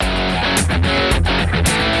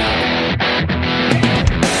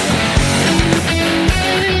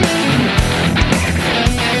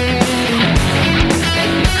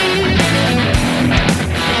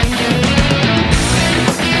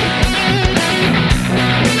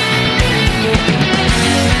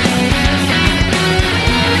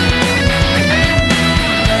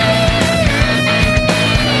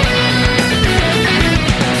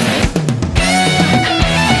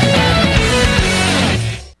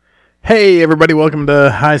Hey, everybody, welcome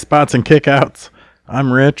to High Spots and Kickouts.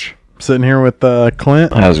 I'm Rich, sitting here with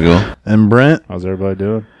Clint. How's it going? And Brent. How's everybody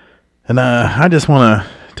doing? And I just want to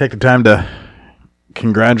take the time to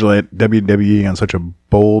congratulate WWE on such a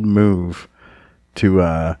bold move to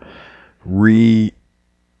kind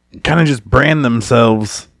of just brand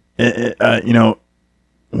themselves. When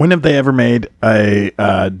have they ever made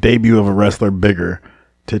a debut of a wrestler bigger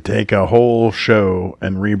to take a whole show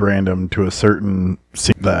and rebrand him to a certain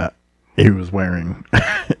scene that he was wearing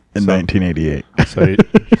in 1988?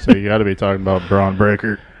 So you got to be talking about Braun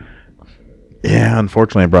Breaker. Yeah,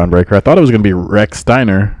 unfortunately, Braun Breaker. I thought it was going to be Rex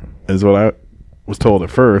Steiner, is what I was told at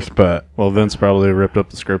first, but... Well, Vince probably ripped up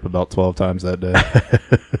the script about 12 times that day.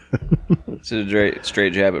 It's a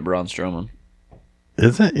straight jab at Braun Strowman.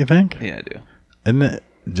 Is it, you think? Yeah, I do. Isn't it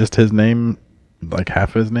just his name, like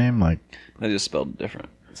half his name? Like, I just spelled it different.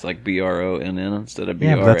 It's like Bronn instead of Braun.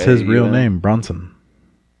 yeah, but that's his real name, Bronson.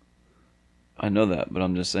 I know that, but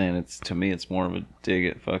I'm just saying, to me, it's more of a dig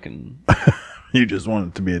at fucking... You just want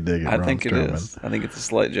it to be a dig at I Braun think Strowman. it is. I think it's a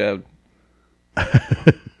slight jab.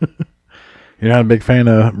 You're not a big fan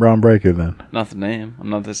of Braun Breaker, then? Not the name.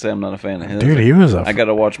 I'm not to say I'm not a fan of his. Dude, he was I got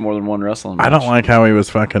to watch more than one wrestling match. I don't like how he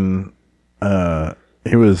was fucking...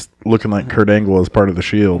 he was looking like Kurt Angle as part of the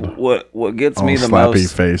Shield. What gets me the slappy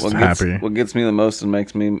most... faced, happy. What gets me the most and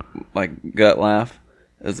makes me, like, gut laugh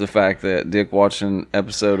is the fact that Dick watched an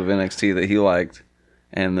episode of NXT that he liked,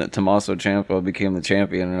 and that Tommaso Ciampa became the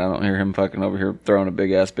champion, and I don't hear him fucking over here throwing a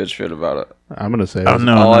big ass bitch fit about it. I'm going to say Oh, this.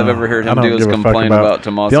 no, All no. I've ever heard him I don't do is give a fuck complain about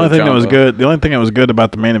Tommaso The only thing that was Ciampa. good. The only thing that was good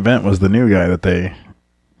about the main event was the new guy that they...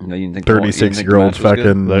 No, you didn't think 36-year-old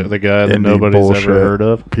fucking... The guy that indie nobody's bullshit ever heard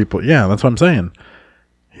of. People. Yeah, that's what I'm saying.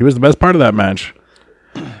 He was the best part of that match.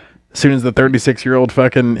 As soon as the 36-year-old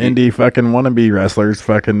fucking indie fucking wannabe wrestlers,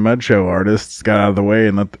 fucking mud show artists got out of the way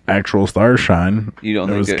and let the actual stars shine, You don't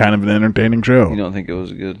it think was kind of an entertaining show. You don't think it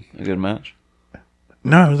was a good match?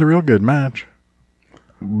 No, it was a real good match.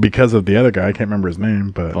 Because of the other guy, I can't remember his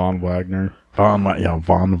name, but Von Wagner. It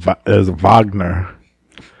was Wagner.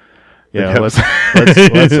 Yeah, Because-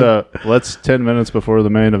 let's 10 minutes before the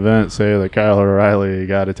main event say that Kyle O'Reilly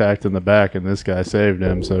got attacked in the back and this guy saved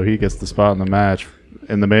him, so he gets the spot in the match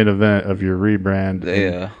in the main event of your rebrand.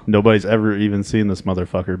 They Nobody's ever even seen this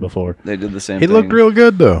motherfucker before. they did the same He thing. looked real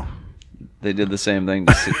good, though. They did the same thing.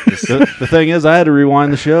 To The thing is, I had to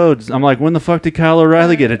rewind the show. I'm like, when the fuck did Kyle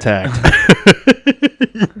O'Reilly get attacked?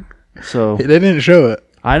 So They didn't show it.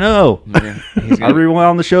 I know. he's I gonna,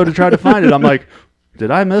 rewound the show to try to find it. I'm like,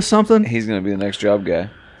 did I miss something? he's gonna be the next job guy.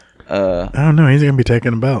 I don't know. He's gonna be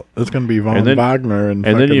taking a belt. It's gonna be Von And then- Wagner and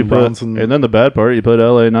And then fucking you put, Bronson. and then the bad part, you put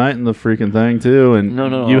LA Knight in the freaking thing too, and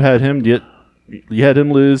No. you had him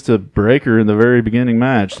lose to Breaker in the very beginning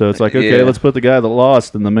match. So it's like, okay, Yeah. let's put the guy that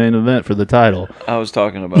lost in the main event for the title. I was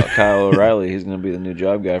talking about Kyle O'Reilly. He's gonna be the new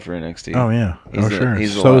job guy for NXT. Oh yeah, He's sure.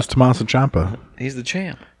 he's a So lot- is Tommaso Ciampa He's the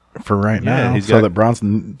champ. for right Yeah, now, he's so got- that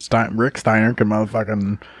Bronson Rick Steiner can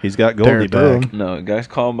motherfucking. He's got Tear Goldie it through back. him. No, guys,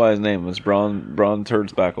 call him by his name. It's Braun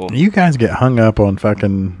Turdspackle. You guys get hung up on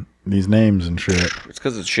fucking these names and shit. It's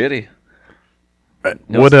because it's shitty.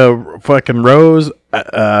 Would a fucking Rose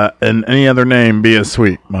and any other name be as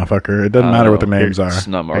sweet, motherfucker? It doesn't matter what the names are. It's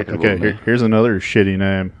not marketable. Okay, to me. here's another shitty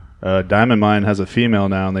name. Diamond Mine has a female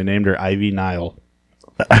now, and they named her Ivy Nile.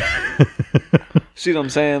 See what I'm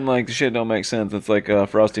saying? Like, the shit don't make sense. It's like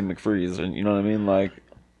Frosty McFreeze, and you know what I mean? Like,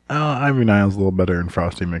 Oh, Ivy Nile's a little better than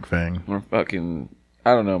Frosty McFang. we're fucking...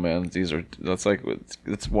 I don't know, man. That's like...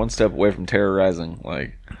 It's one step away from terrorizing.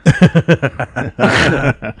 Like...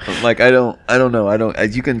 like, I don't know.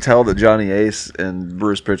 You can tell that Johnny Ace and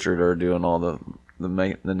Bruce Pritchard are doing all the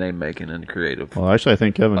name making and creative. Well, actually, I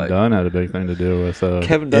think Kevin Like- Dunn had a big thing to do with.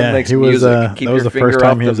 Kevin Dunn Yeah, makes he was, music. Keep that was your the first finger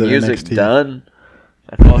time off he was the at music. NXT. Done.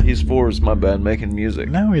 That's all he's for is my bad, making music.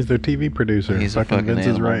 No, he's their TV producer. He's a fucking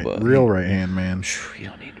Vince's animal, but real right hand man. You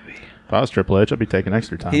don't need to be. If I was Triple H, I'd be taking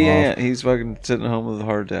extra time Yeah, off. he's fucking sitting at home with a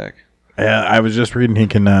heart attack. Yeah, I was just reading he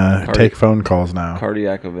can take phone calls now.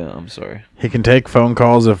 Cardiac event, I'm sorry. He can take phone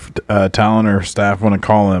calls if talent or staff want to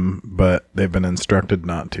call him, but they've been instructed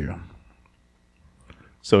not to.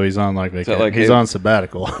 So he's on like that vacation. like, He's hey- on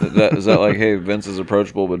sabbatical. Is that like, hey, Vince is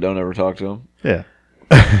approachable, but don't ever talk to him? Yeah.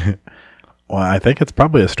 Well, I think it's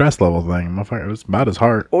probably a stress level thing. Motherfucker, it was about his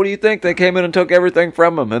heart. What do you think? They came in and took everything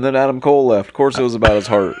from him, and then Adam Cole left. Of course it was about his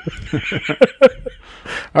heart.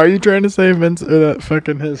 Are you trying to say Vince that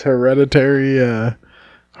fucking his hereditary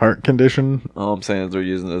heart condition? All I'm saying is they're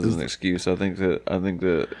using it as an excuse. I think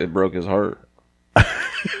that it broke his heart.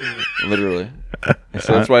 Literally.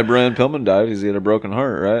 So that's why Brian Pillman died, because he had a broken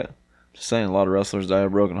heart, right? Just saying, a lot of wrestlers die of a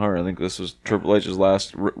broken heart. I think this was Triple H's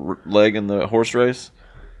last leg in the horse race.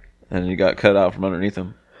 and he got cut out from underneath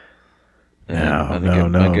him. And I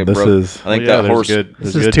think No. it This broke- is I think Well, that yeah, horse.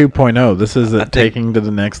 this is 2.0. This is it taking to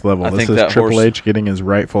the next level. I This think is that Triple horse- H getting his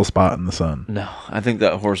rightful spot in the sun. No, I think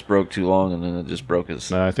that horse broke too long, and then it just broke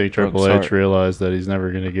his. No, I think broke Triple his H heart. realized that he's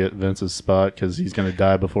never going to get Vince's spot because he's going to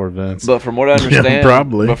die before Vince. But from what I understand,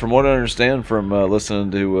 probably. But from what I understand from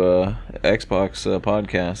listening to Xbox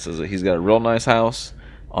podcasts, is that he's got a real nice house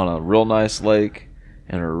on a real nice lake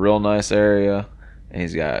in a real nice area, and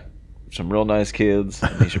he's got some real nice kids.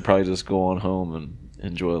 And he should probably just go on home and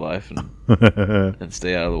enjoy life and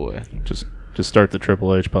stay out of the way. just start the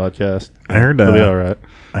Triple H podcast. I heard. He'll be all right.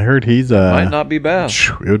 I heard he's. Might not be bad.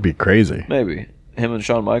 It would be crazy. Maybe him and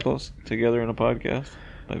Shawn Michaels together in a podcast.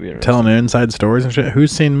 Might be interesting. Telling inside stories and shit.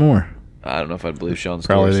 Who's seen more? I don't know if I'd believe Shawn's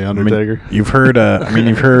Probably stories. the I mean, Undertaker. you've heard.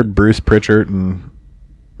 You've heard Bruce Pritchard and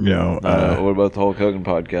What about the Hulk Hogan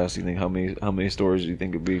podcast? You think how many stories do you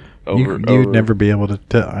think would be over? you'd never be able to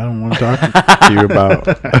tell. I don't want to talk to you about.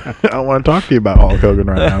 I don't want to talk to you about Hulk Hogan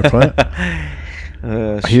right now,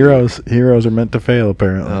 Clint. Heroes are meant to fail,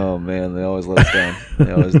 apparently. Oh man, they always let us down.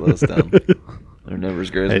 They always let us down. They're never as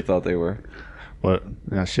great as we thought they were. What?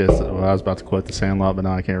 Yeah, shit. Well, I was about to quote the Sandlot, but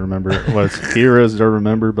now I can't remember. What's heroes are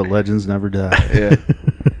remembered, but legends never die. Yeah,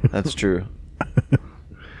 that's true.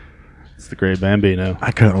 It's the great Bambino.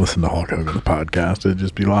 I couldn't listen to Hulk Hogan's podcast. It'd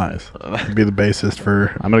just be lies. It'd be the bassist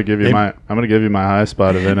for. I'm gonna give you my high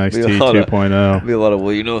spot of NXT Be a lot of- 2.0. Be a lot of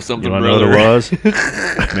well, you know something. You want to know what it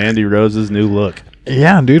was? Mandy Rose's new look.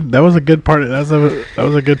 Yeah, dude, that was a good part. That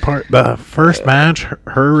was a good part. The first match,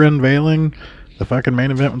 her unveiling the fucking main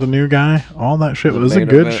event with the new guy, all that shit was a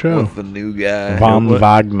good show. With the new guy. Von What?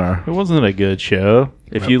 Wagner, It wasn't a good show.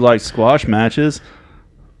 If you like squash matches,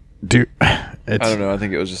 dude. I don't know. I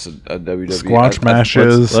think it was just a WWE Squash I-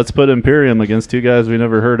 matches. let's put Imperium against two guys we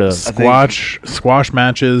never heard of. Squash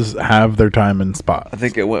matches have their time and spot. I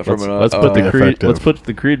think it went from Let's put the Creed. effective. Let's put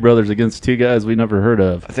the Creed brothers against two guys we never heard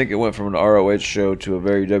of. I think it went from an ROH show to a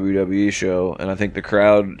very WWE show, and I think the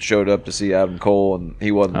crowd showed up to see Adam Cole, and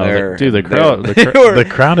he wasn't I was there. like, dude, the And crowd- they the were- The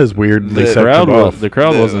crowd is weird. They The set crowd it off. the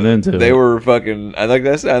crowd wasn't into They it. were fucking. I think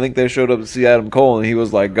I think they showed up to see Adam Cole, and he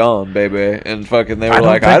was like gone, baby, and fucking. They were don't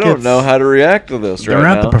like, think I don't it's- know how to react to this They're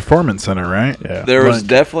right at now. the Performance Center, right? Yeah. There was Like-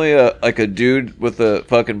 definitely a dude with a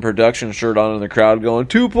fucking production shirt on in the crowd going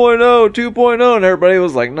 2.0, 2.0, and everybody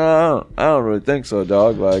was like, "No, I don't really think so,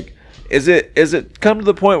 dog." Like, is it come to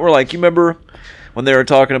the point where like you remember when they were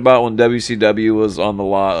talking about when WCW was on the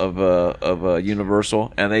lot of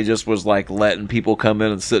Universal, and they just was like letting people come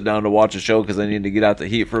in and sit down to watch a show because they needed to get out the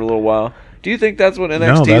heat for a little while. Do you think that's what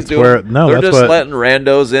NXT is that's doing? where- no, they're that's just what- letting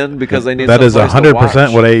randos in because they need. That is someplace to 100%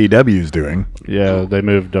 watch. what AEW is doing. Yeah, they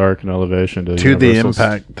moved Dark and Elevation to To the Universal's.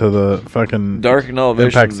 Impact, to the fucking Dark and Elevation.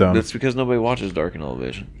 Impact Zone. That's because nobody watches Dark and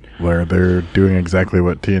Elevation. where they're doing exactly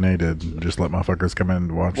what TNA did. Just let motherfuckers come in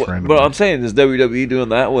and watch randomly. But I'm saying, is WWE doing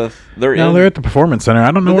that with their? No, they're at the Performance Center.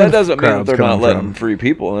 I don't know But where that the doesn't mean that crowd's they're not coming letting from. free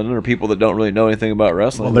people, and there are people that don't really know anything about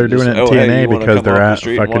wrestling. Well, they're doing it in Just, "Oh, hey, TNA you wanna because come they're off the at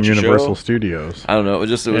street and fucking watch a show?" Universal Studios. I don't know. It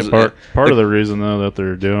just it Yeah, was part of the reason though that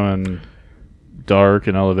they're doing Dark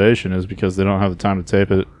and Elevation is because they don't have the time to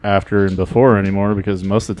tape it after and before anymore, because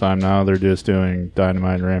most of the time now they're just doing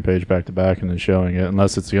Dynamite and Rampage back to back and then showing it,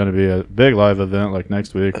 unless it's going to be a big live event like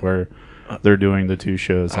next week where they're doing the two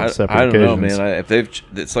shows on separate I don't know, occasions. man. If they've,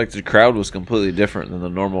 it's like the crowd was completely different than the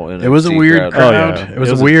normal NXT It was a weird crowd. crowd. Oh, yeah. It was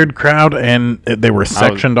It was a a- weird crowd, and they were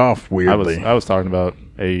sectioned off weirdly. I was talking about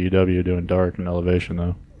AEW doing Dark and Elevation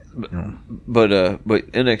though. But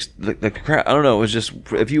NXT, the crowd. I don't know. It was just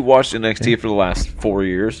if you watched NXT for the last 4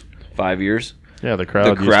 years, 5 years, Yeah, the the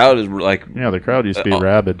crowd. crowd is like The crowd used to be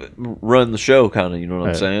rabid. run the show, kind of. You know what I'm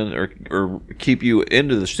Right. saying, or keep you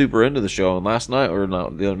into the super into the show. And last night or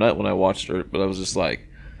not the other night when I watched it, but I was just like,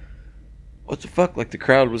 what the fuck? Like the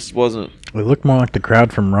crowd wasn't. It looked more like the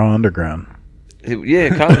crowd from Raw Underground. Yeah,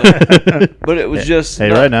 kind of. But it was just. Hey,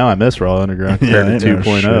 not- right now I miss Raw Underground compared Yeah, to I know,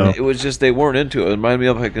 2.0. It was just they weren't into it. It reminded me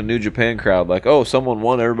of like a New Japan crowd. Like, oh, someone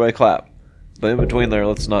won, everybody clap. But in between there,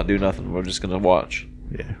 let's not do nothing. We're just gonna watch.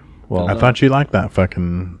 Yeah. Well, I thought you liked that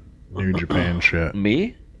fucking New Japan shit.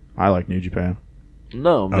 Me? I like New Japan.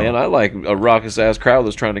 No, man. I like a raucous ass crowd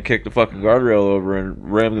that's trying to kick the fucking guardrail over and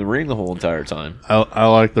ram the ring the whole entire time. I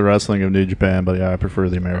like the wrestling of New Japan, but yeah, I prefer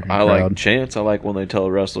the American I crowd. like chants. I like when they tell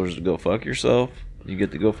wrestlers to go fuck yourself. You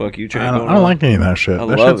get the go fuck you chant. I going don't on. like any of that shit. I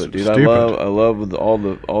That love shit's it, dude. stupid. I love with all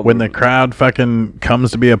When the crowd fucking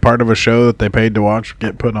comes to be a part of a show that they paid to watch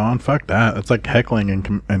get put on, fuck that. It's like heckling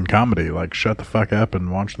in comedy. Like, shut the fuck up and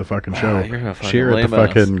watch the fucking show. you're a fucking Cheer at the lame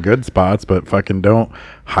ass. fucking good spots, but fucking don't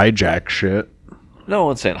hijack shit. no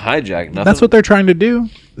one's saying hijack nothing. That's what they're trying to do,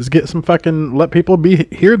 is get some fucking, let people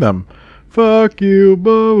hear them. Fuck you,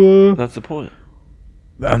 Bubba. That's the point.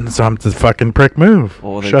 And so I'm the fucking prick move.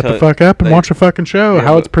 Well, they Shut the tell- fuck up and they- watch a fucking show. Yeah,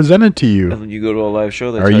 how but- it's presented to And you. then you go to a live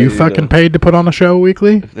show. They Are tell you fucking to, paid to put on a show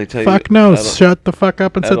weekly? If they tell Fuck you, no. at a- Shut the fuck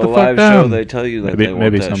up and At sit a the fuck live down. show, they tell you that Maybe- they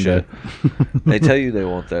maybe want that someday. shit. They tell you they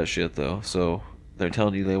want that shit though. So they're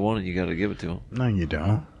telling you they want it. You got to give it to them. No, you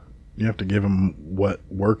don't. You have to give them what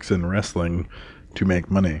works in wrestling to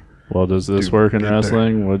make money. Well, does this Dude, work in get there.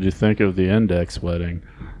 wrestling? What'd you think of the Index wedding?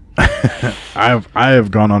 I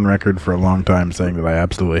have gone on record for a long time saying that I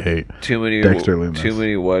absolutely hate. Too many Dexter Lumis. Too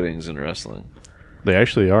many weddings in wrestling. They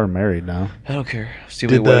actually are married now. I don't care. It's too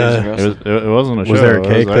Did many weddings in It, wrestling. was, it wasn't a show. Was there a it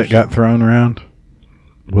cake that actually- got thrown around?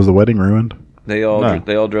 Was the wedding ruined? They all No.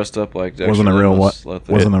 they all dressed up like Dexter Wasn't a real Lumis. what? Let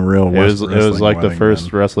the- Wasn't a real. It was wrestling like the wedding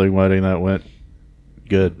first then. wrestling wedding that went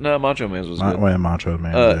good. No, Macho Man's was Not good. way Macho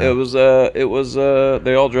Man. It was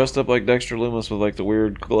they all dressed up like Dexter Lumis with like the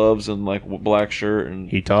weird gloves and like black shirt and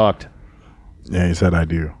He talked. Yeah, he said I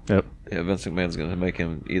do. Yep. yeah, Vince McMahon's gonna make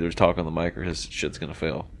him either talk on the mic or his shit's gonna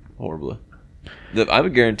fail horribly.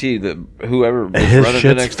 I'm guaranteed that whoever is His running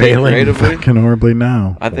shit's NXT failing creatively, fucking horribly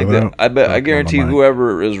now. I think Without that I talking on guarantee the mic.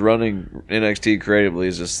 whoever is running NXT creatively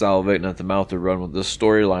is just salivating at the mouth to run with this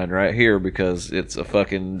storyline right here because it's a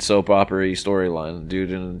fucking soap opera storyline.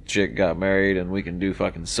 Dude and chick got married and we can do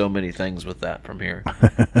fucking so many things with that from here.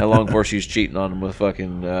 How long before she's cheating on him with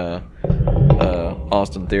fucking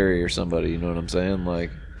Austin Theory or somebody? You know what I'm saying?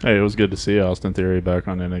 Like, Hey, it was good to see Austin Theory back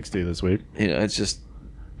on NXT this week. you know, it's just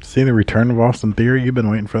See the return of Austin Theory? You've been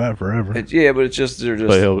waiting for that forever. yeah, but it's just they're just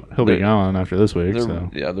But he'll be they're- gone after this week. They're, So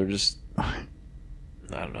yeah, they're just. I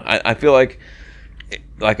don't know. I feel like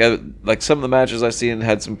some of the matches I seen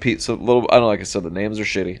had some little. I don't know, like I said, the names are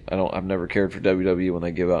shitty. I've never cared for WWE when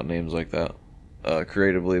they give out names like that.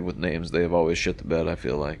 Creatively with names, they have always shit the bed. I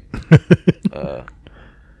feel like.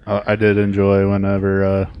 I did enjoy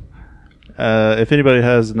whenever. If anybody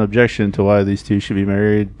has an objection to why these two should be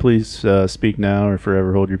married, please speak now or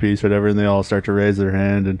forever hold your peace or whatever. And they all start to raise their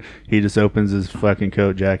hand, and he just opens his fucking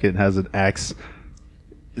coat jacket and has an axe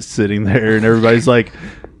sitting there, and everybody's like,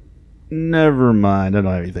 "Never mind, I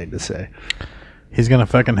don't have anything to say." He's gonna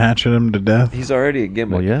fucking hatchet him to death. He's already a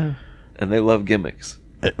gimmick, Well, yeah, and they love gimmicks.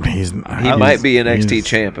 He He might be NXT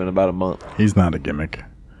champ in about a month. He's not a gimmick.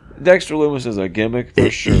 Dexter Lumis is a gimmick for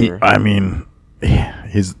sure. I mean,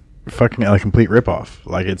 he's fucking a complete ripoff.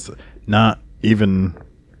 Like, it's not even.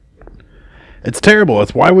 It's terrible.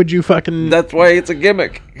 It's why would you fucking. That's why it's a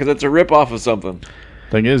gimmick because it's a rip off of something.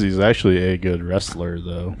 thing is, he's actually a good wrestler,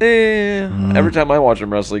 though. Every time I watch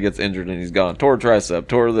him wrestle, he gets injured and he's gone. Tore tricep,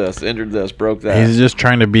 tore this, injured this, broke that. He's just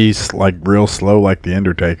trying to be like real slow, like the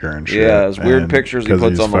Undertaker and shit. Yeah, it's weird And pictures he 'cause puts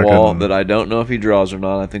he's on the wall fucking- that I don't know if he draws or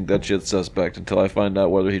not. I think that shit's suspect until I find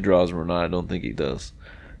out whether he draws them or not. I don't think he does.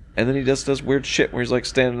 And then he just does weird shit where he's like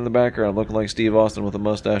standing in the background looking like Steve Austin with a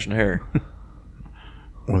mustache and hair.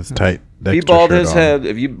 with tight. If he Dexter bald shirt his on. head,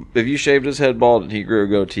 if you shaved his head bald and he grew a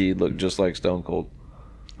goatee, he'd look just like Stone Cold.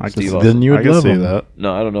 I can, Steve see, Austin. Then you I would can love see him. that.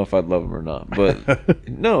 No, I don't know if I'd love him or not, but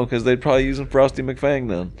no, because they'd probably use him Frosty McFang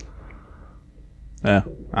then. Yeah,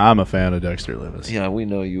 I'm a fan of Dexter Lumis. Yeah, we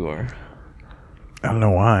know you are. I don't know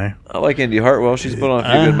why. I like Indy Hartwell. She's put on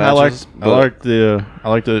a few good matches. I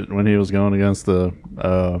liked it when he was going against the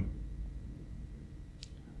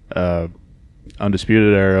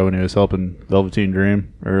Undisputed Era when he was helping Velveteen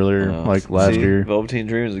Dream earlier, last year. Velveteen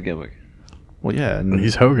Dream is a gimmick. Well, yeah, and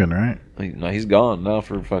He's Hogan, right? No, he's gone now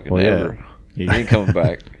for fucking Well, yeah. ever. He ain't coming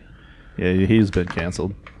back. yeah, he's been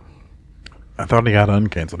canceled I thought he got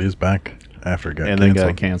uncanceled. He's back after he got and canceled. then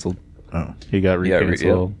got canceled. Oh, He got Yeah,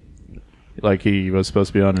 recanceled. Like he was supposed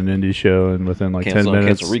to be on an indie show, and within like Cancel 10 and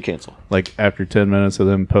minutes, cancel, recancel. like after 10 minutes of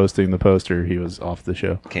them posting the poster, he was off the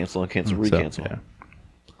show. Cancel and cancel, So, recancel. yeah.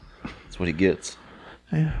 That's what he gets.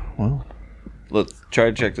 Yeah, well, Let's try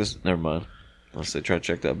to check this. Never mind. Let's say try to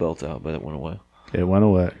check that belt out, but it went away. it went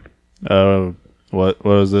away. What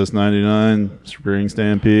was this? 99 Spring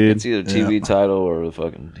Stampede. It's either TV title or the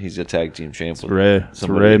fucking. He's a tag team champ. It's with Rey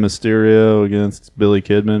somebody. Mysterio against Billy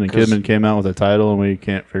Kidman, and 'Cause- Kidman came out with a title, and we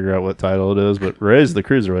can't figure out what title it is. But Rey's the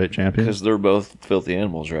cruiserweight champion. Because they're both filthy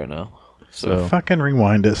animals right now. So, So fucking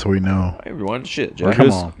rewind it so we know. hey, rewind the shit, or Jack. Come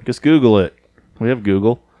just, on. just Google it. We have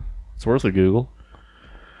Google. It's worth a Google.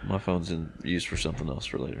 My phone's in use for something else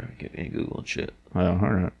for later. I ain't Googling shit. Oh, all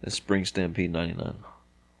right. It's Spring Stampede 99.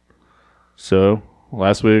 So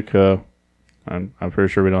last week, I'm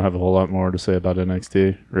pretty sure we don't have a whole lot more to say about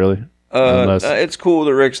NXT. Really, Unless- It's cool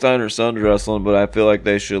that Rick Steiner's son's wrestling, but I feel like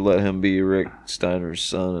they should let him be Rick Steiner's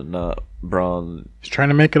son and not Braun He's trying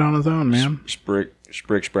to make it on his own, man.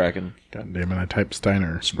 Spracken. God damn it! I typed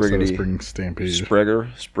Steiner instead Spriggity. of Spring Stampede. Spreger?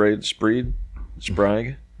 Spreed? Spreed?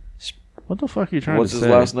 Sprag? What the fuck are you trying What's to his say?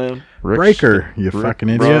 last name? Breaker, you fucking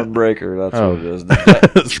idiot. Braun Breaker. That's Oh. what it is.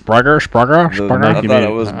 Sprager. I thought it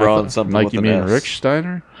was Braun something Mike, with you an mean S. Rick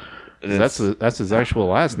Steiner? It's That's his actual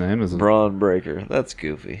last name, isn't it? Braun Breaker. That's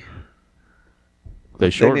goofy. They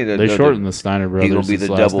need to they go shortened to- the Steiner he gonna brothers. be his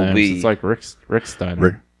the last double names. B. It's like Rick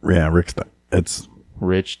Steiner. Rick Steiner. It's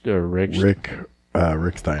Rick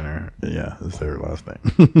Rick Steiner. Yeah, is their last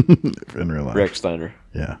name in real life. Rick Steiner.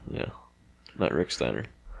 Yeah, Yeah. Not Rick Steiner.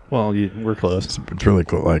 Well, we're close. it's really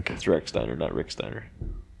cool. Like It's Rick Steiner, not Rick Steiner.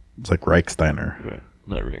 it's like Reich Steiner. Right.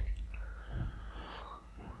 Not Rick.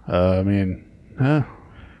 I mean,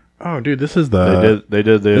 Oh, dude, this is the they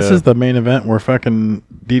did the. this is the main event where fucking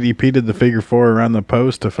DDP did the figure 4 around the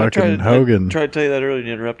post to fucking Hogan. I tried to tell you that earlier and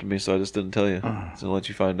you interrupted me, so I just didn't tell you. So I'll let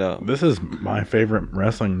you find out. This is my favorite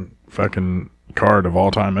wrestling fucking card of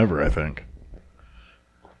all time ever, I think.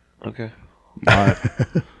 Okay. my,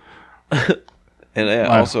 And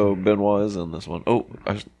also, Benoit is in this one. Oh,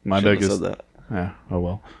 I My shouldn't have biggest- said that. yeah. Oh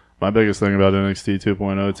well. My biggest thing about NXT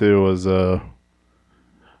 2.02 was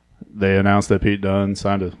they announced that Pete Dunne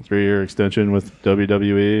signed a 3-year extension with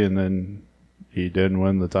WWE, and then he didn't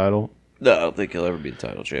win the title. No, I don't think he'll ever be the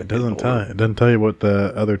title champion. It doesn't tell you what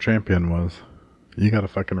the other champion was. You gotta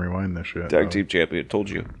fucking rewind this shit. Tag team champion. Told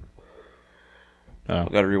you. Oh.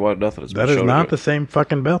 Got to rewind nothing. It's That been is showed not up. the same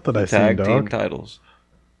fucking belt that I seen, tag team dog. titles.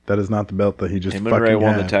 That is not the belt that he just Him and Ray fucking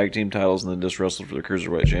won the had. tag team titles and then just wrestled for the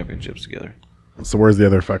cruiserweight championships together. So where's the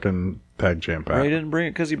other fucking tag champ Ray at? didn't bring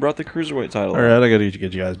it because he brought the cruiserweight title. All right, I got to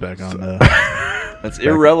get you guys back on. That's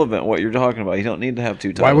irrelevant. What you're talking about. You don't need to have two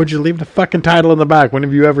titles. Why would you leave the fucking title in the back? When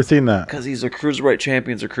have you ever seen that? Because he's a cruiserweight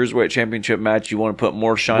champion. It's a cruiserweight championship match. You want to put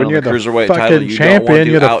more shine When on you're the the cruiserweight fucking title. You champion, don't want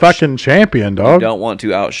you're the to fucking champion, You dog. don't want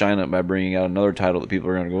to outshine it by bringing out another title that people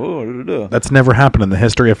are going to go, oh, da, da, da. That's never happened in the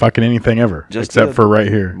history of fucking anything ever, Just except did. for right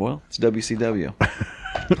here. Well, it's WCW.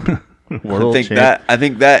 World I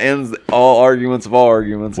think that ends all arguments of all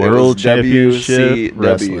arguments. It World was Championship WCW.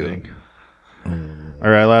 Wrestling. All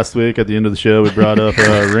right, last week at the end of the show, we brought up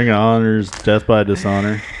Ring of Honor's Death by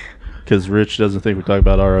Dishonor because Rich doesn't think we talk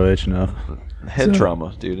about ROH enough. Head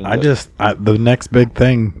trauma, dude. The next big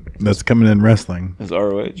thing that's coming in wrestling is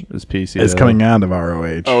ROH. It's PC. is coming out of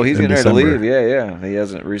ROH. Oh, he's in getting ready to December. leave. Yeah. He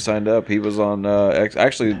hasn't re-signed up. He was on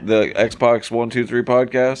actually the Xbox 123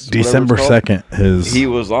 podcast. December whatever it's called. 2nd. His He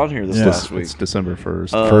was on here this Yeah. last week. It's December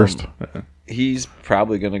 1st. first. He's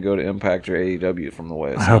probably going to go to Impact or AEW from the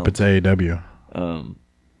way it I hope sounds. it's AEW.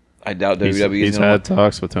 I doubt he's WWE. he's had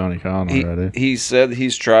talks with Tony Khan already. He said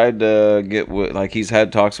he's tried to get with, like, he's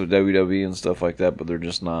had talks with WWE and stuff like that, but they're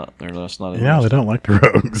just not. They're just not. Yeah, they don't like the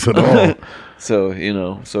Rogues at all. So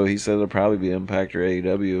so he said it'll probably be Impact or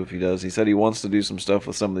AEW if he does. He said he wants to do some stuff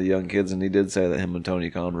with some of the young kids, and he did say that him and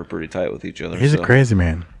Tony Khan were pretty tight with each other. He's a crazy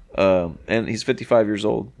man. And he's 55 years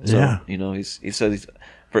old. So, Yeah. he said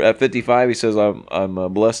at 55, he says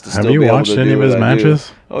I'm blessed to Have still you be able watched to any do of what his I do.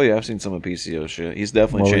 matches? Oh yeah, I've seen some of PCO shit. He's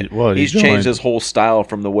definitely changed. He He's joined- changed his whole style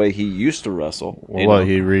from the way he used to wrestle. you know?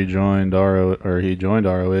 He rejoined he joined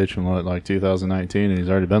ROH in like 2019, and he's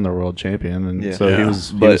already been the world champion, and Yeah. so Yeah. he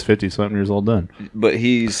was But- 50 something years old then. But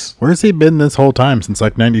he's Where's he been this whole time since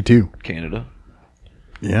like '92? Canada.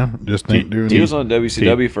 Yeah, just ain't doing. He was on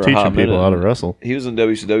WCW for a hot teaching people minute. how to wrestle. He was in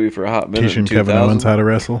WCW for a hot minute. teaching in Kevin 2000. Owens how to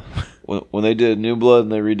wrestle. When they did New Blood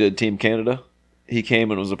and they redid Team Canada, he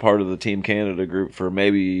came and was a part of the Team Canada group for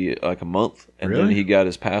maybe like a month, and then Really? he got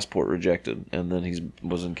his passport rejected, and then he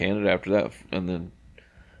was in Canada after that, and then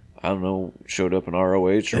I don't know, showed up in ROH.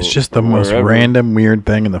 It's just the most random weird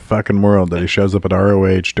thing in the fucking world that he shows up at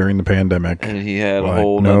ROH during the pandemic. And he had a Like,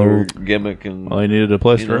 whole no- other gimmick, and Well, he needed a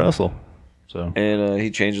place You to know. wrestle. So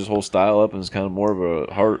he changed his whole style up, and it's kind of more of a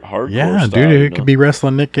hardcore. Yeah, style, dude, you he know? could be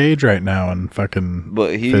wrestling Nick Gage right now and fucking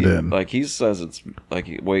But he fit in. like he says it's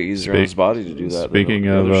like way easier on his body to do that. Speaking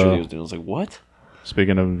than the of, other shit he was doing, I was like, what?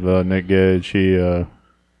 speaking of Nick Gage, he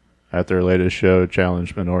at their latest show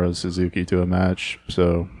challenged Minoru Suzuki to a match.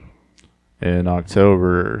 So in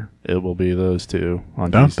October, it will be those two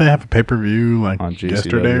on. Don't they have a pay per view like on GCW.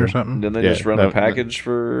 yesterday or something? Didn't they Yeah, just run a that- package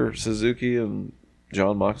for Suzuki and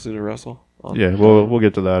John Moxley to wrestle? Yeah, we'll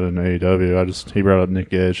get to that in AEW. He brought up Nick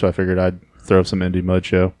Gage, so I figured I'd throw some indie mud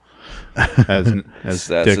show, as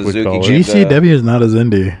That Dick would Suzuki call it. came- GCW is not as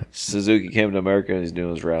indie. Suzuki came to America and he's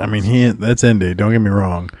doing his rounds. I mean, that's indie. Don't get me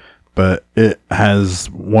wrong, but it has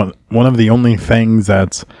one of the only things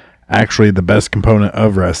that's actually the best component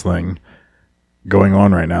of wrestling going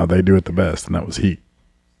on right now. They do it the best, and that was Heat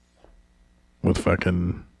with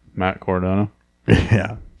fucking Matt Cardona.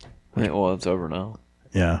 yeah, well, it's over now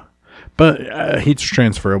yeah. But Heat's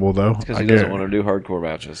transferable though. because I he doesn't get- want to do hardcore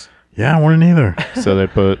matches. Yeah, I wouldn't either. So they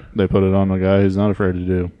put it on the guy who's not afraid to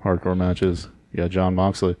do hardcore matches. You got John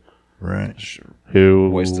Moxley, Right. who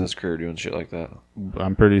Wasted his career doing shit like that.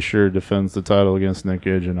 I'm pretty sure defends the title against Nick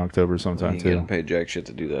Gage in October He sometime ain't too. getting paid jack shit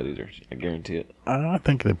to do that either. I guarantee it. I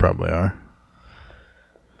think they probably are.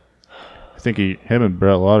 I think him and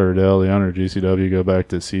Brett Lauderdale, the owner of GCW, go back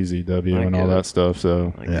to CZW I and all get it. that stuff.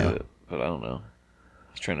 So I Yeah. get it, but I don't know.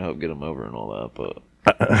 I was trying to help get him over and all that,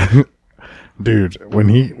 but Dude,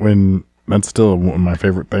 when that's still one of my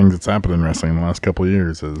favorite things that's happened in wrestling in the last couple of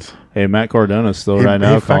years is hey, Matt Cardona's still he, right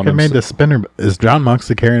now he calling fucking made himself. the spinner. Is John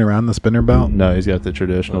Moxley carrying around the spinner belt? No, he's got the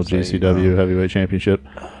traditional I'll say, GCW heavyweight championship.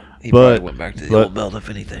 he But- probably went back to the but old belt, if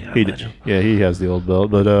anything. I He imagine. he has the old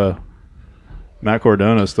belt, but Matt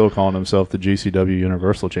Cardona is still calling himself the GCW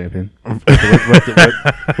Universal Champion with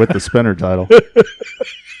the spinner title.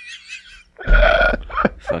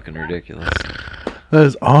 Fucking ridiculous. That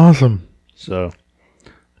is awesome. So,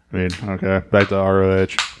 I mean, okay, back to ROH.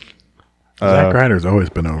 Zack Ryder's always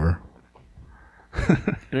been over.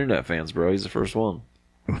 Internet fans, bro. He's the first one.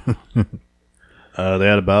 They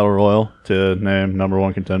had a battle royal to name number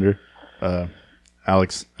one contender.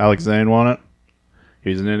 Alex Zane won it.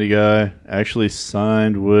 He's an indie guy. Actually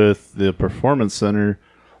signed with the Performance Center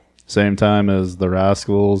same time as the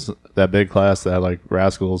Rascals. That big class that had like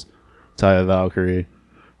Rascals, Taya Valkyrie,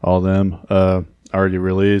 all them. Already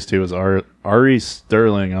released. He was Ari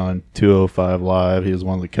Sterling on 205 Live. He was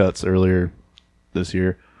one of the cuts earlier this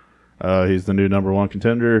year. He's the new number one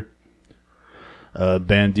contender.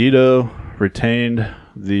 Bandito retained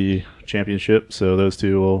the championship, so those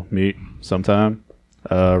two will meet sometime.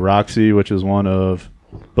 Roxy, which is one of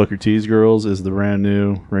Booker T's girls, is the brand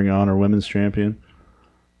new Ring of Honor Women's Champion.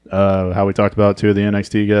 How we talked about two of the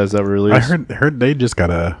NXT guys that were released. I heard they just got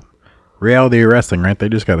a reality wrestling, right? They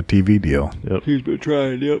just got a TV deal. Yep. He's been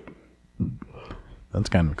trying, yep. That's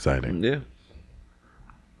kind of exciting. Yeah.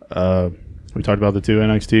 We talked about the two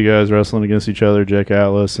NXT guys wrestling against each other, Jake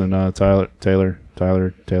Atlas and Taylor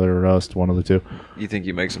Rust, one of the two. You think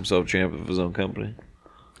he makes himself champ of his own company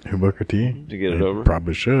Who, Booker T? to get it He over?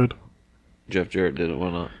 Probably should. Jeff Jarrett did it.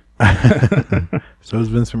 Why not? So is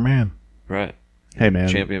Vince McMahon. Right. Hey, man.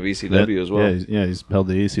 Champion of ECW as well. He's held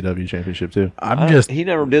the ECW championship, too. He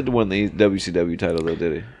never did win the WCW title, though,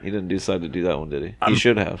 did he? He didn't decide to do that one, did he? He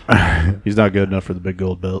should have. He's not good enough for the big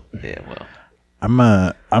gold belt. Yeah, well.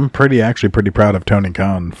 I'm pretty proud of Tony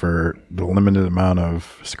Khan for the limited amount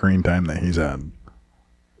of screen time that he's had.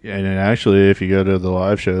 Yeah, and actually, if you go to the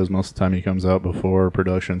live shows, most of the time he comes out before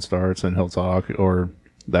production starts and he'll talk or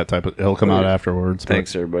that type of. He'll come out afterwards.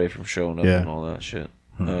 Thanks, everybody, for showing up Yeah. and all that shit.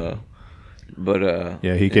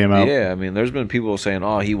 Yeah, he came out. Yeah, I mean, there's been people saying,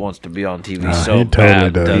 "Oh, he wants to be on TV Nah, so he totally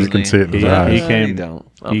bad." does. doesn't You can see it in his He, eyes. he He came.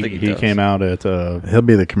 don't. I don't think he does. came out at. He'll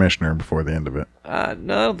be the commissioner before the end of it. No, I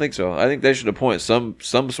don't think so. I think they should appoint some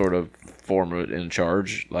sort of form in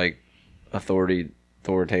charge, like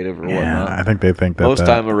authoritative or Yeah, whatnot. I think they think that. Most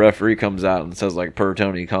time a referee comes out and says like per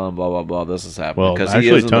Tony Khan, blah blah blah, this is happening Well, because he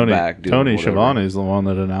actually, is in Tony the back. Doing Tony whatever. Schiavone is the one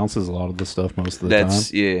that announces a lot of this stuff most of the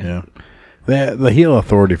That's time. yeah. Yeah, the heel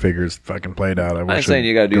authority figures fucking played out. I ain't saying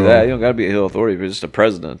you got to do that. You don't got to be a heel authority. If you're just a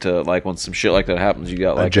president to like when some shit like that happens, you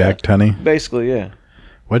got like Jack Tunney. Basically, yeah.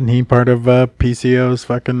 Wasn't he part of PCO's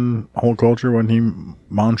fucking whole culture when he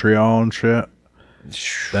Montreal and shit?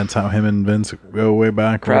 That's how him and Vince go way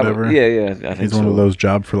back or Probably, whatever. yeah. I think He's so. one of those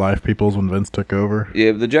job for life peoples when Vince took over.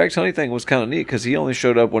 Yeah, the Jack Tunney thing was kind of neat because he only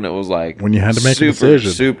showed up when it was like When you had to make a super,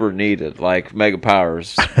 decision. super needed, like Mega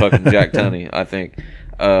Powers, fucking Jack Tunney. I think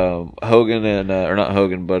Hogan and or not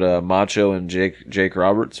Hogan, but Macho and Jake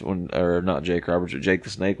Roberts or not Jake Roberts, but Jake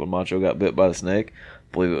the Snake when Macho got bit by the snake.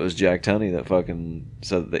 I believe it was Jack Tunney that fucking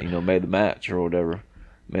said that made the match or whatever,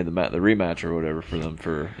 made the rematch or whatever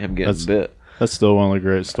for him getting bit. That's still one of the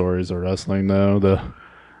great stories of wrestling, though.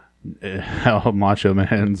 How Macho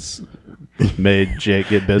Man's made Jake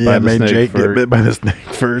get bit by the made snake. Jake get bit by the snake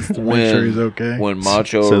first to make sure he's okay. When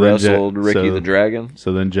Macho So then wrestled Ricky the Dragon.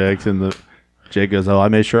 So then Jake goes, "Oh, I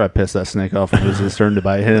made sure I pissed that snake off when it was his turn to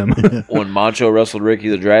bite him." When Macho wrestled Ricky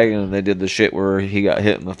the Dragon and they did the shit where he got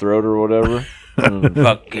hit in the throat or whatever.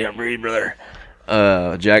 Fuck, can't breathe, brother.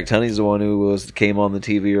 Jack Tunney's the one who came on the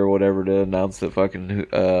TV or whatever to announce that fucking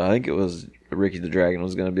I think it was Ricky the Dragon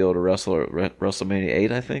was going to be able to wrestle at WrestleMania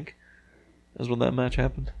 8, I think. Is when that match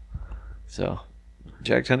happened. So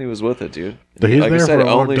Jack Tunney was with it, dude. So he's like I there said, for it a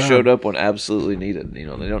long only time. showed up when absolutely needed. They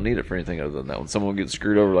don't need it for anything other than that. When someone gets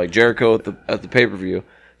screwed over, like Jericho at the pay per view,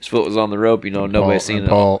 his foot was on the rope. Nobody's seen it.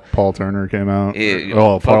 Paul Turner came out.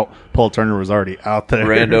 Yeah, Paul Turner was already out there.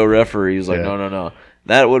 Rando referee was like, Yeah. no.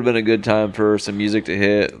 That would have been a good time for some music to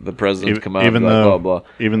hit. The president to come out and be like, blah, blah.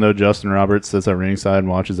 Even though Justin Roberts sits at ringside and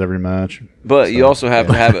watches every match. But you also have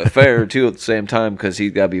to have it fair, too, at the same time, because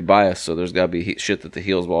he's got to be biased. So there's got to be shit that the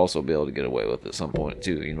heels will also be able to get away with at some point,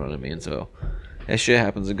 too. You know what I mean? So that shit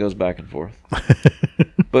happens and goes back and forth.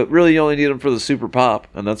 But really, you only need them for the super pop,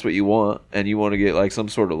 and that's what you want. And you want to get, like, some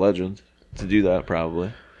sort of legend to do that,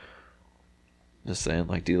 probably. Just saying,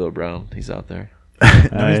 like D'Lo Brown, he's out there.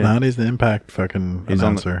 No, he's not. He's the Impact fucking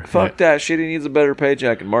announcer. Fuck that shit. He needs a better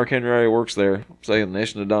paycheck. And Mark Henry already works there. Saying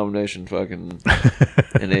Nation of Domination fucking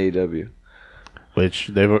in AEW. Which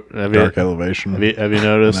they've Dark Elevation. Have you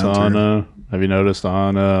noticed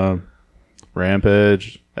on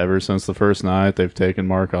Rampage? Ever since the first night, they've taken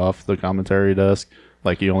Mark off the commentary desk.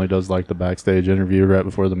 Like he only does like the backstage interview right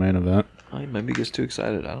before the main event. Maybe he gets too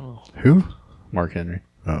excited. I don't know. Who? Mark Henry.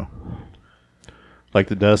 Oh. Like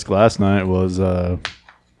the desk last night was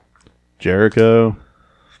Jericho,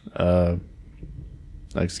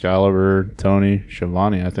 Excalibur, Tony,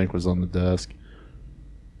 Schiavone, I think was on the desk.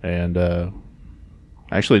 And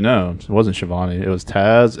actually, no, it wasn't Schiavone. It was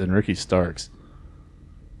Taz and Ricky Starks.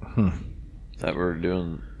 That we're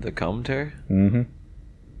doing the commentary? Mm-hmm.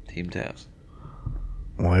 Team Taz.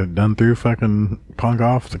 Well, they've done through fucking Punk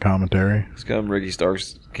off the commentary. It's come Ricky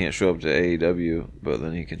Starks can't show up to AEW, but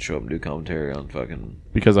then he can show up and do commentary on fucking...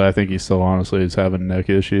 Because I think he still honestly is having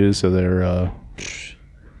neck issues, so they're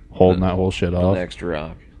holding that whole shit off. Next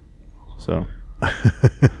Rock. So...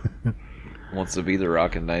 Wants to be the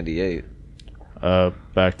Rock in 98.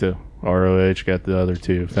 Back to ROH, got the other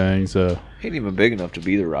two things. He ain't even big enough to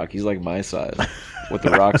be the Rock. He's like my size with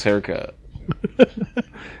the Rock's haircut.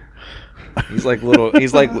 He's like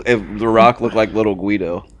if the Rock looked like little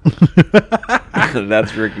Guido.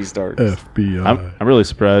 That's Ricky Starks. FBI. I'm really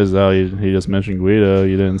surprised how he just mentioned Guido.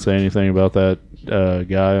 You didn't say anything about that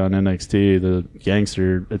guy on NXT, the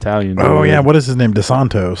gangster Italian dude. Oh yeah, what is his name?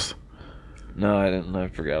 DeSantos. No, I didn't. I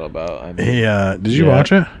forgot about. Did you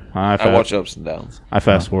watch it? I watched Ups and Downs. I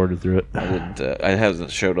fast forwarded through it. I didn't. It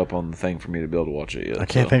hasn't showed up on the thing for me to be able to watch it yet. I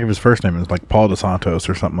can't think of his first name. It's like Paul DeSantos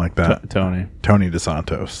or something like that. Tony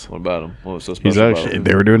DeSantos. What about him? What was so special about him?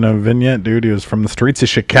 They were doing a vignette, dude. He was from the streets of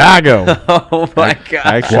Chicago. Oh my god!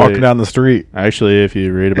 Actually, walking down the street. Actually, if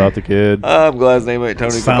you read about the kid, I'm glad his name ain't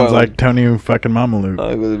Tony Capone. Sounds like Tony fucking Mamaluke.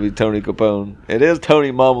 I'm going to be Tony Capone. It is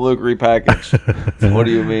Tony Mamaluke repackaged. What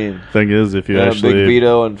do you mean? Thing is, if you actually Big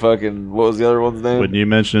Vito and fucking what was the other one's name? When you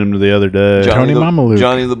mentioned him the other day, Tony Mamaluke.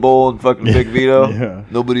 Johnny the Bull and fucking Big Vito. Yeah.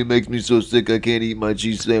 Nobody makes me so sick I can't eat my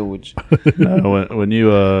cheese sandwich. when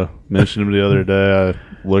you mentioned him the other day,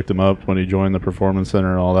 I looked him up when he joined the Performance Center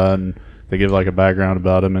and all that, and they give like a background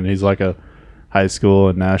about him, and he's like a high school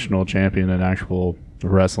and national champion in actual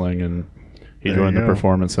wrestling, and he joined the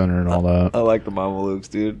Performance Center and all that. I like the Mamalukes,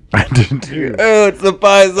 dude. I did too. Oh, it's the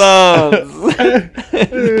Paisans.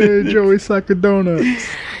 Hey, Joey sucking donuts.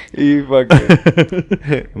 You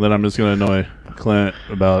fucking. And then I'm just going to annoy Clint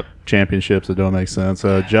about championships that don't make sense.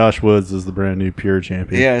 Josh Woods is the brand new pure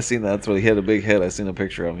champion. Yeah, I seen that. That's what he had a big head. I seen a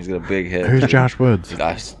picture of him. He's got a big head. Who's Josh Woods?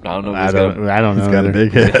 I don't know. I don't know. He's got a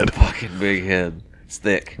big He's got head. a fucking big head. It's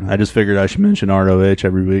thick. I just figured I should mention ROH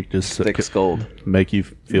every week just to Thick skulled. make you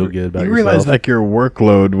feel good about You yourself. realize like your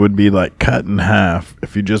workload would be like cut in half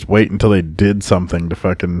if you just wait until they did something to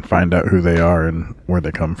fucking find out who they are and where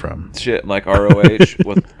they come from. Shit, like ROH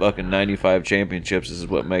with fucking 95 championships is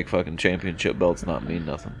what make fucking championship belts not mean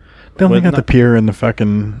nothing. They only got the pure and the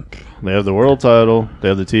fucking... They have the world title, they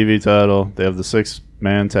have the TV title, they have the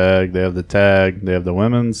 6-man tag, they have the tag, they have the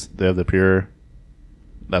women's, they have the pure.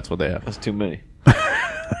 That's what they have. That's too many.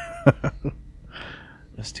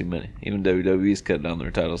 That's too many. Even WWE's cut down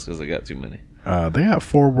their titles because they got too many. They got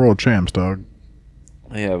 4 world champs, dog.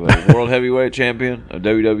 They have a world heavyweight champion, a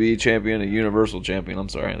WWE champion, a universal champion. I'm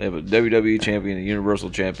sorry. They have a WWE champion, a universal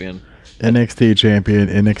champion. NXT champion,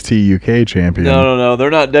 NXT UK champion. No.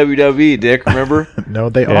 They're not WWE, Dick. Remember? No,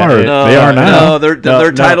 they Yeah, are. No, they are now. No,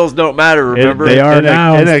 their titles don't matter. Remember? They are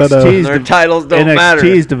now. Their titles don't matter.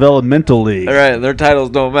 NXT's developmental league. All right, their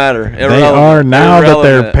titles don't matter. They are now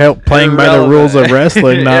that they're playing by the rules of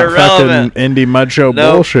wrestling, not fucking indie mud show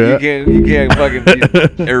bullshit. You can't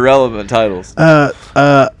fucking irrelevant titles.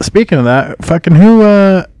 Speaking of that, fucking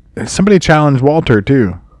who? Somebody challenged Walter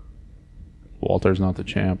too. Walter's not the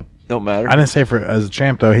champ. Don't matter. I didn't say for as a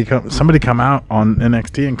champ though. Somebody come out on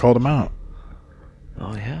NXT and called him out.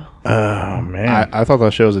 Oh yeah. Oh man. I thought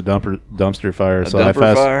that show was a dumpster fire.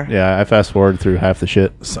 Fire? I fast forwarded through half the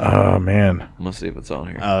shit. Oh man. I'm gonna see if it's on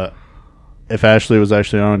here. If Ashley was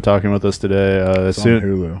actually on talking with us today, It's on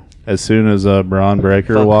Hulu. as soon as Braun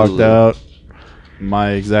Breaker Fuck walked Hulu. out,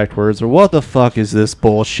 my exact words are, "What the fuck is this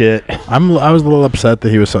bullshit?" I was a little upset that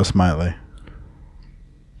he was so smiley.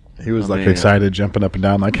 He was excited, jumping up and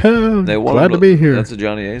down, like, oh, They want glad him to be here. That's a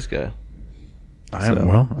Johnny Ace guy. It's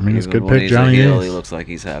a good When pick, he's Johnny a heel, Ace. he looks like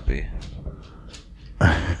he's happy.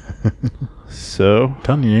 So,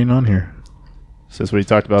 Telling you, he ain't on here. since we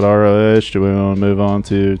talked about ROH, do we want to move on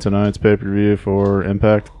to tonight's pay-per-view for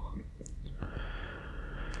Impact?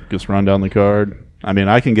 Just run down the card. I mean,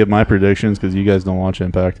 I can give my predictions because you guys don't watch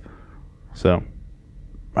Impact. So,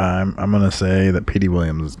 I'm gonna say that Petey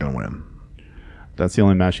Williams is gonna win. that's the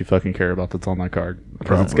only match you fucking care about that's on that card.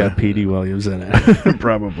 Because it's got Petey Williams in it.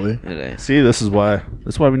 Probably. It ain't. See, this is why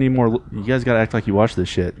we need more. You guys got to act like you watch this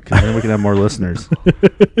shit, because then we can have more listeners.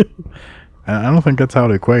 I don't think that's how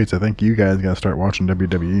it equates. I think you guys gotta start watching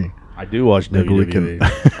WWE. I do watch Maybe we WWE.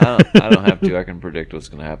 I don't have to. I can predict what's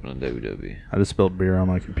going to happen in WWE. I just spilled beer on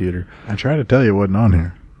my computer. I tried to tell you it wasn't on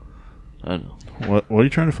here. I know. What are you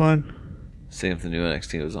trying to find? See if the new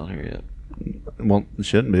NXT was on here yet. Well, it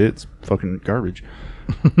shouldn't be. It's fucking garbage.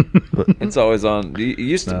 It's always on. It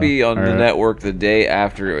used to be on the network the day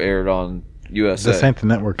after it aired on USA. This ain't the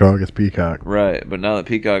network, dog. It's Peacock. Right, but now that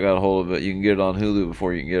Peacock got a hold of it, you can get it on Hulu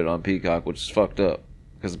before you can get it on Peacock, which is fucked up.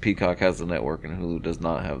 Because Peacock has the network and Hulu does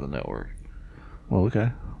not have the network. Well,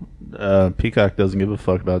 okay. Peacock doesn't give a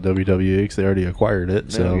fuck about WWE because they already acquired it.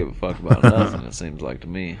 They don't give a fuck about nothing, it seems like to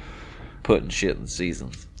me. Putting shit in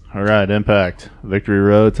seasons. All right, Impact. Victory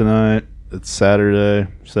Road tonight. It's Saturday,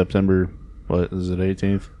 September, what is it,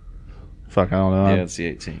 18th? Fuck, I don't know. Yeah, it's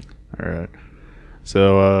the 18th. All right.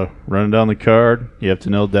 So, running down the card, you have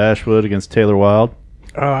Tenille Dashwood against Taylor Wilde.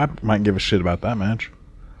 Oh, I might give a shit about that match.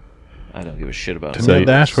 I don't give a shit about Tenille it.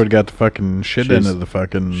 Dashwood got the fucking shit into the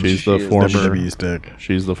fucking She's the She is former WWE stick.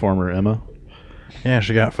 She's the former Emma. Yeah,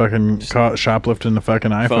 she got fucking caught shoplifting the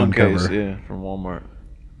fucking iPhone Phone case, cover. yeah, from Walmart.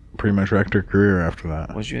 Pretty much wrecked her career after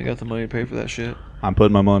that. What, you ain't got the money to pay for that shit? I'm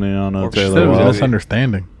putting my money on Or She Taylor said it was a Wilde.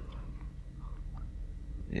 misunderstanding.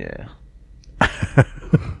 Yeah.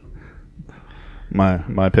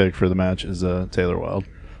 My pick for the match is Taylor Wilde.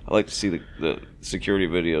 I like to see the security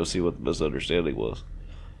video, see what the misunderstanding was.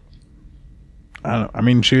 I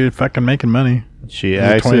mean, she was fucking making money. She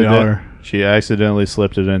It was $20. accidentally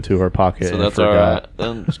slipped it into her pocket So and that's forgot. alright.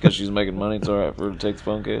 Then, because she's making money, it's alright for her to take the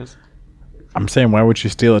phone case? I'm saying, why would she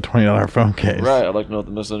steal a $20 phone case? Right, I'd like to know what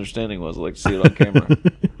the misunderstanding was. I'd like to see it on camera.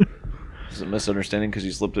 Is it a misunderstanding because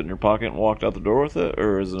you slipped it in your pocket and walked out the door with it?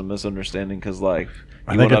 Or is it a misunderstanding because, like,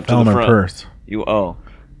 I you think went it up to fell the in her front? purse.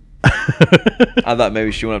 I thought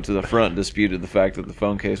maybe she went up to the front and disputed the fact that the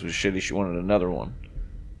phone case was shitty. She wanted another one.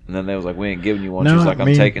 And then they was like, we ain't giving you one. She was like,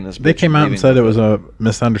 I'm taking this bitch. They came out and leaving said with it was a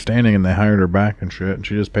misunderstanding, and they hired her back and shit, and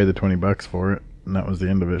she just paid the $20 for it, and that was the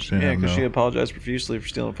end of it. She didn't Yeah, have because no- she apologized profusely for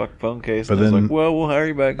stealing a fucking phone case. But And then, then- like, well, we'll hire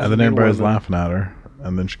you back. and then everybody was laughing at her,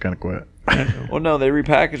 and then she kind of quit. Well, no, they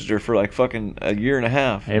repackaged her for like fucking a year and a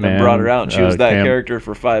half. Hey, and then man, brought her out, and she was that Cam- character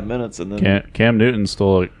for 5 minutes, and then Cam Newton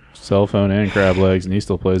stole a cell phone and crab legs, and he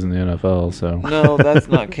still plays in the NFL. So, no, that's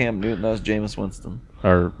not Cam Newton. That's Jameis Winston.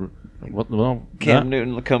 or what? Well, Cam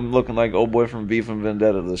Newton come looking like old boy from Beef and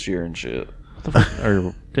Vendetta this year and shit.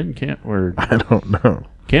 or didn't Cam? Or I don't know.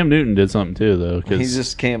 Cam Newton did something too, though. Cause, He's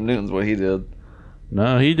just Cam Newton's what he did.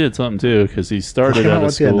 no, he did something too because he started Came out at a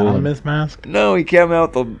with the school. anonymous mask. No, he came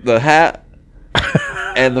out with the hat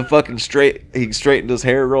and the fucking he straightened his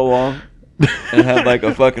hair real long and had like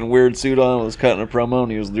a fucking weird suit on and was cutting a promo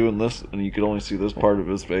and he was doing this and you could only see this part of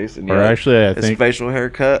his face and he Or had actually, I his think facial hair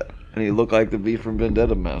cut and he looked like the V from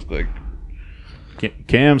Vendetta mask. Like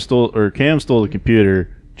Cam stole the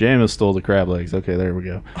computer. Jameis stole the crab legs. Okay, there we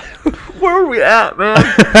go. where were we at, man?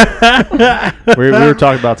 we were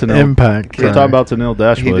talking about Tenille. Impact. We were talking about Tenille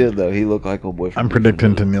Dashwood. He did though. He looked like old boy from I'm Beef and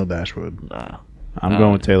predicting Vendetta. Tenille Dashwood. Nah, I'm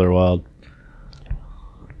going with Taylor Wilde.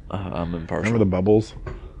 I'm impartial. Remember the bubbles?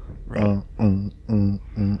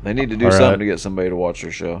 They need to do All right. something to get somebody to watch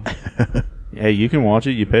their show. Hey, you can watch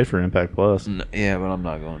it. You pay for Impact Plus. Yeah, but I'm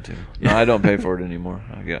not going to. No, I don't pay for it anymore.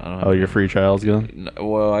 I don't have Oh, your free trial's gone? No,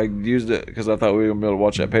 well, I used it because I thought we were going to be able to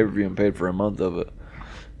watch that pay-per-view and paid for a month of it.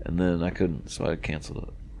 And then I couldn't, so I canceled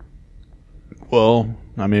it. Well,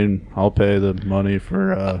 I mean, I'll pay the money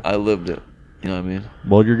for. I lived it. You know what I mean?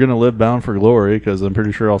 Well, you're gonna live bound for glory because I'm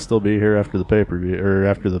pretty sure I'll still be here after the pay per view or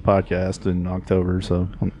after the podcast in October. So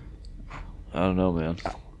I don't know, man.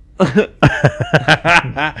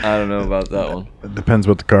 I don't know about that one. It depends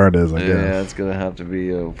what the card is, I Yeah, guess. it's going to have to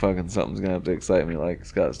be fucking something's going to have to excite me like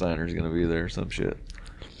Scott Steiner's going to be there or some shit.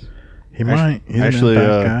 He might. He's actually, an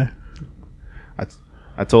Impact guy.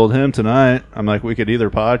 I told him tonight, I'm like, we could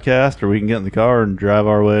either podcast or we can get in the car and drive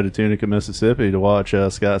our way to Tunica, Mississippi to watch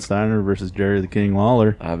Scott Steiner versus Jerry the King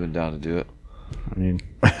Lawler. I've been down to do it. I mean,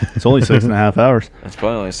 it's only 6.5 hours. That's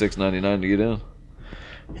probably only $6.99 to get in.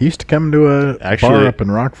 He used to come to a bar up in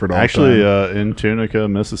Rockford all the time. In Tunica,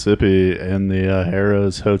 Mississippi, in the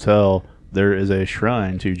Harrah's Hotel, there is a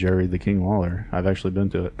shrine to Jerry the King Lawler. I've actually been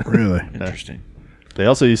to it. Really? Interesting. They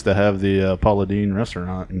also used to have the Paula Deen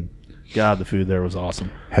restaurant, and God, the food there was awesome.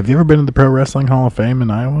 Have you ever been to the Pro Wrestling Hall of Fame in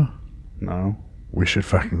Iowa? No. We should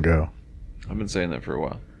fucking go. I've been saying that for a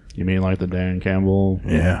while. You mean like the Dan Campbell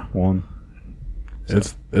Yeah. one?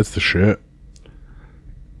 It's the shit.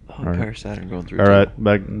 Oh, right. Paris Saturn going through. All right,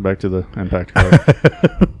 back to the Impact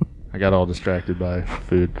card. I got all distracted by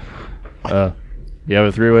food. You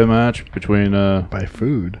have a 3-way match between By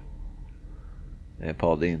food. Yeah,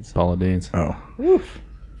 Paul Dean's. Paula Dean's. Oh.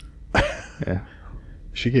 Yeah.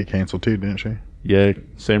 She get canceled too, didn't she? Yeah,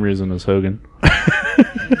 same reason as Hogan.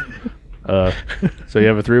 So you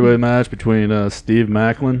have a 3-way match between Steve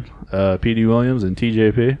Macklin, P.D. Williams, and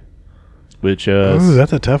TJP. Which Ooh,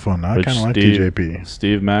 that's a tough one. I which kind of like Steve- TJP.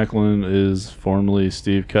 Steve Macklin is formerly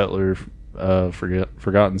Steve Cutler,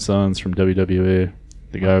 Forgotten Sons from WWE.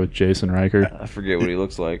 The guy with Jason Riker. I forget what he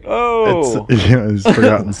looks like. Oh, It's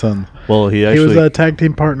Forgotten Son. Well, he He actually was tag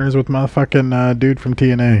team partners with motherfucking dude from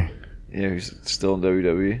TNA. yeah, he's still in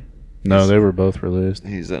WWE. no, they were both released.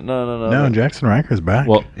 He's no. No, Jackson Riker's back.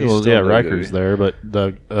 Well, He's still in Riker's WWE. there, but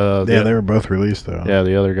the yeah, they were both released though. yeah,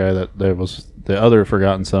 the other guy that was the other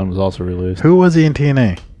Forgotten Son was also released. Who was he in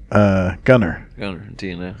TNA? Gunner. Gunner and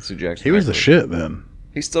TNA. So Jackson. He was the Riker. shit then.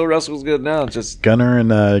 He still wrestles good now. Just Gunner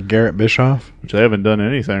and Garrett Bischoff. Which they haven't done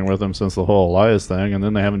anything with him since the whole Elias thing, and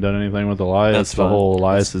then they haven't done anything with Elias. that's the fun. whole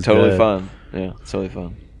Elias It's is totally dead. fun. Yeah, it's totally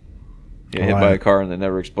fun. Get hit Why? by a car and they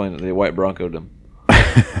never explained it. They white broncoed him.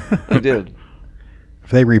 They did. If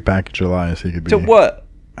they repackage Elias, he could be. To what?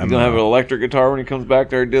 I He's don't gonna have an know. electric guitar when he comes back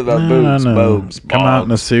there. He did that. No, Boobs, no. boobs, Come out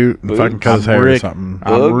in a bogs. suit and Boobs. fucking cut his I'm hair or Rick. something.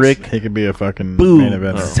 I'm Bugs. Rick. He could be a fucking Boom. main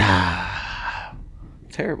event.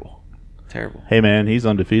 Terrible, terrible. Hey man, he's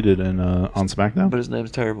undefeated on SmackDown. But his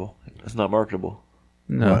name's terrible. It's not marketable.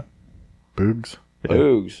 No, What? Boogs. Yeah.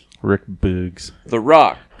 Boogs. Rick Boogs. The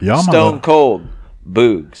Rock. Y'all Stone mother- Cold.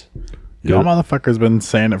 Boogs. Y'all motherfuckers been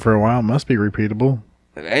saying it for a while. Must be repeatable.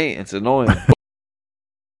 It ain't. It's annoying.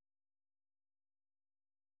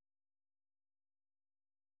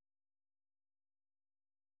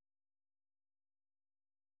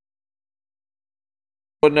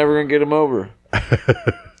 We're never gonna get him over. I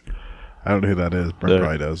don't know who that is. Brent The-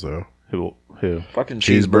 probably does though. Who? Fucking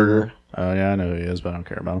Cheeseburger. cheeseburger. Yeah, I know who he is, but I don't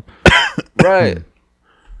care about him. Right.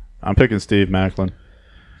 I'm picking Steve Macklin.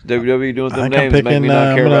 WWE doing I them think I'm names make picking. me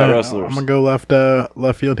not care about I'm wrestlers. gonna go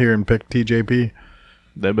left field here and pick TJP.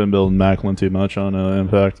 They've been building Macklin too much on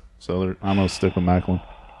Impact, so I'm gonna stick with Macklin.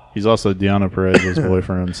 He's also Deanna Perez's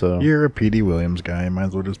boyfriend, so You're a P.D. Williams guy. Might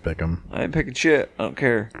as well just pick him. I ain't picking shit. I don't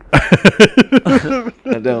care.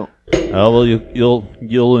 I don't. oh well,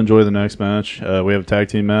 you'll enjoy the next match. We have a tag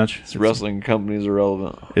team match. This wrestling company's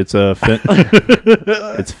irrelevant. It's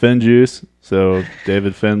it's Finn Juice. So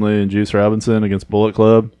David Finlay and Juice Robinson against Bullet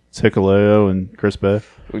Club. It's Hikuleo and Chris Bay.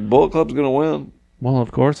 Bullet Club's gonna win. Well,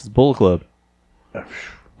 of course, it's Bullet Club.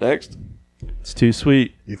 Next. It's too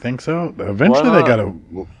sweet. You think so? Eventually Why they not? gotta.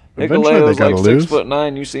 Eventually they Hikuleo's gotta like lose.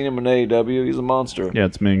 6'9". You seen him in AEW? He's a monster. Yeah,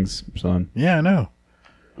 it's Ming's son. Yeah, I know.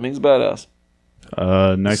 Ming's badass.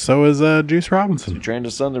 Next, So is Juice He Robinson. trained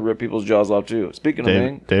his son to rip people's jaws off too. Speaking of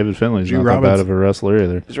Ming, David Finlay's Drew not that bad Robinson. of a wrestler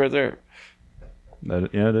either. he's right there.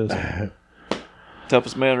 Yeah, it is.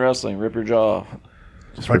 Toughest man in wrestling. Rip your jaw off,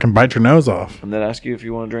 Just fucking bite your nose off. and then ask you if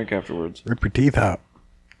you want to drink afterwards. Rip your teeth out.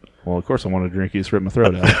 Well, of course I want to drink. You just rip my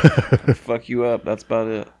throat out. Fuck you up. That's about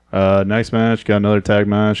it. Next match, got another tag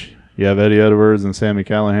match. You have Eddie Edwards and Sammy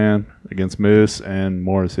Callahan against Moose and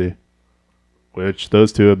Morrissey, which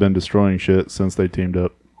those two have been destroying shit since they teamed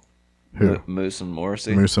up. Who? Moose and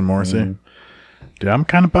Morrissey. Moose and Morrissey. Mm-hmm. Dude, I'm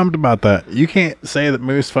kind of bummed about that. You can't say that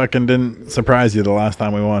Moose fucking didn't surprise you the last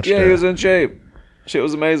time we watched Yeah, it. he was in shape. Shit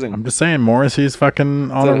was amazing. I'm just saying, Morrissey's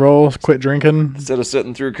fucking on So- a roll. Quit drinking. Instead of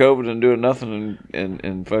sitting through COVID and doing nothing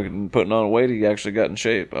and fucking putting on weight, he actually got in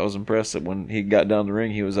shape. I was impressed that when he got down the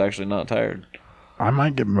ring, he was actually not tired. I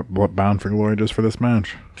might get bound for glory just for this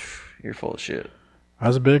match. You're full of shit. I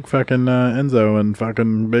was a big fucking Enzo and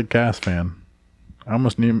fucking big Cass fan. I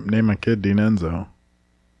almost named my kid Dean Enzo.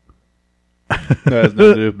 That has nothing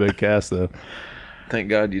to do with Big Cass, though. Thank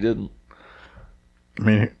God you didn't. I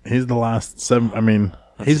mean, he's the last seven. I mean,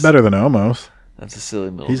 he's better than Omos. That's a silly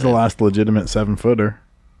middle He's the name. last legitimate 7-footer.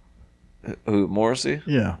 Who, Morrissey?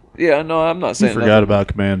 Yeah. Yeah, no, I'm not You saying forgot nothing. about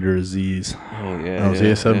Commander Aziz. Oh, yeah. Oh, is he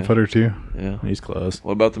a 7-footer too? Yeah. He's close.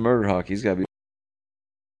 What about the Murder Hawk? He's got to be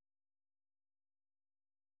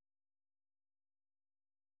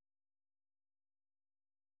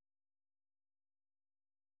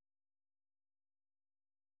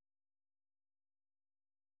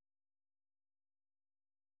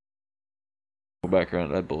back around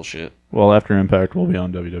to that bullshit. Well, after Impact, we'll be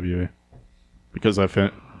on WWE because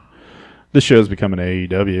this show's becoming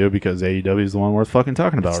AEW because AEW is the one worth fucking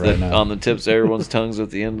talking about right now. On the tips of everyone's tongues at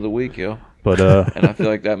the end of the week, yo. But and I feel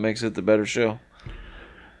like that makes it the better show.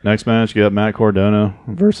 Next match, you got Matt Cardona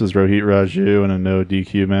versus Rohit Raju in a no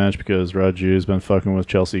DQ match because Raju's been fucking with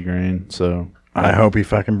Chelsea Green. So I hope he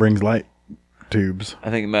fucking brings light tubes. I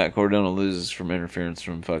think Matt Cardona loses from interference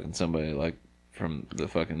from fucking somebody like from the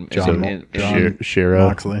fucking Shiro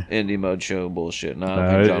Moxley. Indie Mud Show bullshit. No, I don't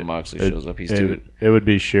think John Moxley shows up. He's too. It would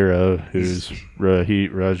be Shiro, who's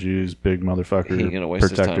Rohit Raju's big motherfucker. He ain't gonna waste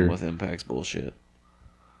protector. his time with Impact's bullshit.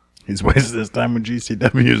 He's wasted his time with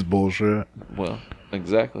GCW's bullshit. Well,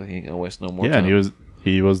 exactly. He ain't gonna waste no more Yeah, time. and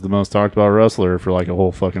he was the most talked about wrestler for like a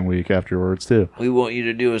whole fucking week afterwards too. We want you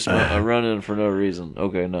to do a run-in for no reason.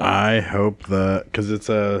 Okay, no. I hope because it's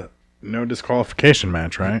a no disqualification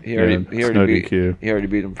match, right? He already it's no beat. DQ. He already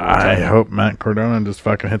beat him for the I title. hope Matt Cardona just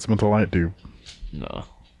fucking hits him with a light tube. No.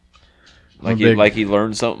 I'm big- Like he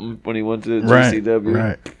learned something when he went to Right, GCW.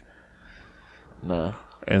 right. No.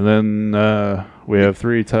 And then we have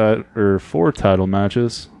 4 title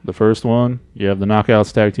matches. The first one, you have the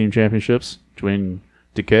Knockouts Tag Team Championships between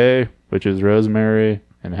Decay, which is Rosemary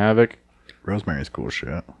and Havoc. Rosemary's cool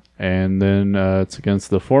shit. And then it's against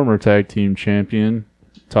the former tag team champion,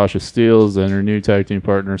 Tasha Steelz, and her new tag team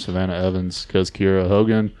partner, Savannah Evans, because Kiera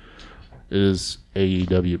Hogan is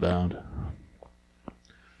AEW bound. I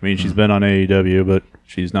mean, she's been on AEW, but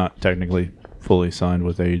she's not technically fully signed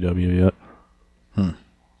with AEW yet.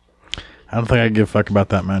 I don't think I give a fuck about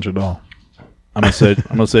that match at all. I'm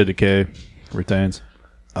gonna say Decay retains.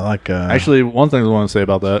 I like. Actually, one thing I want to say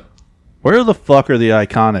about that: where the fuck are the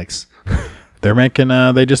Iconics? They're making.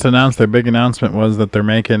 They just announced their big announcement was that they're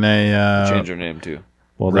making a Change her name too.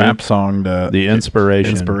 Well, rap song. the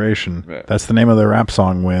Inspiration. Inspiration. Right. That's the name of their rap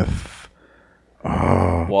song with.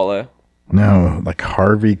 Wale. No, like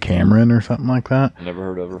Harvey Cameron or something like that. Never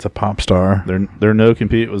heard of her. It's a pop star. Their no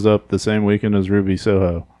compete was up the same weekend as Ruby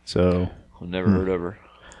Soho, so Never heard of her.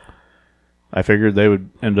 I figured they would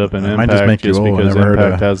end up in That Impact might just make you old. I because never heard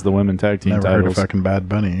Impact of- has the women tag team Never heard of titles. fucking Bad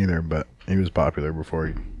Bunny either, but he was popular before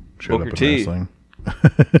he showed Booker up in T. wrestling.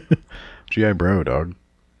 G.I. Bro, dog.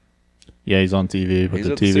 Yeah, he's on TV with He's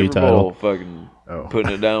the at the TV Super title. Bowl, fucking Oh.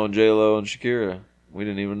 putting it down with J-Lo and Shakira. We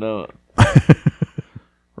didn't even know it.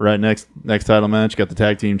 Right, next title match, got the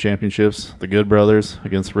tag team championships, the Good Brothers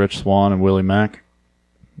against Rich Swann and Willie Mack,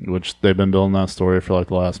 which they've been building that story for like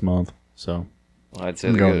the last month. So, I'd say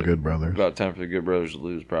I'm the going Good Brothers. About time for the Good Brothers to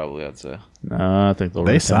lose, probably. I'd say. I think they'll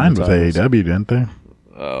They retain signed the with titles. AEW, didn't they?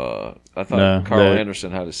 I thought No, Carl they-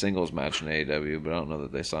 Anderson had a singles match in AEW, but I don't know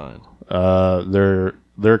that they signed.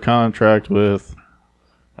 Their contract with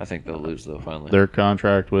I think they'll lose though. Finally, their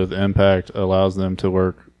contract with Impact allows them to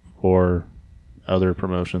work for other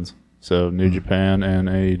promotions. So New Japan and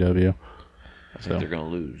AEW. I think they're gonna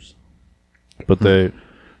lose. But they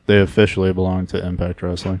officially belong to Impact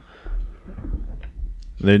Wrestling.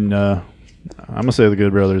 Then I'm gonna say the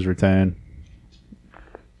Good Brothers retain.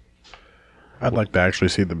 I'd like to actually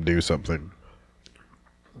see them do something.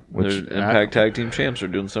 Which Their Impact Tag Team Champs are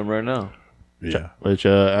doing some right now. Yeah. Which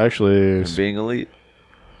actually And being elite.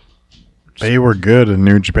 They were good in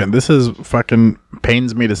New Japan. This is fucking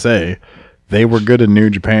pains me to say. They were good in New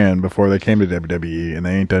Japan before they came to WWE, and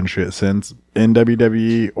they ain't done shit since in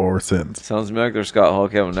WWE or since. Sounds to me like they're Scott Hall,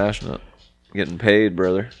 Kevin Nash, not getting paid,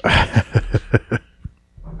 brother.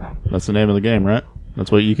 that's the name of the game, right?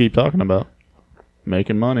 That's what you keep talking about.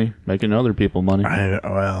 Making money, making other people money.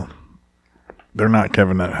 Well, they're not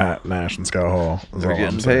Kevin Nash and Scott Hall. is They're all I'm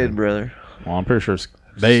getting saying. paid, brother. Well, I'm pretty sure.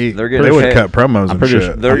 They They're getting would paid. cut promos and Pretty shit.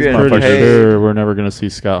 sure, They're I'm getting pretty paid. sure we're never going to see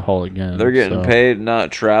Scott Hall again. They're getting so. paid,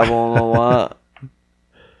 not traveling a lot,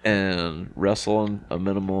 and wrestling a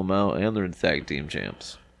minimal amount, and they're tag team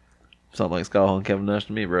champs. Something like Scott Hall and Kevin Nash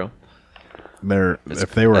to me, bro.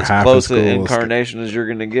 If they were as half close as to cool as incarnation as you're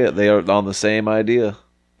going to get, they are on the same idea.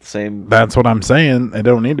 Same. that's what I'm saying. They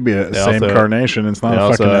don't need to be a same also- carnation. It's not they a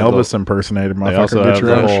also fucking have Elvis impersonator, also motherfucker. Get have your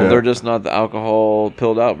the own whole- shit. They're just not the alcohol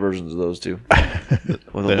pilled out versions of those two.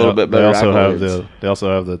 With a little bit They better also accolades.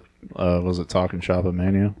 have the was it Talking Shop of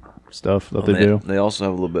Mania stuff that they do. They also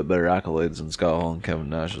have a little bit better accolades than Scott Hall and Kevin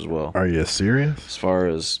Nash as well. Are you serious? As far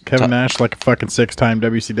as Kevin Nash, like a fucking 6-time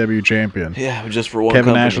WCW champion. yeah, just for one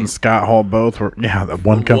Kevin company. Nash and Scott Hall both were, the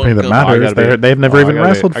one company that company. matters. They've never even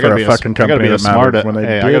wrestled for a fucking company that mattered. When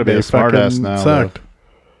they I did, gotta be they a smart ass fucking now. sucked.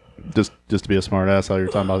 Just to be a smart ass, how you're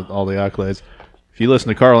talking about all the accolades. If you listen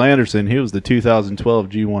to Carl Anderson, he was the 2012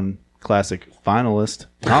 G1 Classic finalist,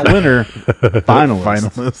 not winner, finalist.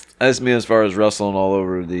 Finalist. That's me as far as wrestling all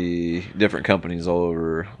over the different companies all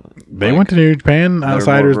over. They went to New Japan. They're more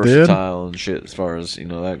Outsiders did. versatile and shit as far as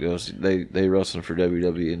that goes. They wrestled for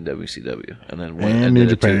WWE and WCW, and then went And and New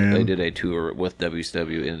did Japan. they did a tour with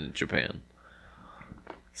WCW in Japan.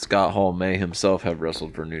 Scott Hall may himself have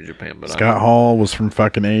wrestled for New Japan, but Scott Hall was from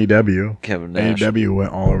fucking AEW. Kevin Nash. AEW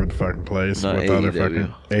went all over the fucking place Not with other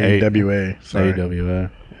AEW. fucking AWA. Sorry.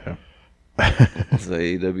 AWA.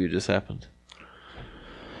 The AEW just happened.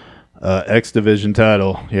 X Division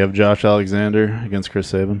title. You have Josh Alexander against Chris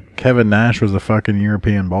Sabin. Kevin Nash was a fucking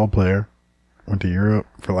European ball player. Went to Europe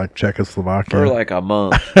for like Czechoslovakia. For like a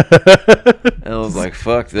month. And I was like,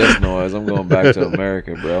 fuck this noise. I'm going back to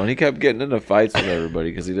America, bro. And he kept getting into fights with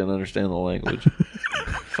everybody because he didn't understand the language.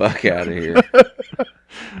 Fuck out of here.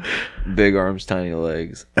 Big arms, tiny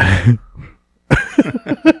legs.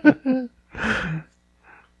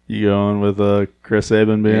 You going with Chris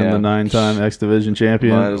Sabin being Yeah. the 9-time X Division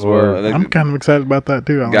champion? Might as well. I think I'm kind of excited about that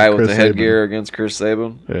too. I guy like with Chris the Sabin. headgear against Chris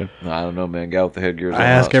Sabin? Yeah. I don't know, man. Guy with the headgear. I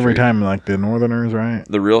ask every time, like the Northerners, right?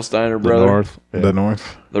 The real Steiner The brother? North. Yeah. The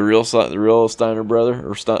North. The real Steiner brother?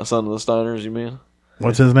 Or son of the Steiners, you mean?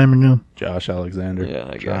 What's his name again? Josh Alexander. Yeah,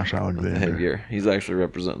 that guy. Josh With the Alexander. headgear. He's actually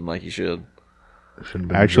representing like he should. Should've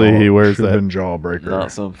been Actually, he wears should've that- been Jawbreaker.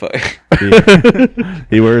 Not some fuck.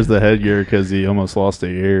 He wears the headgear because he almost lost a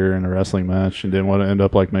ear in a wrestling match and didn't want to end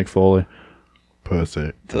up like Mick Foley.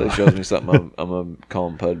 Pussy. Until he shows me something, I'm going to call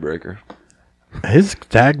him Pud Breaker. His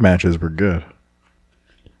tag matches were good.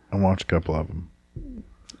 I watched a couple of them.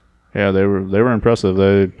 Yeah, they were impressive.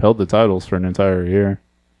 They held the titles for an entire year,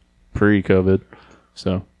 pre-COVID.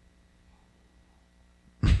 So,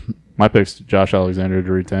 my pick's Josh Alexander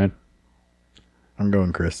to retain. I'm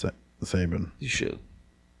going Chris Sabin. You should.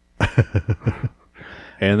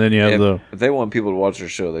 And then you have If they want people to watch their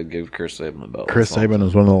show, they'd give Chris Sabin the belt. Chris That's all. Sabin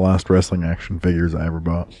is one of the last wrestling action figures I ever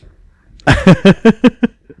bought.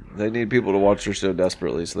 They need people to watch their show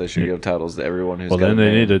desperately, so they should give titles to everyone who's. well, got then a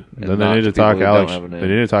they name need to and then they not need to people talk who don't Alex. have a They name.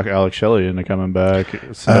 need to talk Alex Shelley into coming back.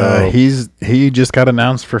 So He just got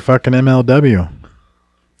announced for fucking MLW.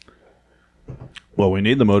 well, we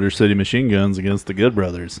need the Motor City Machine Guns against the Good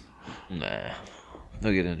Brothers. Nah,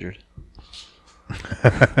 they'll get injured.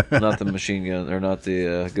 Not the machine gun, or not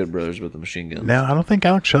the Good Brothers, but the machine guns. Now I don't think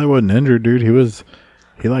Alex Shelley wasn't injured, dude.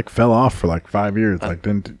 He like fell off for like 5 years, like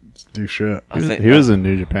didn't do shit. He was in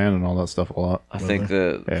New Japan and all that stuff a lot. I think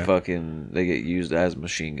that Yeah. fucking they get used as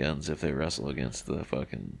machine guns if they wrestle against the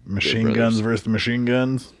fucking Good Machine Brothers. guns versus machine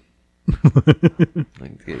guns. They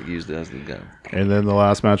get used as the gun. And then the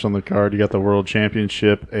last match on the card, you got the World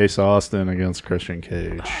Championship, Ace Austin against Christian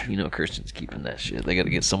Cage. You know, Christian's keeping that shit. They got to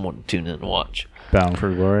get someone to tune in and watch. Bound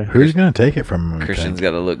for Glory. Who's gonna take it from him? Christian's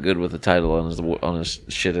got to look good with the title on his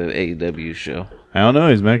shit at AEW show. I don't know.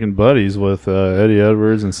 He's making buddies with Eddie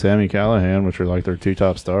Edwards and Sammy Callahan, which are like their two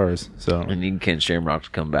top stars. So, And need Ken Shamrock to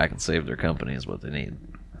come back and save their company is what they need.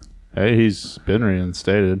 hey, he's been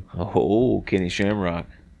reinstated. Oh, Kenny Shamrock.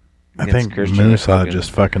 I against think Christian Moose ought to fucking-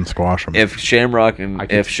 just fucking squash him. If Shamrock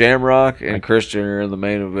and Christian are in the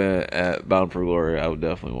main event at Bound for Glory, I would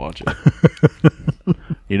definitely watch it.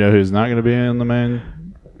 You know who's not going to be in the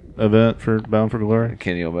main event for Bound for Glory?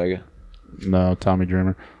 Kenny Omega. No, Tommy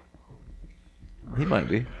Dreamer. He might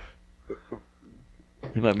be.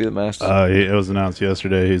 He might be the master. It was announced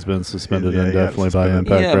yesterday he's been suspended Yeah, he got indefinitely by suspended.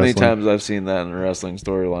 Impact Yeah, how many Wrestling. times I've seen that in a wrestling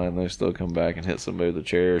storyline. They still come back and hit somebody with a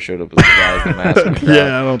chair, or showed up as the guy with the mask. in the crowd,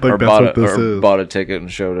 Yeah, I don't think or that's bought what this is. bought a ticket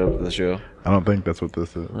and showed up at the show. I don't think that's what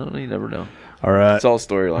this is. I don't know. You never know. All right. It's all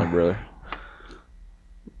storyline, brother.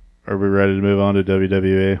 Are we ready to move on to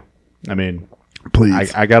WWE? I mean,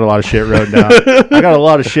 Please. I got a lot of shit wrote down. I got a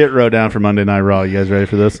lot of shit wrote down for Monday Night Raw. You guys ready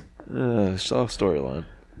for this? It's all storyline.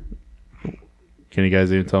 Can you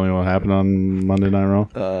guys even tell me what happened on Monday Night Raw?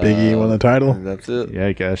 Big E won the title. That's it. Yeah,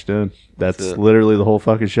 he cashed in. That's it. literally the whole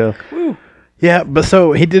fucking show. Yeah, but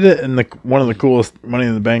so he did it in one of the coolest Money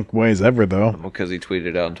in the Bank ways ever, though. Because he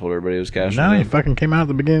tweeted out and told everybody it was cashing No, he in. fucking came out at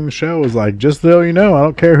the beginning of the show. Was like, just so you know, I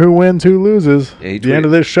don't care who wins, who loses. Yeah, he at the end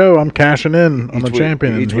of this show, I'm cashing in on the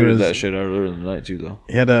champion. He And tweeted was- that shit earlier in the night too, though.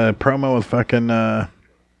 He had a promo with fucking,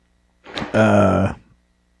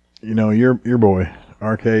 your boy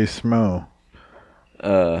RK Smo.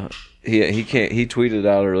 He can't. He tweeted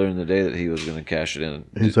out earlier in the day that he was going to cash it in.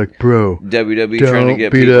 He's like, bro, WWE trying to don't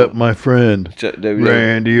get beat people, up my friend WWE,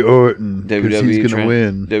 Randy Orton because WWE he's trying, gonna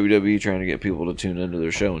win. WWE trying to get people to tune into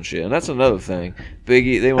their show and shit. And that's another thing. Big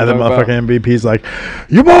E. They want And to then talk about. motherfucking MVP's like,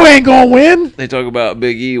 your boy ain't gonna win. They talk about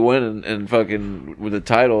Big E winning and fucking with the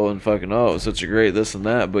title and fucking it's such a great this and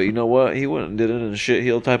that. But you know what? He went and did it in a shit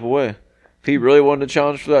heel type of way. If he really wanted to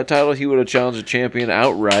challenge for that title, he would have challenged the champion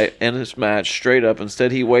outright in his match, straight up.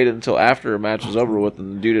 Instead, he waited until after a match was over with,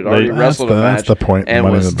 and the dude had already wrestled a match. That's the point. And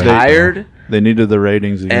Money in was the Bank, tired They needed the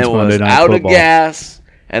ratings and against was Monday Night out Football. of gas,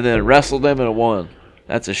 and then wrestled them and won.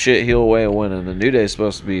 That's a shit heel way of winning. The New Day's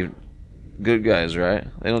supposed to be good guys, right?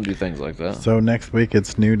 They don't do things like that. So next week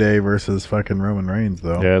it's New Day versus fucking Roman Reigns,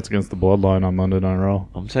 though. Yeah, it's against the Bloodline on Monday Night Raw.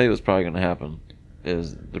 I'm telling you what's probably going to happen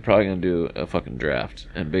is they're probably going to do a fucking draft,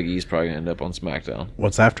 and Big E's probably going to end up on SmackDown.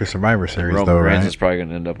 What's after Survivor Series, Roman though, Reigns right? is probably going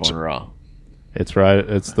to end up on Raw. It's right.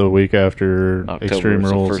 It's the week after October. Extreme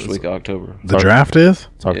It's Rules. the first week of October. The draft is?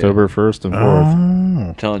 It's October 1st and 4th. Oh.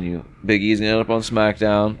 I'm telling you, Big E's going to end up on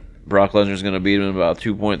SmackDown. Brock Lesnar's going to beat him in about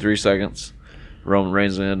 2.3 seconds. Roman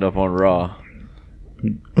Reigns is going to end up on Raw.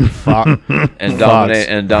 and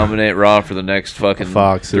dominate Raw for the next fucking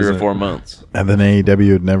Fox 3 or isn't- 4 months. And then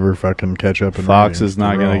AEW would never fucking catch up. In Fox ratings is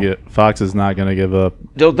not to going to Raw. get. Fox is not going to give up.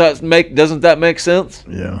 Doesn't that make sense?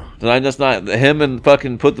 Yeah. Did I just not him and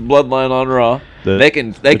fucking put the Bloodline on Raw? The- they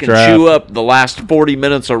can the draft- chew up the last 40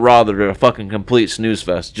 minutes of Raw that are a fucking complete snooze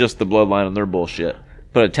fest. Just the Bloodline and their bullshit.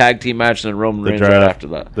 Put a tag team match and then Roman Reigns right after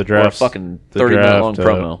that. The draft. Or a fucking 30-minute long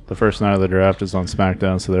promo. The first night of the draft is on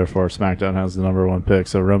SmackDown, so therefore SmackDown has the number 1 pick.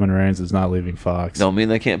 So Roman Reigns is not leaving Fox. Don't mean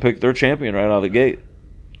they can't pick their champion right out of the gate.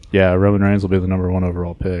 Yeah, Roman Reigns will be the number 1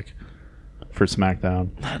 overall pick for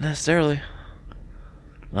SmackDown. Not necessarily.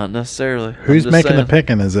 Not necessarily. Who's I'm just making the saying.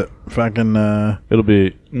 picking? Is it fucking... It'll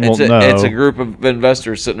be well, no. It's a group of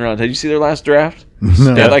investors sitting around. Did you see their last draft? No.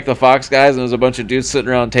 They had like the Fox guys, and there's a bunch of dudes sitting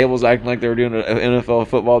around tables acting like they were doing an NFL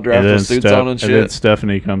football draft and then, with suits on and shit. then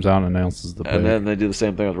Stephanie comes out and announces the pick. And then they do the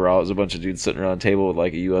same thing with Raw. There's a bunch of dudes sitting around a table with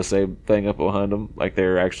like a USA thing up behind them, like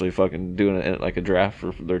they're actually fucking doing it like a draft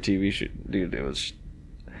for their TV shoot. Dude, it was.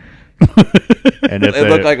 And if It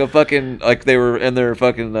looked like a fucking like they were in their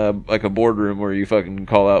fucking like a boardroom where you fucking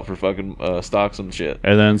call out for fucking stocks and shit.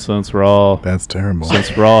 and then since Raw That's terrible.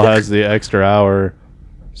 Raw has the extra hour,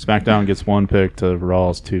 SmackDown gets 1 pick to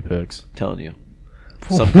Raw's 2 picks. telling you,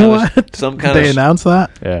 What? some Did kind they of announce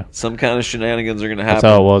that? Yeah, some kind of shenanigans are gonna that's happen.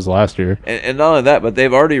 how it was last year. And not only that, but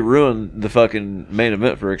they've already ruined the fucking main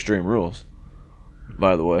event for Extreme Rules.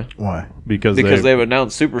 By the way, Why? Because they've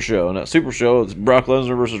announced Super Show, and that Super Show is Brock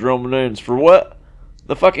Lesnar versus Roman Reigns for what?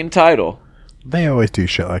 The fucking title. They always do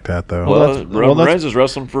shit like that, though. Roman Reigns is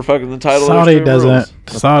wrestling for fucking the title. of Saudi Extreme doesn't.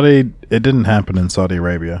 Rules. Saudi, it didn't happen in Saudi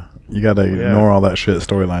Arabia. You got to ignore all that shit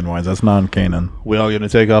storyline wise. That's non-canon. we all going to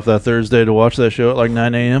take off that Thursday to watch that show at like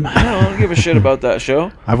 9 a.m. I don't give a shit about that show.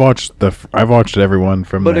 I've watched everyone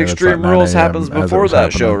from But there. It's Extreme like 9 Rules a.m. happens as it before was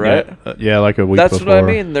that show, happening. right? Yeah, like a week That's before. what I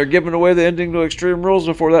mean. They're giving away the ending to Extreme Rules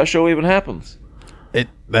before that show even happens.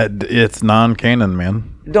 It's non-canon,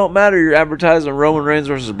 man. It don't matter. You're advertising Roman Reigns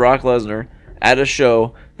versus Brock Lesnar at a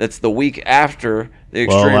show that's the week after the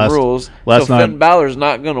Extreme Rules. last so night- Finn Balor's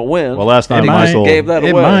not going to win. Well, last night and he Michael- gave that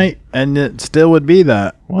It away. might, and it still would be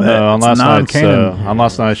that. Well, no, on That's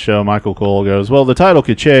last night's show, Michael Cole goes, "Well, the title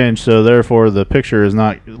could change, so therefore the picture is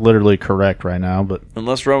not literally correct right now." But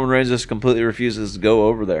Unless Roman Reigns just completely refuses to go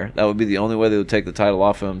over there. That would be the only way they would take the title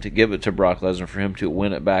off him, to give it to Brock Lesnar for him to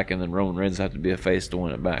win it back, and then Roman Reigns have to be a face to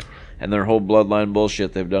win it back. And their whole bloodline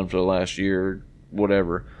bullshit they've done for the last year,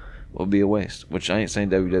 whatever, will be a waste. Which I ain't saying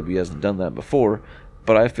WWE hasn't done that before,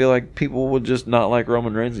 but I feel like people would just not like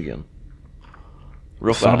Roman Reigns again.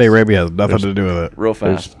 Real fast. Saudi Arabia has nothing to do with it. Real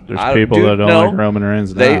fast. there's people that don't like Roman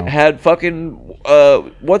Reigns They now. had fucking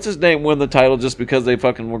what's his name win the title just because they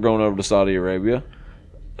fucking were going over to Saudi Arabia.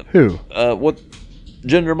 Who?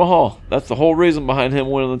 Jinder Mahal. That's the whole reason behind him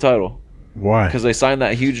winning the title. Why? Because they signed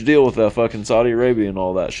that huge deal with fucking Saudi Arabia and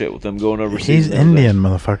all that shit with them going overseas. He's and everything. Indian,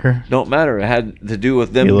 motherfucker. Don't matter. It had to do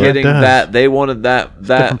with them It getting does. that. They wanted that.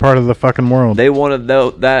 Different part of the fucking world. They wanted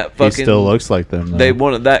that he fucking. still looks like them. Though. They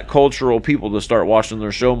wanted that cultural people to start watching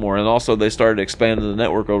their show more, and also they started expanding the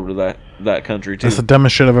network over to that country too. That's the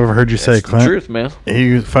dumbest shit I've ever heard you say, It's the Clint. truth, man.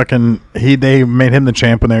 They made him the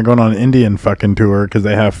champ when they were going on an Indian fucking tour because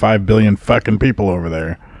they have 5 billion fucking people over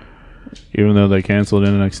there. Even though they canceled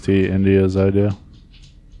NXT India's idea.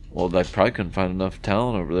 Well, they probably couldn't find enough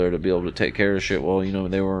talent over there to be able to take care of shit. Well,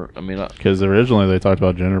 they were. I mean, Because originally they talked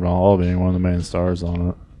about Jinder Mahal being one of the main stars on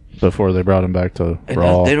it before they brought him back to and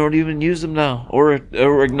Raw. they don't even use him now, or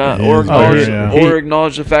acknowledge yeah. or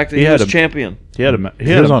acknowledge the fact that he was champion. He had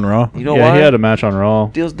He was on Raw. You know yeah, why? he had a match on Raw.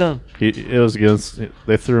 Deal's done, It was against.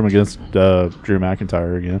 They threw him against Drew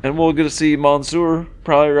McIntyre again. and we'll get to see Mansoor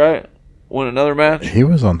probably win another match. He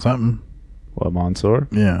was on something. What, Mansoor?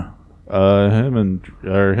 Yeah. Him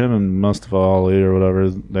and Mustafa Ali or whatever.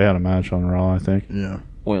 They had a match on Raw, I think. Yeah.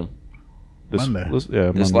 When Monday. this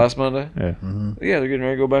Monday. last Monday? Yeah. Yeah, they're getting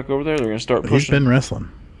ready to go back over there. They're going to start pushing. He's been wrestling.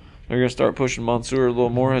 They're gonna start pushing Mansoor a little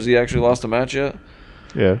more. Has he actually lost a match yet?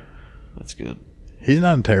 Yeah. That's good. He's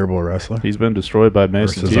not a terrible wrestler. He's been destroyed by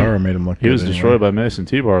Mason T. Cesaro made him look He good was anyway. destroyed by Mason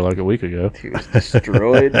T-Bar like a week ago. He was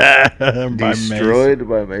destroyed. By destroyed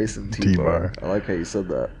by Mason T-Bar. T-Bar. I like how you said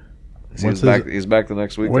that. What's He's back. He's back the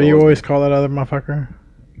next week. What though, do you wasn't always call that other motherfucker?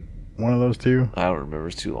 One of those two? he? I don't remember.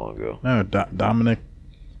 It's too long ago. No, Dominic.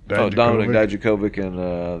 Dominic Dijakovic? Dijakovic and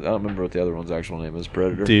I don't remember what the other one's actual name is.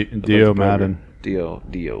 Predator. Dio Madden. Dio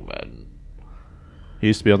Madden. He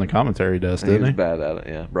used to be on the commentary desk, He was didn't he? bad at it.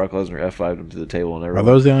 Yeah, Brock Lesnar F5'd him to the table and Are everything.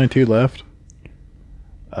 those the only two left?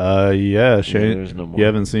 Yeah, Shane. there's no more. You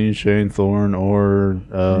haven't seen Shane Thorne or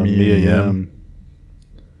Mia Yim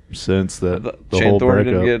since the Shane whole Thorne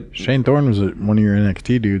breakup. didn't get. Shane Thorne was one of your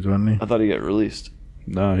NXT dudes, wasn't he? I thought he got released.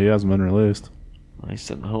 No, he hasn't been released. He's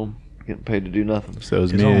sitting home getting paid to do nothing. So is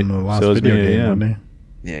He's Mia. on the last So is video Mia game, Yim. wasn't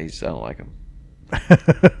Yeah, I don't like him.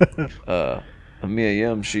 he? Mia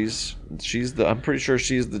Yim, she's the. I'm pretty sure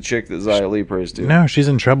she's the chick that Xia Li prays to. No, she's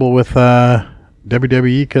in trouble with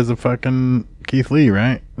WWE because of fucking Keith Lee,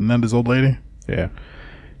 right? Isn't that his old lady? Yeah.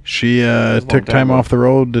 She a long took time time ago. off the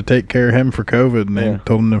road to take care of him for COVID, and they Yeah.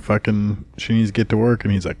 told him to fucking she needs to get to work,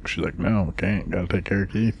 and she's like, no, can't, gotta take care of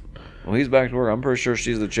Keith. Well, he's back to work. I'm pretty sure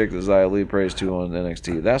she's the chick that Xia Li prays to on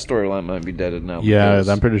NXT. That storyline might be deaded now. Yeah,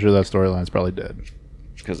 I'm pretty sure that storyline's probably dead.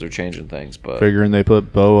 because they're changing things. But Figuring they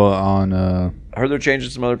put Boa on, I heard they're changing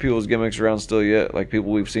some other people's gimmicks around still yet, like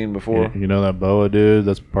people we've seen before. you know that Boa dude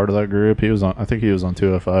that's part of that group? He was on. I think he was on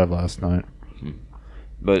 205 last night.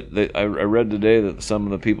 But I read today that some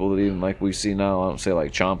of the people that even like we see now, I don't say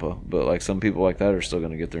like Ciampa, but like some people like that are still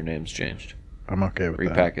going to get their names changed, I'm okay with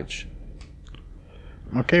that. repackaged.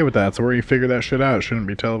 I'm okay with that. So where you figure that shit out, it shouldn't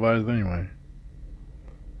be televised anyway.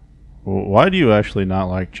 Well, why do you actually not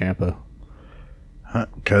like Ciampa?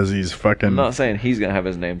 Because he's fucking. I'm not saying he's going to have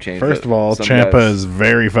his name changed. First but of all, some Ciampa guys- is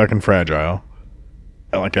very fucking fragile.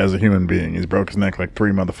 Like, as a human being, he's broke his neck like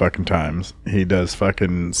 3 motherfucking times. He does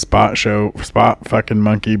fucking spot fucking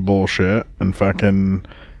monkey bullshit, and fucking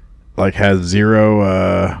like has zero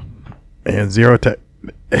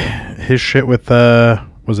his shit with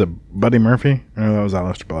was it Buddy Murphy? No, that was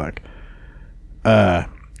Aleister Black.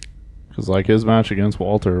 Because like his match against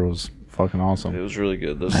Walter was fucking It awesome. was really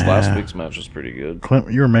good. This last week's match was pretty good.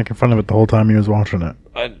 Clint, you were making fun of it the whole time he was watching it.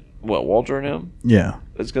 Walter and him? Yeah,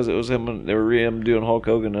 It's because it was him. And they were him doing Hulk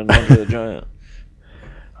Hogan and Andre the Giant.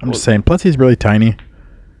 I'm just saying. Plus, he's really tiny,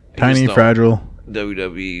 just don't- fragile.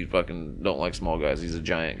 WWE fucking don't like small guys. He's a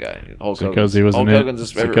giant guy. Hulk Because Hogan's- he was Hulk Hogan's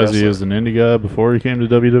his favorite because he wrestler. was an indie guy before he came to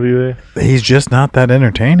WWE. He's just not that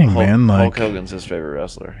entertaining, man. Hulk Like, Hogan's his favorite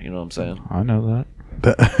wrestler. You know what I'm saying? I know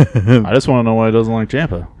that. I just want to know why he doesn't like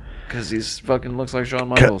Ciampa. Because he's fucking looks like Shawn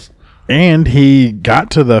Michaels. and he got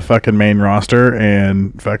to the fucking main roster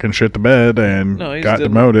and fucking shit the bed and No, he got just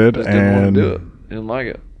demoted Just didn't want and to do it. He didn't like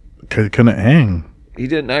it. couldn't hang. He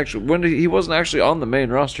didn't actually. He wasn't actually on the main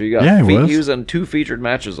roster. He got. Yeah, he was. He was in 2 featured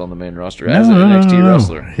matches on the main roster as an NXT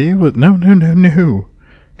wrestler. He was no.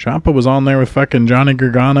 Ciampa was on there with fucking Johnny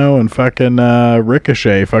Gargano and fucking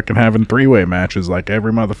Ricochet fucking having 3-way matches like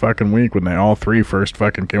every motherfucking week when they all 3 first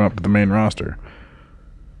fucking came up to the main roster.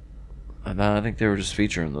 And I think they were just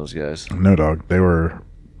featuring those guys. No, dog. They were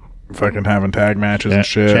fucking having tag matches and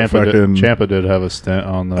shit. Ciampa did have a stint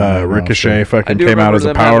on the Ricochet I fucking do came out remember as a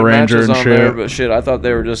them Power having Ranger matches and on shit. there, but shit, I thought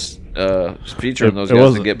they were just featuring those It guys to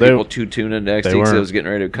wasn't- get they- people to tune into NXT they because it weren't- was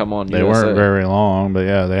getting ready to come on. They USA. weren't very long, but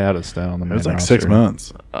yeah, they had a stint on the main It was like roster. 6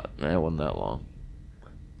 months. It wasn't that long.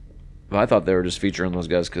 But I thought they were just featuring those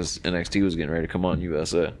guys because NXT was getting ready to come on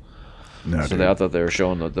USA. No, So dude. I thought they were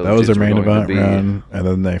showing that those That was their dudes were main going event to be- run, and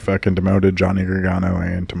then they fucking demoted Johnny Gargano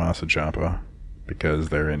and Tommaso Ciampa because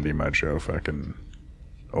they're indie mud show fucking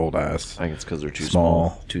old ass, I think it's because they're too Small.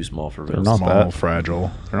 small. Too small for They're Vince. not small, that.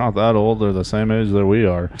 fragile. They're not that old. They're the same age that we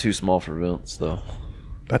are. Too small for Vince, though.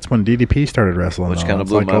 That's when DDP started wrestling. Which though. kinda It's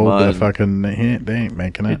blew like my old, mind. Fucking, they ain't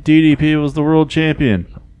making it. DDP was the world champion.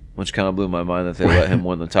 Which kind of blew my mind that they let him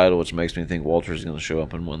win the title, which makes me think Walter's going to show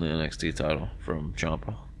up and win the NXT title from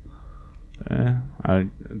Ciampa.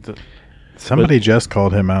 Somebody just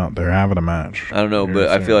called him out. They're having a match. I don't know, Very but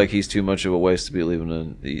I soon. feel like he's too much of a waste to be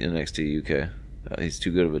leaving the NXT UK. He's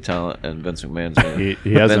too good of a talent, and Vince McMahon's gonna,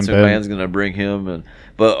 He hasn't Vince been. McMahon's going to bring him.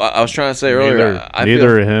 But I was trying to say earlier,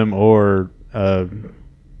 Neither him or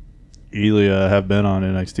Elia have been on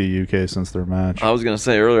NXT UK since their match. I was going to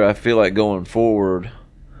say earlier, I feel like going forward,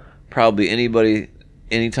 probably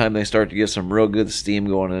anytime they start to get some real good steam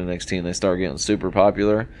going in NXT and they start getting super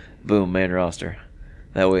popular, boom, main roster.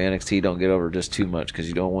 That way NXT don't get over just too much because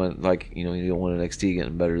you don't want you don't want NXT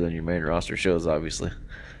getting better than your main roster shows, obviously.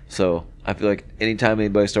 So I feel like anytime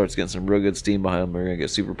anybody starts getting some real good steam behind them, they're gonna get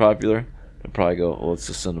super popular. And probably go, well, let's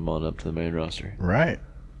just send them on up to the main roster. Right.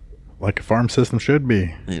 Like a farm system should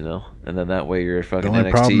be. You know, and then that way you're fucking only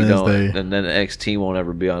NXT. problem is And then NXT won't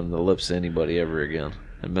ever be on the lips of anybody ever again.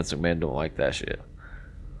 And Vince McMahon don't like that shit.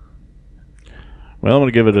 Well, I'm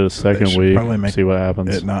gonna give it a second should week. probably make See what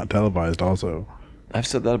happens. It not televised also. I've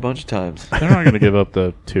said that a bunch of times. They're not gonna give up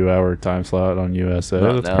the 2-hour time slot on USA.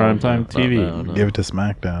 Not That's now, primetime no, TV. no. Give it to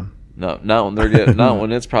SmackDown. No, not when they're getting, not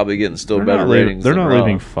when it's probably getting still They're better not leaving- ratings. They're than not Raw.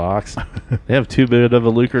 leaving Fox. They have too big of a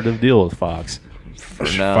lucrative deal with Fox. For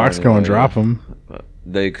now, Fox going anyway. to drop them.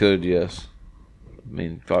 They could, yes. I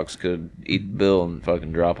mean, Fox could eat the bill and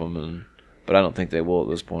fucking drop them, but I don't think they will at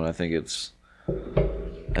this point. I think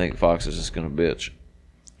Fox is just gonna bitch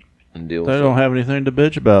and deal. They with don't it. have anything to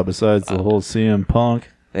bitch about besides the whole CM Punk.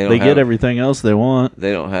 They They don't get have- everything else they want.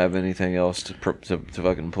 They don't have anything else to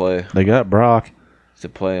fucking play They got Brock.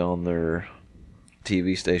 on their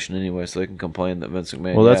TV station anyway, so they can complain that Vince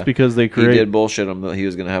McMahon. Well, that's because they he create. did bullshit him that he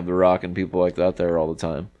was gonna have The Rock and people like that there all the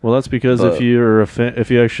time. Well, that's because But-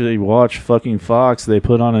 if you actually watch fucking Fox, they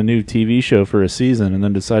put on a new TV show for a season and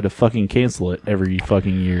then decide to fucking cancel it every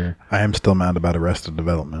fucking year. I am still mad about Arrested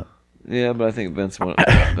Development. Yeah, but I think Vince went.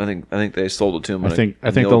 I think they sold it to him. I think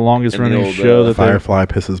in the old- longest in the running old, show that Firefly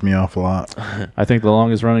pisses me off a lot. I think the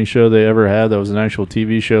longest running show they ever had that was an actual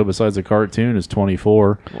TV show besides a cartoon is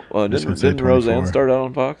 24. Just gonna say didn't Roseanne 24. start out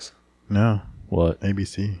on Fox? No, What?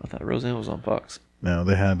 ABC. I thought Roseanne was on Fox. No,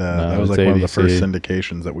 they had that was it's like one of the ABC. first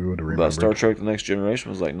syndications that we would have But remembered. Star Trek: The Next Generation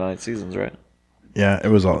was like 9 seasons, right? Yeah, it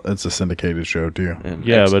was all. It's a syndicated show too. And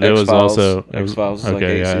Yeah, but it was X-Files- also it was- X-Files was like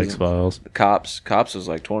okay. 8 Yeah, seasons. X-Files. Cops was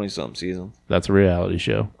like 20 something seasons. That's a reality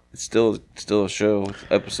show. It's still a show with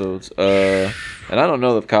episodes. And I don't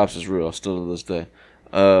know if Cops is real still to this day.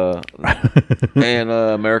 And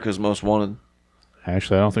America's Most Wanted.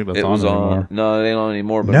 Actually, I don't think that's It on was anymore. on. No, it ain't on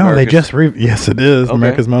anymore. But No, they America's- just yes, it is. Okay.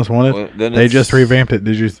 America's Most Wanted. Well, then They it's- just revamped it.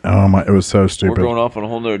 Did you? Oh my! It was so We're stupid. going off on a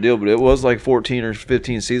whole nother deal, but it was like 14 or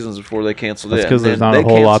 15 seasons before they canceled That's it. because and there's then not a they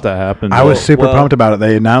whole lot canceled- that happened. I was super well- pumped about it.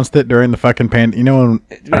 They announced it during the fucking You know when?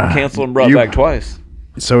 It's been canceled and brought you- back twice.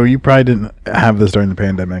 So you probably didn't have this during the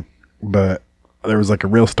pandemic, but there was like a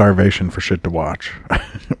real starvation for shit to watch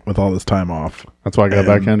with all this time off. That's why I got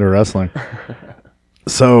back into wrestling.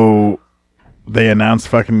 So they announced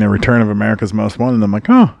fucking the return of America's Most Wanted. And I'm like,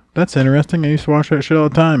 oh, that's interesting. I used to watch that shit all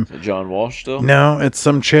the time. Is it John Walsh still? No, it's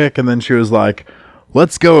some chick, and then she was like,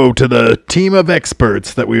 let's go to the team of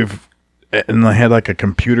experts that we've. And they had like a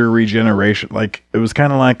computer regeneration. Like, it was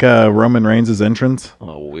kind of like Roman Reigns' entrance.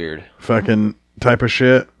 Oh, weird. Fucking type of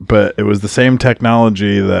shit, but it was the same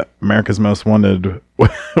technology that America's Most Wanted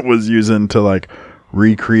was using to like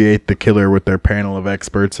recreate the killer with their panel of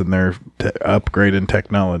experts and their upgrade in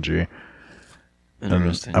technology. And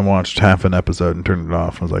Interesting. I watched half an episode and turned it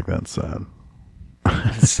off. I was like, that's sad.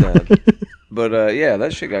 That's sad. But yeah,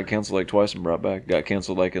 that shit got canceled like twice and brought back. Got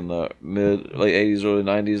canceled like in the late 80s, early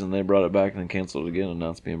 90s, and they brought it back and then canceled it again, and now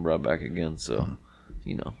it's being brought back again. So,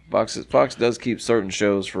 you know, Fox does keep certain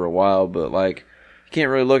shows for a while, but like you can't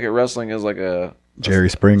really look at wrestling as like a Jerry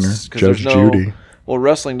Springer, 'cause Judge there's no- Judy. Well,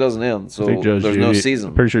 wrestling doesn't end, so I think Judge there's Judy, no season.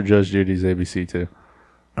 I'm pretty sure Judge Judy's ABC too.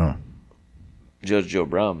 Oh, Judge Joe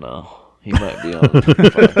Brown now. He might be on.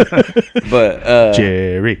 But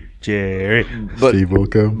Jerry. but Steve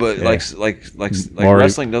Wilco. but Yeah. like Maury-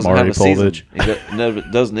 wrestling doesn't Maury have a season. Povich. It never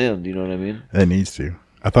doesn't end. You know what I mean? It needs to.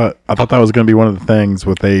 I thought that was going to be one of the things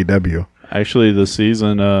with AEW. Actually, the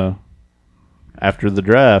season after the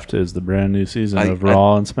draft is the brand new season of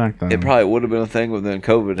Raw and SmackDown. It probably would have been a thing, but then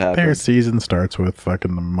COVID Their happened. season starts with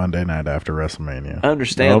fucking the Monday night after WrestleMania. I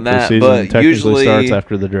understand Nope, the that, season but technically usually starts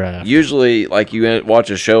after the draft. Usually, like you watch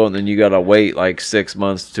a show and then you gotta wait like 6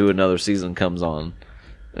 months to another season comes on.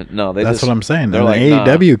 No, they That's just, what I'm saying. they're And like,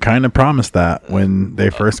 nah. AEW kind of promised that when they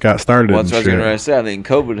first got started. Well, and that's what I was shit. going to say. I think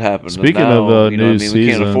COVID happened. and Speaking now, of, you know what I new mean? We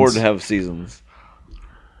can't afford to seasons. have seasons.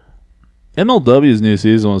 MLW's new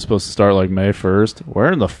season was supposed to start like May 1st.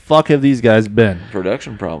 Where in the fuck have these guys been?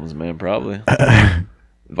 Production problems, man. Probably. Vice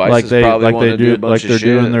Like is they probably like wanting they to do do a bunch like of they're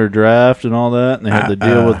shit. doing their draft and all that, and they had to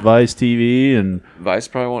deal with Vice TV and Vice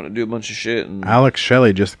probably wanting to do a bunch of shit. And Alex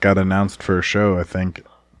Shelley just got announced for a show, I think.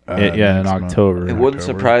 in next month. October. it wouldn't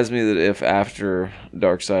October. surprise me that if after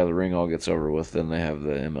Dark Side of the Ring all gets over with, then they have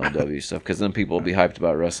the MLW stuff. Because then people will be hyped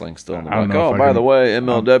about wrestling still. And I they're don't like, know oh, if I by can- the way,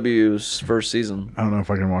 MLW's first season I don't know if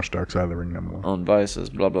I can watch Dark Side of the Ring no more. on Vice is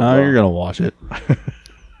blah, blah, Oh, blah. you're gonna watch it.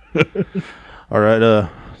 All right,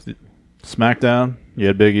 SmackDown. You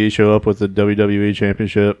had Big E show up with the WWE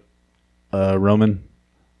Championship. Roman,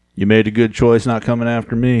 you made a good choice not coming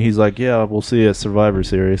after me. He's like, yeah, we'll see you at Survivor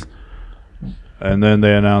Series. And then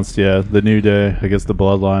they announced, the New Day against the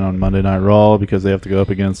Bloodline on Monday Night Raw because they have to go up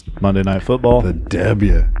against Monday Night Football. The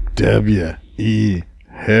WWE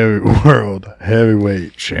World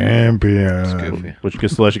Heavyweight Champion. Goofy. Which,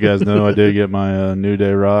 just to let you guys know, I did get my New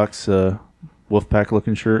Day Rocks Wolfpack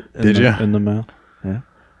looking shirt. Did ya? In the mail. Yeah.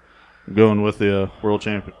 I'm going with the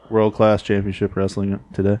World Class Championship Wrestling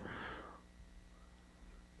today.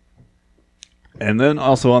 And then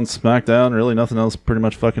also on SmackDown, really nothing else pretty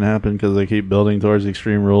much fucking happened because they keep building towards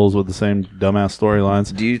Extreme Rules with the same dumbass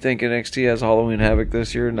storylines. Do you think NXT has Halloween Havoc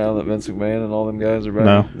this year now that Vince McMahon and all them guys are back?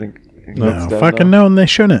 No. You think No, that's done fucking now? no, and they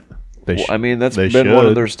shouldn't. They I mean, that's they been one of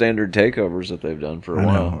should. their standard takeovers that they've done for a I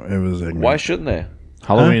while. know, it was ignorant. Why shouldn't they?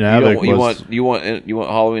 Halloween Havoc You was want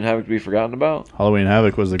Halloween Havoc to be forgotten about? Halloween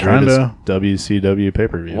Havoc was the Kinda. greatest WCW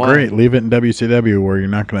pay-per-view. Why? Great, leave it in WCW where you're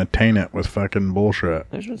not going to taint it with fucking bullshit.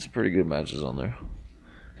 There's been some pretty good matches on there.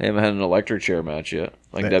 They haven't had an electric chair match yet,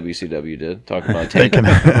 like WCW did. Talking about tainting,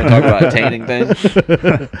 talk about tainting things.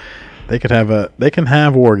 They can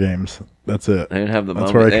have war games. That's it. They didn't have the That's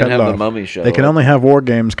mummy. where I They didn't cut have it the off. mummy show. They can only have war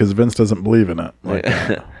games because Vince doesn't believe in it.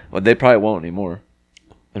 Well, they probably won't anymore.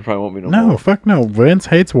 There probably won't be no No, more. fuck no. Vince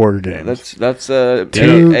hates war games. That's two rings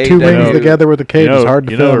AEW together with a cage is hard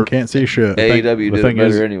to you know- film. Can't see shit. AEW The did thing it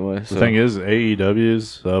better is- anyway. The So. thing is,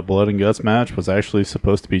 AEW's Blood and Guts match was actually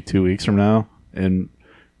supposed to be 2 weeks from now in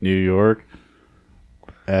New York,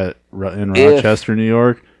 in Rochester, New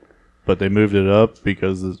York, but they moved it up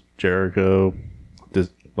because Jericho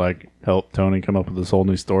just helped Tony come up with this whole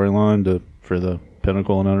new storyline for the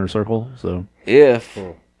Pinnacle and Inner Circle. So if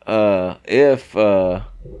the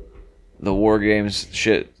War Games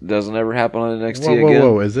shit doesn't ever happen on NXT Whoa, again,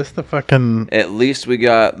 whoa! Is this the fucking? at least we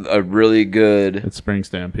got a really good. it's Spring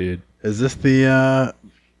Stampede. Is this the?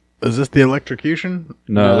 Is this the electrocution?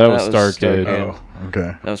 No, that was Starrcade. Starrcade. Oh,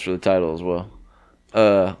 okay. That was for the title as well.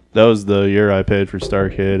 That was the year I paid for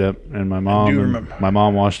Starrcade, and my mom. remember. My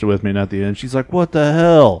mom watched it with me, and at the end, she's like, "What the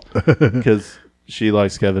hell?" Because she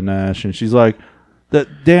likes Kevin Nash, and she's like, "That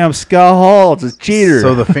damn Scott Hall's a cheater."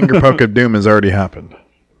 So the finger poke of doom has already happened.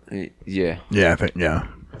 Yeah. Yeah, I think. Yeah,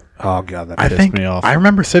 oh god, that I pissed think. me off. I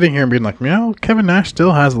remember sitting here and being like, Kevin Nash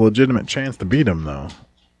still has a legitimate chance to beat him, though.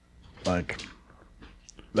 Like,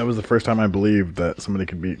 that was the first time I believed that somebody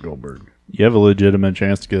could beat Goldberg. You have a legitimate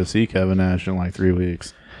chance to go see Kevin Nash in like 3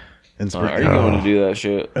 weeks. In Are you going to do that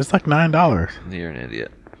shit? It's like $9. You're an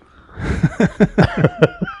idiot.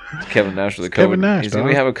 Kevin Nash with a COVID. Kevin Nash, He's going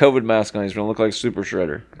to dog. have a COVID mask on. He's going to look like Super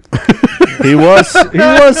Shredder. He was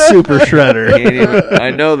Super He Shredder. ain't even, I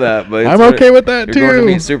know that, but I'm okay with that you're going to too.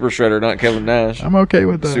 meet Super Shredder, not Kevin Nash. I'm okay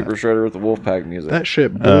with that. Super Shredder with the Wolfpack music. That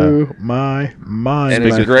shit blew my mind. and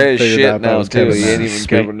when he's I gray as figured shit out that now was too. Kevin He ain't Nash. even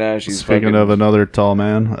Kevin Nash. He's Speaking fucking, of another tall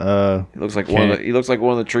man, he looks like one. He looks like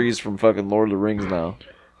one of the trees from fucking Lord of the Rings now.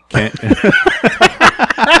 can't,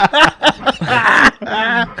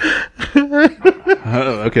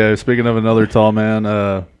 okay. Speaking of another tall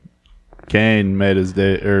man, Kane made a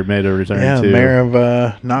return Yeah, too. mayor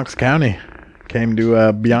of Knox County came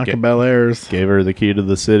to Bianca Belair's Gave her the key to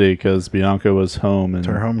the city because Bianca was home and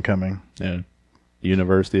to her homecoming.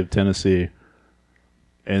 University of Tennessee.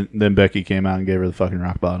 And then Becky came out and gave her the fucking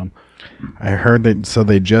rock bottom. I heard that. So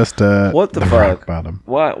they just What the fuck? rock bottom.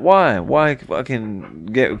 Why fucking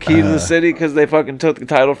get key to the city? Because they fucking took the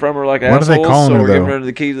title from her like What are assholes. they calling so her, we're giving though? her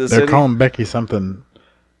the key to the They're city. calling Becky something.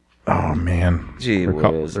 Oh man, Gee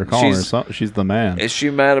whiz. They're calling her something. She's the man. Is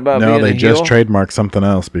she mad about no, being they a just heel? trademarked something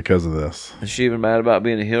else because of this. Is she even mad about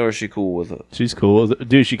being a heel, or is she cool with it? She's cool.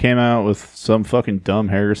 Dude, she came out with some fucking dumb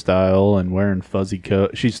hairstyle and wearing fuzzy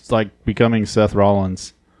coat. She's like becoming Seth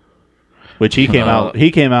Rollins. Which he came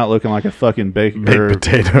out looking like a fucking Baked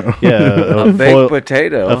potato. Yeah, A baked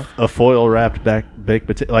potato. a foil wrapped baked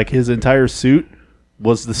potato. Like his entire suit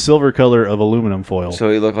was the silver color of aluminum foil. So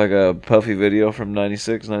he looked like a puffy video from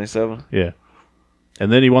 96, 97. Yeah,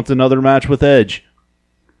 and then he wants another match with Edge.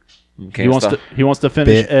 He wants to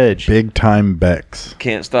finish Edge. Big time Bex.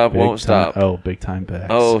 Can't stop, Big won't time- stop. Oh, big time back.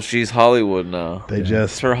 Oh, she's Hollywood now. They It's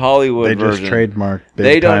just her Hollywood they version. just trademarked. Big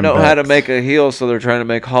They don't Time know how to Bex. make a heel, so they're trying to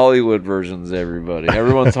make Hollywood versions. Everybody,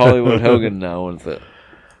 everyone's Hollywood Hogan now with it.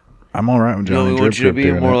 I'm all right with No, Johnny we Drip want you to Drip be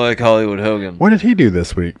doing more it. like Hollywood Hogan. What did he do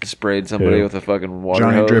this week? Sprayed somebody Who? with a fucking water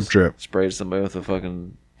Johnny hose. Drip Drip. Sprayed somebody with a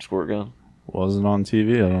fucking squirt gun. Wasn't on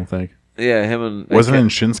TV, I don't think. Yeah, him and Wasn't it in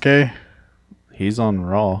Shinsuke? He's on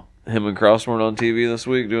Raw. him and Cross weren't on TV this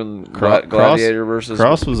week doing Cross- Gladiator versus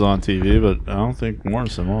Cross was on TV, but I don't think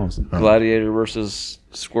Morrison was. Gladiator versus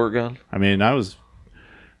squirt gun. I mean, I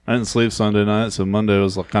didn't sleep Sunday night, so Monday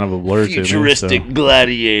was like kind of a blur to me. Futuristic So.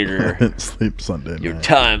 gladiator. Sleep Sunday night. Your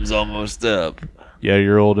time's almost up. Yeah,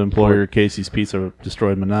 your old employer, Casey's Pizza,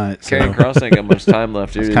 destroyed my night. So Karrion Cross ain't got much time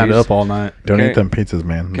left, dude. it's kind of up all night. Don't Carry- eat them pizzas,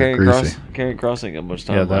 man. They're greasy. Karrion Cross ain't got much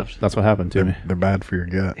time Yeah, left. that's what happened to me. They're bad for your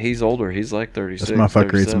gut. He's older. He's like 36. This motherfucker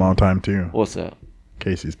eats 37. them all the time, too. What's that?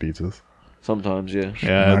 Casey's pizzas. Sometimes, yeah.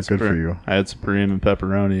 Yeah, I Not had good for you. I had Supreme and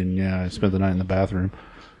pepperoni, and yeah, I spent the night in the bathroom.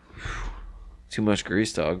 Too much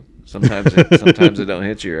grease, dog. Sometimes it don't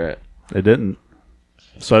hit you right. It didn't.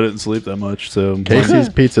 So I didn't sleep that much. So Casey's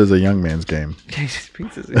Pizza is a young man's game. Casey's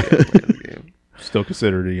Pizza's a good man's game. still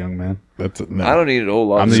considered a young man. That's no. I don't eat it a whole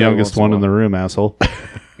lot. I'm the so every youngest once one in a the while. room, asshole. You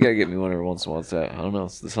gotta get me one every once in a while. What's that? I don't know.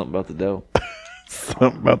 It's something about the dough.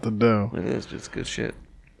 Something about the dough. It is just good shit.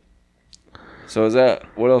 So is that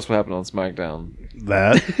what else happened on SmackDown?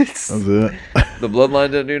 That That's it. The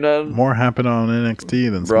Bloodline didn't do nothing. More happened on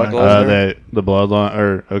NXT than Brock SmackDown. Lesnar? the bloodline.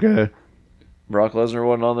 Or okay, Brock Lesnar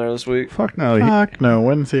wasn't on there this week. fuck no. Fuck no.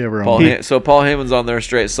 When's he ever Paul on? so Paul Heyman's on there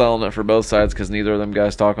straight selling it for both sides because neither of them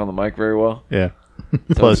guys talk on the mic very well. Yeah. So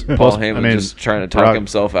Plus, Paul Heyman just trying to talk Brock-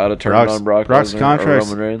 himself out of turning Brock's- on Brock Brock's Lesnar or contracts-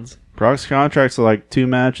 Roman Reigns. Brock's contract's like 2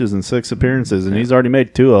 matches and 6 appearances, and he's already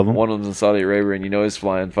made 2 of them. One of them's in Saudi Arabia, and you know he's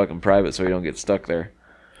flying fucking private so he don't get stuck there.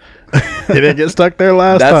 He didn't get stuck there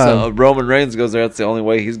last That's time. Roman Reigns goes there. That's the only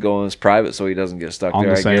way he's going is private, so he doesn't get stuck On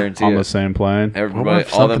there. the I same guarantee on it. the same plane. Everybody, What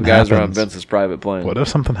if all them something guys are on happens? Vince's private plane. What if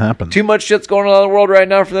something happens? Too much shit's going on in the world right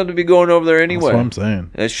now for them to be going over there That's anyway. what I'm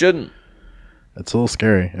saying. It shouldn't. It's a little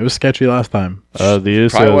scary. It was sketchy last time. The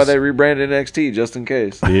Probably why they Usos. rebranded NXT just in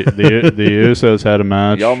case. the Usos had a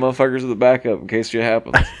match. Y'all motherfuckers are the backup in case shit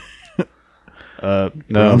happens. No,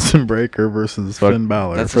 Bronson Breaker versus Fuck. Finn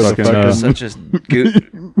Balor. That's for the fucking, fucking such a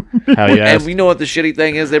good. how you And asked. we know what the shitty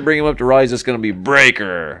thing is. They bring him up to Raw. He's just going to be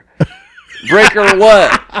Breaker. Breaker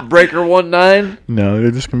what? Breaker 1-9? No, they're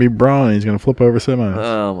just gonna be Braun. And he's gonna flip over semis.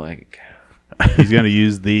 Oh my god. He's gonna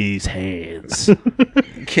use these hands.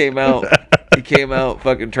 He came out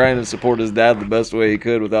fucking trying to support his dad the best way he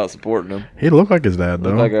could without supporting him. He looked like his dad though.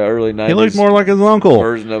 Looked like an early 90s He looked more like his uncle.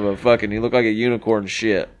 version of a fucking, he looked like a unicorn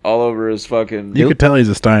shit all over his fucking. you could tell he's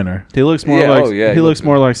a Steiner. He looks more Yeah, like oh, yeah, he he looks looks-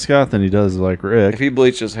 more like Scott than he does like Rick. If he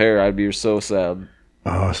bleached his hair, I'd be so sad.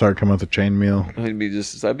 Oh, started coming with a chainmail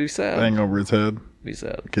I'd be sad. thing over his head, Be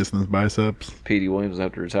sad. kissing his biceps. Petey Williams will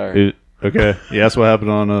have to retire. Okay, yeah, that's what happened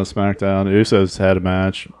on SmackDown. Usos had a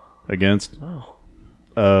match against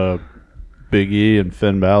Big E and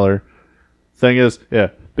Finn Balor. Thing is, yeah,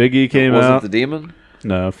 Big E came Was out. it the demon?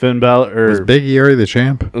 No, Finn Balor. Was Big E already the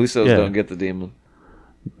champ? Usos Yeah. don't get the demon.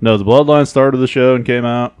 No, the Bloodline started the show and came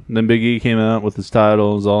out. And then Big E came out with his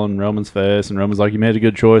title. It was all in Roman's face. And Roman's like, you made a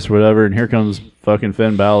good choice or whatever. And here comes fucking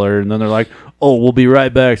Finn Balor. And then they're like, oh, we'll be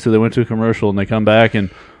right back. So they went to a commercial and they come back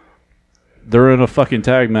and they're in a fucking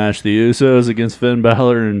tag match. The Usos against Finn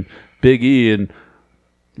Balor and Big E. And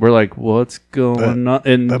we're like, what's going on?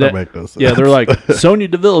 And That don't make no sense. yeah, they're like, Sonya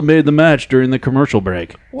Deville made the match during the commercial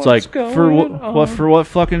break. It's like, for what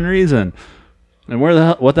fucking reason? And what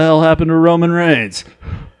the hell happened to Roman Reigns?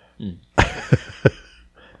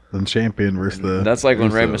 The champion versus the. That's like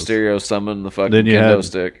when Rey Usos. Mysterio summoned the fucking Then you kendo had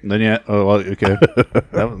stick. Then you had, oh well, okay,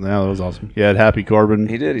 that was awesome. You had Happy Corbin.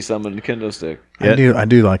 He did. He summoned the kendo stick. I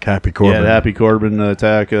do like Happy You Corbin. had Happy Corbin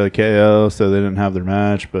attack KO, so they didn't have their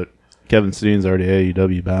match. But Kevin Steen's already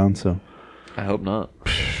AEW bound, so I hope not.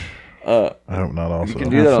 I hope not. Also, You can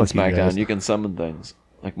do that on fuck you SmackDown. guys. You can summon things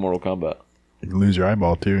like Mortal Kombat. You can lose your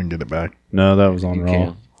eyeball too and get it back. no, that was on You Raw.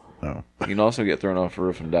 can. Oh, You can also get thrown off a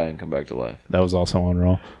roof and die and come back to life. That was also on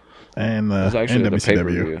Raw. and It was actually at the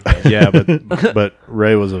WCW. pay-per-view. Yeah, but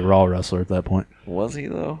Ray was a Raw wrestler at that point. Was he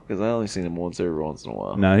though? Because I only seen him once every once in a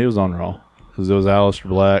while. No, he was on Raw because it was Aleister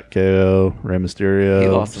Black, KO, Rey He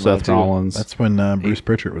Mysterio, lost an eye, Seth too. Rollins. That's when Bruce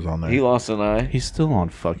Pritchard was on there. He lost an eye. He's still on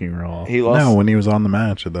fucking Raw. He lost. No, when he was on the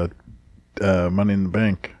match at the Money in the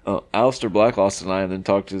Bank. Aleister Black lost an eye and then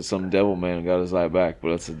talked to some devil man and got his eye back,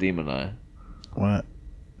 but it's a demon eye. What?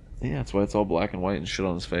 Yeah, that's why it's all black and white and shit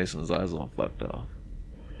on his face and his eyes all fucked off.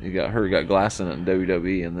 He got hurt, got glass in it in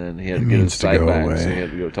WWE, and then he had to It get his needs to sight go back, away. so he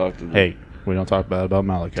had to go talk to the, Hey, we don't talk bad about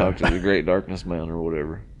Malachi. talk to the Great Darkness Man or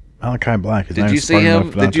whatever. Malachi Black is Did not you even see smart him?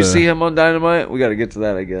 enough not Did you to- see him on Dynamite? We got to get to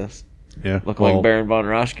that, I guess. Yeah, Look well, like Baron Von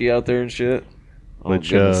Raschke out there and shit. Oh,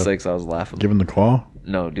 Which, goodness sakes, I was laughing. Give him the claw?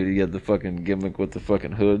 No, dude, he had the fucking gimmick with the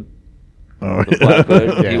fucking hood. Oh, The black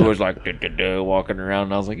hood. He Yeah. was like, walking around,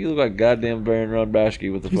 and I was like, you look like goddamn Baron Von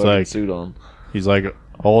Raschke with the He's fucking like- suit on. He's like,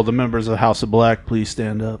 all the members of House of Black, please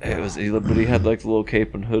stand up. But he had like the little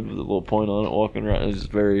cape and hood with a little point on it, walking around. It was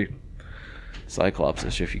just very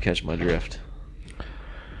Cyclops-ish, if you catch my drift.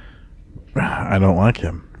 I don't like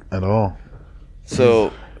him at all.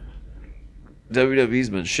 So, WWE's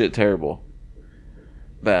been shit terrible.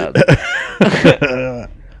 Bad.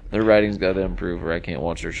 Their writing's got to improve, or I can't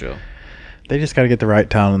watch their show. They just got to get the right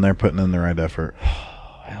talent in there, putting in the right effort.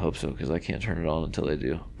 I hope so, because I can't turn it on until they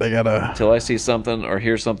do. They gotta. Until I see something or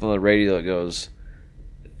hear something on the radio that goes,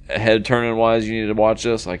 head turning wise, you need to watch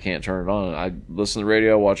this. I can't turn it on. I listen to the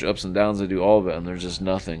radio, watch ups and downs, I do all of it, and there's just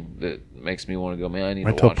nothing that makes me want to go, man, I need to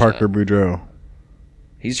Until watch Parker that. Boudreaux.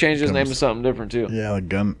 He's changed his name to something different, too. Yeah, like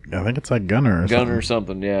Gun. I think it's like Gunner or Gunner or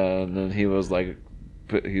something. something, yeah. And then he was like,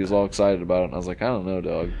 he was all excited about it. And I was like, I don't know,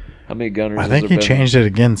 dog. How many Gunners I has think there he been? changed it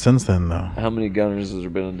again since then, though. How many Gunners has there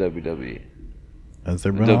been in WWE? Has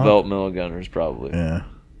there been a lot? Developmental Gunners, probably. Yeah.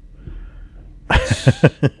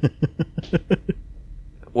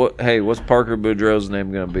 What's Parker Boudreaux's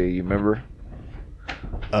name going to be? You remember?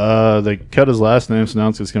 They cut his last name, so now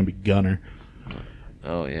it's just going to be Gunner.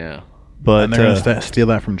 Oh, yeah. But And they're gonna steal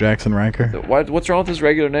that from Jackson Riker. What's wrong with his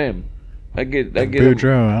regular name? I get him.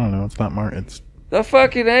 Boudreaux. I don't know. It's not Mark. It's The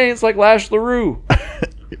fucking ain't. It's like Lash LaRue.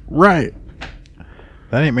 right.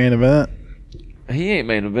 That ain't main event. He ain't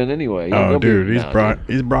main event anyway. He Oh, ain't dude, gonna be- he's nah, Brock. dude.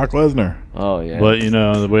 He's Brock Lesnar. Oh, yeah.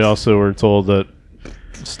 But we also were told that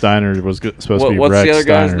Steiner was supposed to be What's Rex the other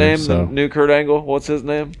guy's Steiner, name? So The new Kurt Angle? What's his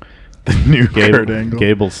name? The new Kurt Angle.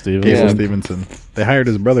 Gable Stevens. Gable Yeah. Stevenson. They hired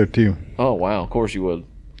his brother too. Oh, wow. Of course you would.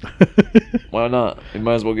 Why not? You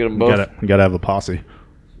might as well get them both. Gotta have a posse.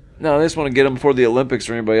 No, they just want to get them before the Olympics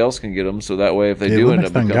or anybody else can get them. So that way, if they The do end Olympics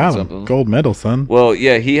up done becoming got him. something. Gold medal, son. Well,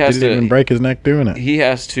 yeah, he He has didn't even to. break his neck doing it. He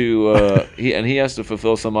has to. He has to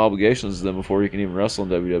fulfill some obligations to them before he can even wrestle in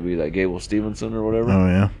WWE. That Gable Stevenson or whatever. Oh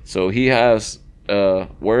yeah. So he has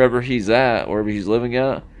wherever he's at, wherever he's living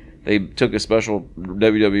at, they took a special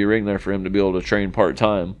WWE ring there for him to be able to train part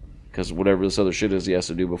time. Because whatever this other shit is, he has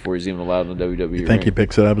to do before he's even allowed in the WWE You think ring. he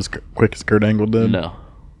picks it up as quick as Kurt Angle did? No,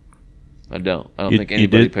 I don't. I don't think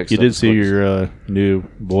anybody picks You it up did as see quick as- your new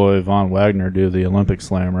boy Von Wagner do the Olympic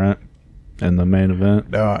Slam, right? In the main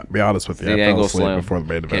event. No, I'll be honest with you. the I fell angle asleep slam before the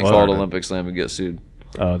main event Can't call it started. Olympic slam and get sued.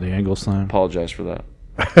 The angle slam. Apologize for that.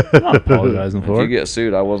 I'm not apologizing If for you it. get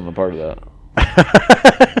sued, I wasn't a part of that.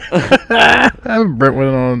 Brett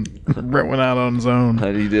went out on his own.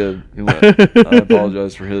 He did. He went. I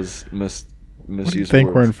apologize for his misuse. What do you of think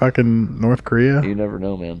we're in words. fucking North Korea? You never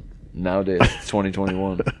know, man. Nowadays, it's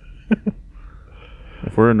 2021.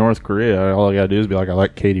 If we're in North Korea, all I gotta do is be like, I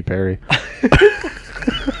like Katy Perry.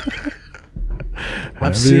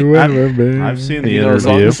 Have seen- you ever been? I've seen the You know a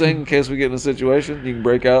song interview. to sing in case we get in a situation? You can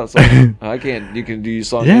break out. So I can't. You can do your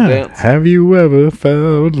song Yeah. and dance. Have you ever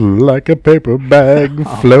felt like a paper bag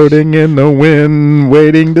Oh, floating in the wind,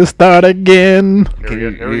 waiting to start again?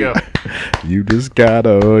 Here we go. You just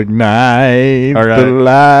gotta ignite All right. the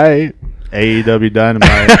light. AEW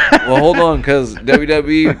Dynamite. Well, hold on, because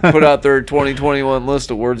WWE put out their 2021 list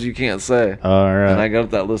of words you can't say. All And I right.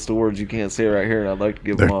 got that list of words you can't say right here, and I'd like to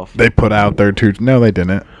give them off. They put out their two. No, they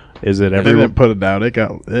didn't. Is it They every didn't put it out. It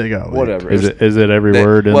got leaked. Whatever. Is it every They-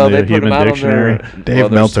 word in well, the they put them Human out Dictionary? on their. Dave well,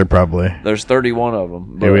 there's- Meltzer probably. There's 31 of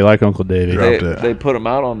them. Yeah, we like Uncle Davey. Right. They, dropped it. they put them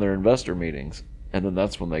out on their investor meetings, and then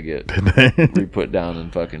that's when they get Did they? re-put down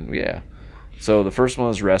and fucking yeah. So the first one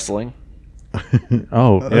is wrestling,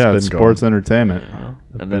 Oh, That's yeah, been it's sports entertainment.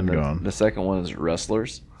 and then been gone. the second one is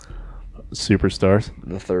wrestlers. Superstars.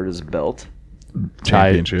 The third is belt.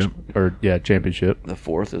 Championship. Championship. The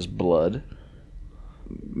fourth is blood.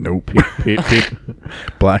 Nope. Peep, peep.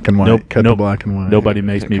 Black and white. Nope, Cut nope. the black and white. Nobody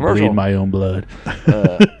makes me Commercial. bleed my own blood.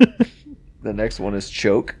 The next one is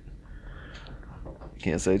choke. You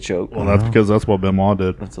can't say choke. Well, that's because that's what Benoit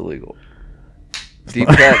did. That's illegal. Deep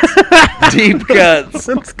cuts. Deep cuts.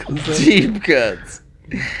 Deep cuts.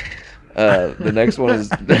 The next one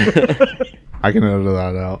is. I can edit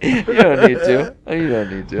that out. You don't need to. You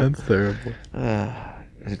don't need to. That's terrible.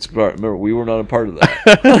 It's remember we were not a part of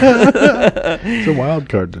that. It's a wild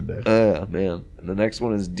card today. Man. And the next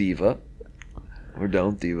one is diva. We're done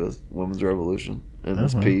with divas. Women's revolution and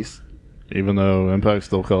this Uh-huh. piece. Even though Impact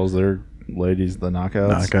still calls their ladies the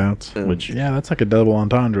knockouts. Knockouts. Which Yeah, that's like a double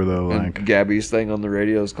entendre though. And Like Gabby's thing on the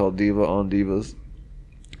radio is called Diva on Divas.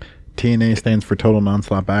 TNA stands for Total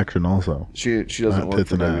Nonstop Action. Also, She doesn't Not work tits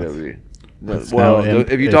for and ass. WWE. No, It's well, now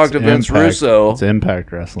if you talk to it's Vince Impact. Russo, It's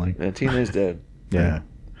Impact Wrestling. man, TNA's dead. Yeah.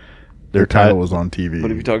 their ti- title was on TV.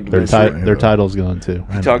 But if you talk to Their, Vince, ti- their title's gone too.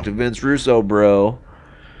 if you talk to Vince Russo, bro,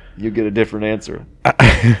 you get a different answer.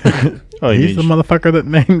 Oh, you He's the mean, motherfucker that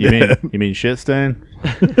named you it. mean you mean shit stain?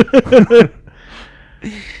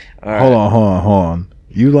 All right. Hold on.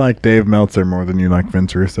 You like Dave Meltzer more than you like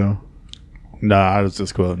Vince Russo? No, I was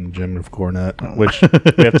just quoting Jim Cornette, which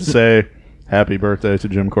we have to say happy birthday to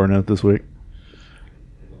Jim Cornette this week.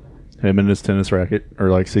 Him and his tennis racket are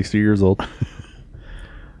like 60 years old.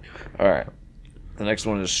 All right. The next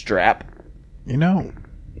one is strap. You know,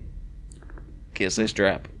 Can't say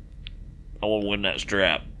strap. I want to win that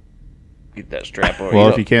strap. Get that strap over. Well,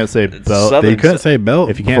 if you can't say it's belt, Southern You couldn't say belt.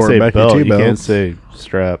 if you can't before say Becky belt, Two you can't belts. say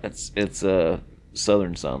strap. it's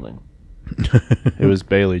Southern sounding. It was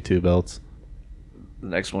Bailey 2 belts. The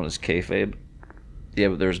next one is kayfabe. Yeah,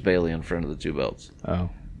 but there's Bailey in front of the 2 belts Oh,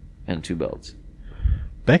 and 2 belts.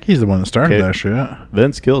 Becky's the one that started Okay. that shit.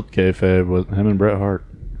 Vince killed kayfabe with him and Bret Hart.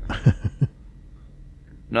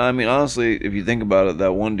 No, I mean honestly, if you think about it,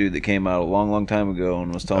 that one dude that came out a long, long time ago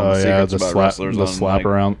and was telling Oh the yeah, secrets the about slap, wrestlers the on slap like,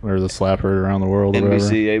 around or the slapper around the world. Or whatever.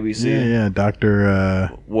 NBC, ABC. Yeah, Doctor.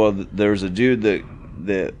 Well, there's a dude that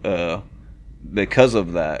because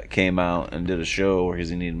of that came out and did a show because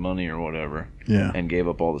he needed money or whatever, Yeah, and gave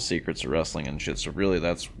up all the secrets of wrestling and shit. So really,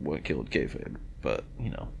 that's what killed kayfabe. But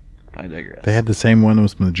I digress. they had the same one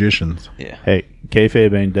with magicians. Yeah. Hey,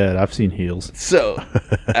 kayfabe ain't dead. I've seen heels. So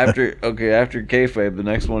after kayfabe, the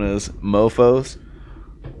next one is mofos.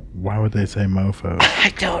 Why would they say mofo?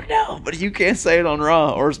 I don't know, but you can't say it on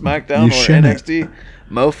Raw or SmackDown You or shouldn't. NXT.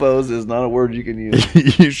 Mofos is not a word you can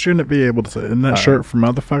use. You shouldn't be able to say. Isn't that short for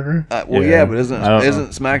motherfucker? Well, Yeah, yeah, but I don't isn't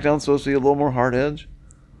SmackDown supposed to be a little more hard edge?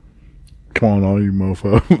 Come on, all you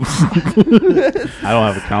mofos. I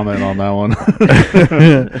don't have a comment on that one.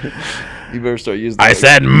 You better start using. I that.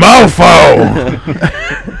 said mofo.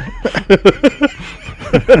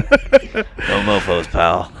 No mofos,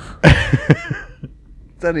 pal.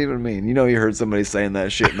 What's that even mean? You heard somebody saying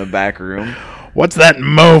that shit in the back room. What's that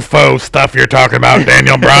mofo stuff you're talking about,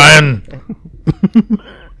 Daniel Bryan?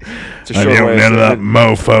 It's a I short don't way of know that saying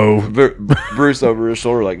mofo. Bruce over his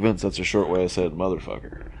shoulder like, Vince, that's a short way of saying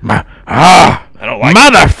motherfucker. I don't like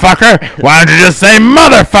motherfucker. Why don't you just say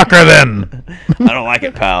motherfucker then? I don't like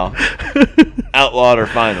it, pal. Outlawed or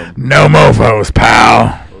find him. No mofos,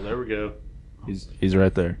 pal. Oh, there we go. He's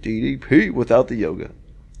right there. DDP without the yoga.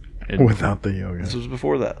 Without the yoga. This was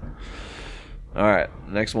before that. All right,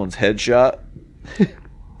 next one's headshot.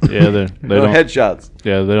 Yeah, they No don't. headshots.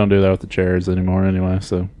 Yeah, they don't do that with the chairs anymore anyway.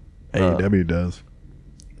 So AEW does.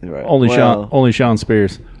 Right. only Sean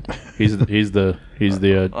Spears. He's the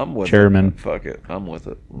I'm with chairman. It. Fuck it, I'm with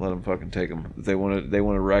it. Let them fucking take them. If they want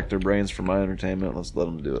to rack their brains for my entertainment, let's let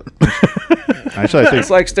them do it. Actually, I think It's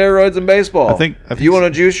like steroids in baseball. I think if you want to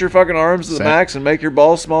juice your fucking arms to the max and make your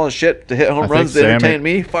balls small as shit to hit home think runs to Sammy- entertain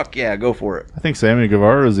me, fuck yeah, go for it. Sammy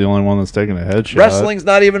Guevara is the only one that's taking a headshot. Wrestling's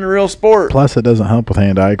not even a real sport. Plus, it doesn't help with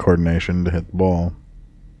hand-eye coordination to hit the ball.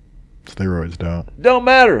 Steroids don't. Don't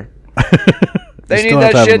matter. They You need still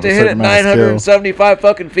have that to have shit to a hit certain at amount of skill. 975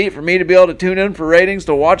 fucking feet for me to be able to tune in for ratings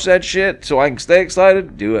to watch that shit so I can stay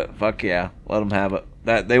excited. Do it. Fuck yeah. Let them have it.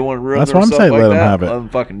 That they want to ruin That's what I'm themselves saying, like let 'em that. have it. Let them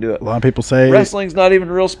fucking do it. A lot of people say Wrestling's not even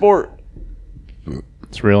a real sport.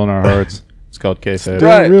 It's real in our hearts. It's called kayfabe.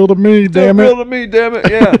 Right. real to me, Still damn real it. to me, damn it.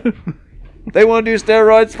 Yeah. They want to do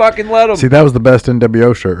steroids, fucking let them. See, that was the best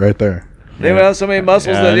NWO shirt right there. They have so many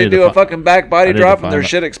muscles Yeah, that I they need do to a fucking back I body need to drop and find their that.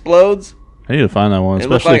 shit explodes. I need to find that one, It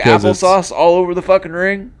looks especially like because applesauce all over the fucking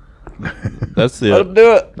ring. that's Let them the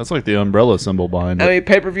do it. that's like the umbrella symbol behind How it. many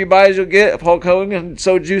pay-per-view buys you'll get if Hulk Hogan is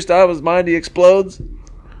so juiced out of his mind he explodes?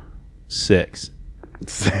 6.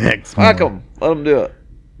 6. Fuck them. Let them do it.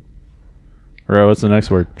 All right, what's the next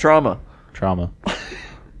word? Trauma. Trauma.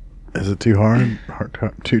 Is it too hard?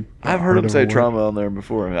 Too. I've heard hard him of a say word? trauma on there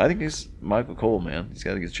before. I think he's Michael Cole, man. He's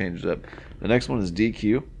got to get changed up. The next one is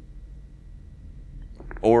DQ.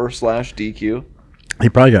 /DQ. He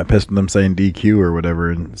probably got pissed at them saying DQ or whatever,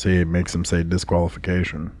 and say it makes him say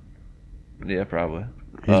disqualification. Yeah, probably.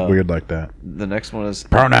 He's weird like that. The next one is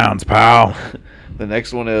Pronouns, pal. the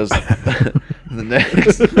next one is the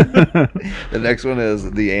next one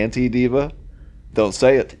is the anti-diva. Don't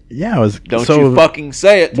say it. Yeah, I was. Don't so you fucking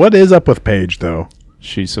say it. What is up with Paige though?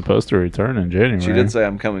 She's supposed to return in January. She did say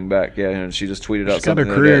I'm coming back. Yeah, and she just tweeted out She's got her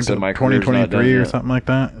something. career that said to my career's not done 2023 or yet. something like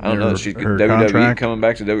that. I don't know. Her- She her WWE contract. coming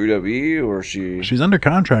back to WWE or She's under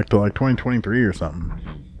contract till like 2023 or something.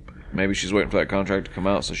 maybe she's waiting for that contract to come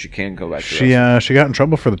out so she can go back to She wrestling. she got in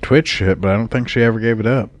trouble for the Twitch shit, but I don't think she ever gave it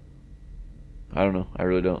up. I don't know. I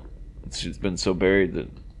really don't. She's been so buried that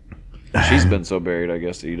she's been so buried, I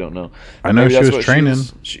guess, that you don't know. I know Maybe she that's was what training.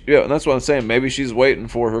 Yeah, and that's what I'm saying. Maybe she's waiting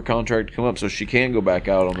for her contract to come up so she can go back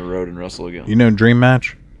out on the road and wrestle again. You know, dream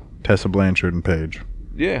match, Tessa Blanchard and Paige.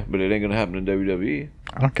 Yeah, but it ain't gonna happen in WWE.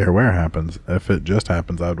 I don't care where it happens. If it just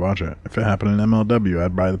happens, I'd watch it. If it happened in MLW,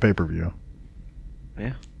 I'd buy the pay-per-view.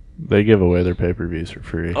 They give away their pay-per-views for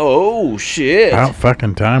free. Oh shit! About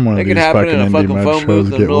fucking time one It of could these happen fucking in a indie fucking mud phone shows booth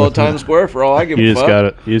in the get middle of with Times it. Square for all I give You a just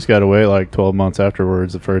fuck. gotta wait like 12 months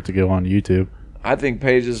afterwards for it to go on YouTube. I think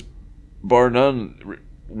Paige is, bar none,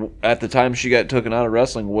 at the time she got taken out of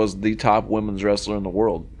wrestling, was the top women's wrestler in the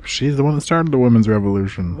world. She's the one that started the women's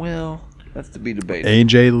revolution. Well, That's to be debated.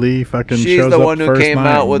 AJ Lee fucking She's shows the up one who first came night.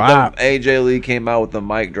 out with Bop. AJ Lee came out with the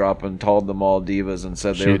mic drop and called them all divas and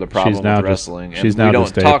said they were the problem she's now with just- wrestling. she's And now we don't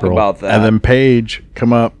just talk April. about that. And then Paige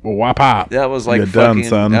come up, whop pop. that was like You're fucking. done,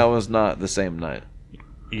 son. That was not the same night.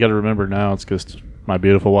 You got to remember now, it's because my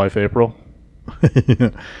beautiful wife April.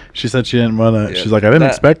 She said she didn't want to. Yeah, She's like, I didn't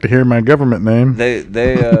that- expect to hear my government name. They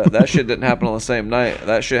that shit didn't happen on the same night.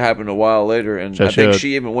 That shit happened a while later, and Which I I think showed-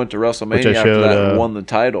 she even went to which WrestleMania I after showed, that and won the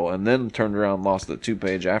title, and then turned around and lost it to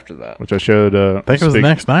Paige after that. Which I showed. I think it was the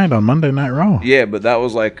next night on Monday Night Raw. Yeah, but that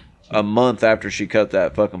was like a month after she cut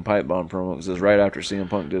that fucking pipe bomb promo. Because it was right after CM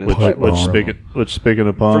Punk did his pipe bomb. Which speaking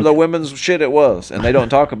of Punk, For the women's shit, it was, and they don't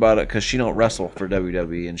talk about it because she don't wrestle for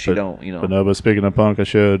WWE, and she don't, you know. But speaking of Punk, I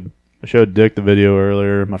showed Dick the video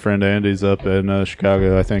earlier. My friend Andy's up in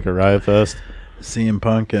Chicago, I think, at Riot Fest. CM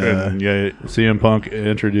Punk. And yeah, CM Punk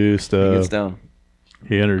introduced. He gets down.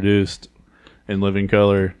 He introduced in Living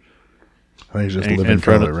Color. I think he's just in living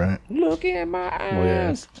front color, of- right? Look at my Well, yeah,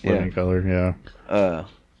 eyes. Living Color, yeah. But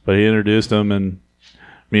But he introduced him, and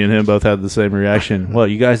me and him both had the same reaction. What,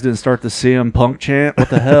 you guys didn't start the CM Punk chant? What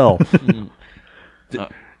the hell?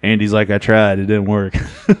 Andy's like, I tried. It didn't work.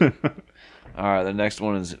 all right, the next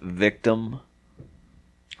one is Victim.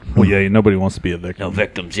 Well, yeah, nobody wants to be a victim. No,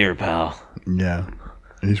 Victim's here, pal. Yeah.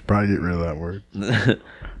 You should probably get rid of that word.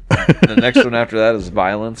 The next one after that is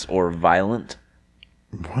Violence or Violent.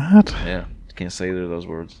 What? Yeah, can't say either of those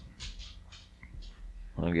words.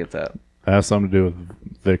 I don't get that. That has something to do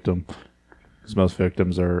with victim. Because most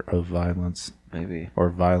victims are of violence Maybe. or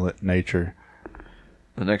violent nature.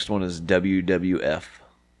 The next one is WWF.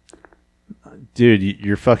 Dude,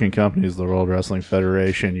 your fucking company is the World Wrestling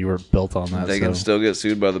Federation. You were built on that. They can still get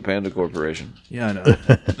sued by the Panda Corporation. Yeah, I know.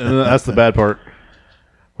 That's the bad part.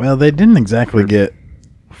 Well, they didn't exactly get.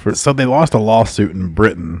 So they lost a lawsuit in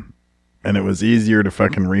Britain, and it was easier to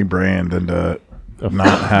fucking rebrand than to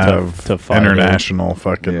not have to fight international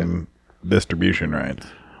fucking distribution rights.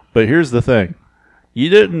 But here's the thing. You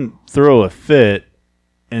didn't throw a fit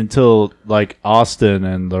until like Austin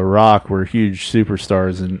and The Rock were huge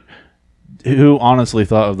superstars, and who honestly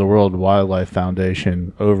thought of the World Wildlife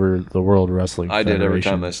Foundation over the World Wrestling I Federation? did every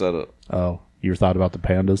time they said it. Oh, you thought about the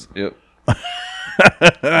pandas? Yep.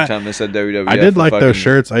 Every time they said WWF. I did like those fucking-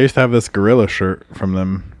 shirts. I used to have this gorilla shirt from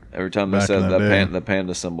them. Every time they back said in the day. the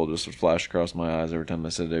panda symbol just would flash across my eyes every time they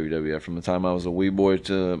said WWF. From the time I was a wee boy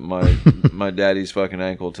to my daddy's fucking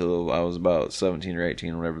ankle till I was about 17 or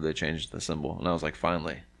 18, whenever they changed the symbol. And I was like,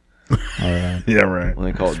 finally. Yeah, right. When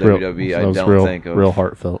they call it Real- WWE, that I was don't real, think of real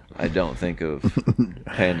heartfelt. I don't think of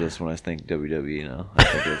pandas when I think WWE now.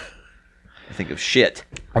 I think of shit.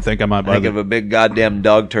 I think I might I buy think of a big goddamn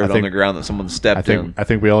dog turd on think- the ground that someone stepped in I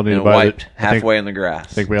think we all need to and buy wiped the, I halfway in the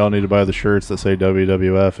grass. think we all need to buy the shirts that say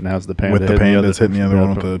WWF and has the panda With the hitting pandas hitting the other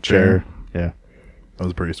one with the chair. Yeah, That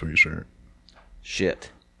was a pretty sweet shirt.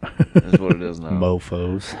 Shit. That's what it is now.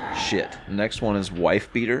 mofos. Shit. Next one is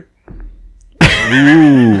Wife Beater.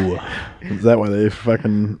 Ooh, Is that why they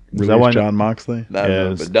fucking that released why- John Moxley? I don't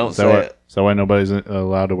know, but don't is that say why, it. Is that why nobody's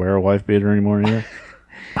allowed to wear a wife beater anymore either?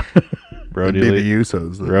 Brody It'd be Lee, the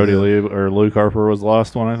Usos. that Brody did. Lee, or Luke Harper was the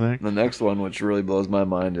last one, I think. The next one, which really blows my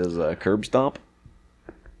mind, is Curb Stomp.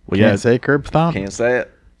 Well, Can't yeah, say curb stomp. Can't say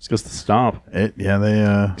it. it's just the stomp. They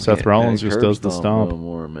Seth Can't- Rollins just Curb does the stomp. No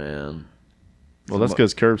more, man. Well, that's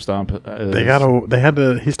because curb stomp. they had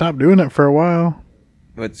to. He stopped doing it for a while.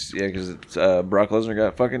 It's because Brock Lesnar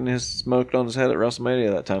got fucking his smoked on his head at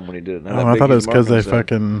WrestleMania that time when he did it. Now Oh, that I big thought it was huge because mark on they his head.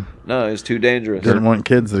 fucking No, it's too dangerous. didn't want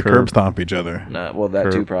kids to curb stomp each other. Nah, well,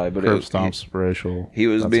 that too probably, but it curb was, stomp's racial. he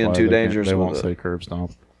was That's being why too they can't- dangerous They with won't it. say curb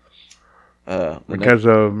stomp. the Because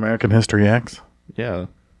of American History X. Yeah,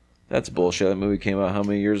 That's bullshit. That movie came out how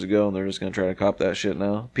many years ago, and they're just going to try to cop that shit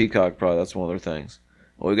now? Peacock, probably. That's one of their things.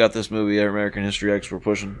 Well, we got this movie, American History X, we're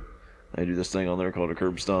pushing. They do this thing on there called a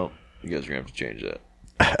curb stomp. You guys are going to have to change that.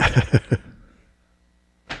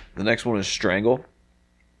 The next one is strangle.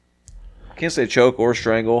 Can't say choke or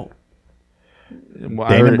strangle. Well,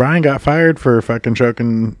 I Daniel heard Bryan got fired for fucking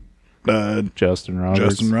choking Justin Roberts.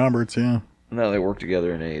 Justin Roberts. Yeah. No, they work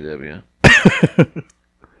together in AEW.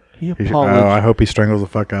 He He should- apologized. I hope he strangles the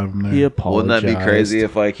fuck out of him there. He Wouldn't apologized. that be crazy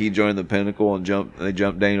if like he joined the Pinnacle and they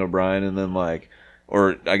jumped Daniel Bryan and then like,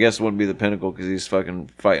 or I guess it wouldn't be the Pinnacle because he's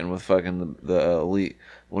fucking fighting with fucking the Elite.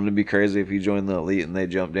 Wouldn't it be crazy if he joined the Elite and they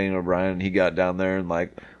jumped Daniel Bryan and he got down there and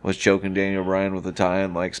like was choking Daniel Bryan with a tie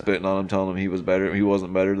and like spitting on him, telling him he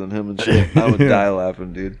wasn't better than him and shit? I would die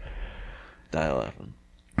laughing, dude. Die laughing.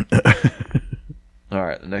 All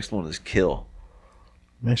right, the next one is Kill.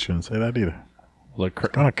 They shouldn't say that either. Well,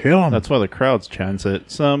 Gonna kill him. that's why the crowds chants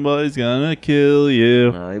it. Somebody's gonna kill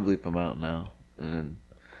you. No, they bleep him out now. And then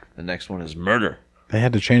The next one is murder. They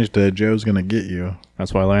had to change it to Joe's Gonna Get You.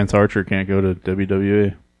 That's why Lance Archer can't go to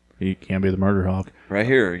WWE. He can't be the Murder Hawk. Right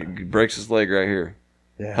here. He breaks his leg right here.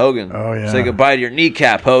 Yeah. Hogan. Oh, yeah. Say goodbye to your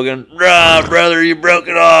kneecap, Hogan. Rah, brother, you broke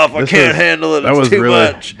it off. I can't handle it. It's too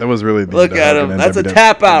much. That was really the Look at him. That's a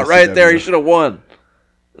tap out right there. He should have won.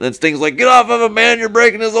 Then Sting's like, get off of him, man. You're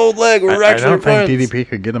breaking his old leg. We're I actually don't friends. think DDP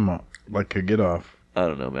could get him off. Could get off. I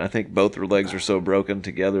don't know, man. I think both their legs are so broken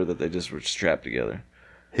together that they just were strapped together.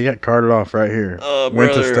 He got carted off right here. Oh,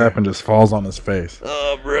 Went to brother. step and just falls on his face.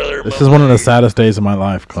 Oh, brother. This is one of the saddest days of my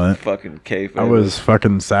life, Clint. Fucking kayfabe. I was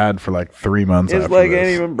fucking sad for like 3 months His after leg this.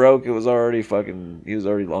 ain't even broke. It was already fucking. He was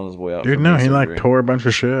already on his way out. Dude, from no, the he like surgery. tore a bunch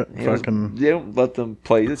of shit. He was- Fucking. You don't let them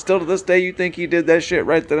play. It's still to this day, you think he did that shit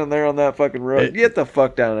right then and there on that fucking road. Get the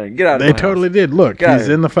fuck down there. Get out of They my totally house. did. Look, Get out he's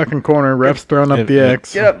here. in the fucking corner. Ref's throwing up If- the if-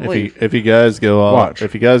 X. Get up and leave. If you guys go off, Watch.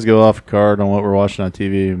 if you guys go off a card on what we're watching on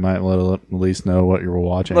TV, you might at least know what you were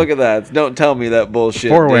watching. Look at that. Don't tell me that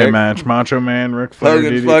bullshit. Four-way Dick. match. Macho Man, Ric Flair,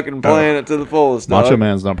 Hogan's DDP. fucking playing it to the fullest. Macho dog.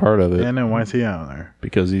 Man's not part of it Yeah, no, why is he out there?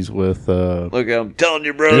 because he's with. Look, I'm telling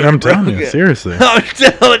you, brother. Dude, I'm telling you, broke it. seriously. I'm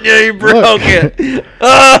telling you, he broke it.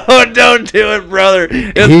 Oh, don't do it, brother.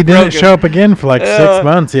 It's He didn't broken. show up again for like 6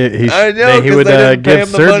 months. He I know, he 'cause would they didn't pay give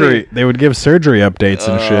him the surgery. money. They would give surgery updates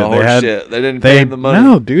and shit. Oh, They had shit. They didn't pay him the money.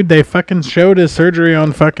 No, dude, they fucking showed his surgery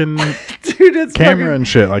on fucking Dude, it's camera fucking- and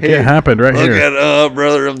shit. Like Here, it happened right Look here. at, oh,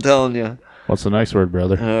 brother, I'm telling you. What's the next word,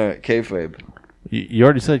 brother? All right, kayfabe. You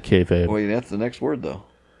already said kayfabe. Wait, that's the next word, though.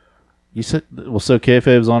 You said so.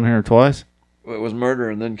 Kayfabe's on here twice. It was murder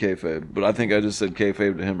and then kayfabe, but I think I just said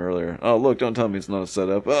kayfabe to him earlier. Oh, look, don't tell me it's not a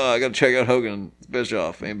setup. Oh, I got to check out Hogan. It's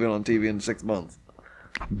Bischoff. Ain't been on TV in 6 months.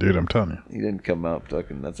 Dude, I'm telling you. He didn't come out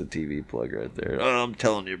fucking. That's a TV plug right there. Oh, I'm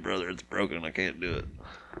telling you, brother, it's broken. I can't do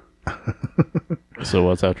it. So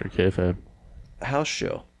what's after kayfabe? House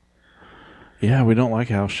show. Yeah, we don't like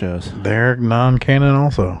house shows. They're non-canon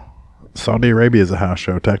also. Saudi Arabia is a house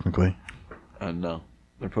show, technically. No,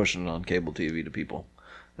 they're pushing it on cable TV to people.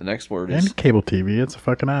 The next word is And cable TV, it's a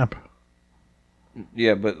fucking app.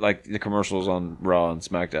 yeah, but like the commercials on Raw and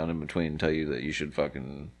SmackDown in between tell you that you should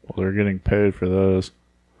fucking. Well, they're getting paid for those.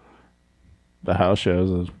 The house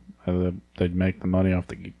shows, they'd make the money off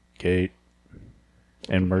the gate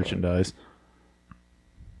and merchandise.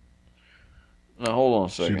 Now hold on a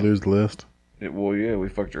Should second. lose the list. Well, yeah, we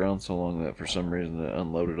fucked around so long that for some reason it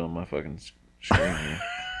unloaded on my fucking screen here.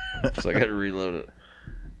 So I got to reload it.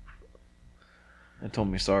 It told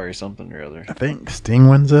me sorry something or other. I think Sting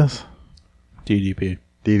wins this. DDP.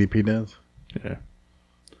 DDP does. Yeah.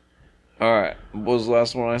 All right, what was the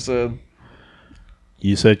last one I said?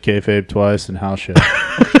 You said kayfabe twice and house show.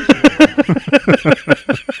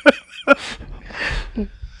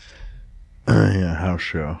 Yeah, house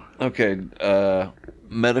show. Okay,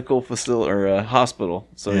 medical facility or hospital.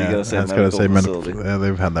 So you gotta say that's medical gotta say facility. medical. Yeah,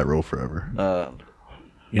 they've had that rule forever.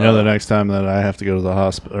 You know, the next time that I have to go to the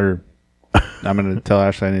hospital, or I'm going to tell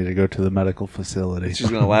Ashley I need to go to the medical facility. She's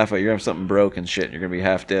gonna laugh at you. You're gonna have something broke and shit. And you're gonna be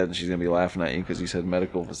half dead, and she's gonna be laughing at you because you said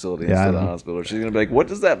medical facility Yeah, I instead of know. hospital. She's gonna be like, "What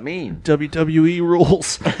does that mean?" WWE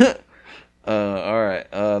rules. All right.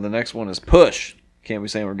 The next one is push. Can't be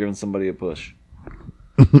saying we're giving somebody a push.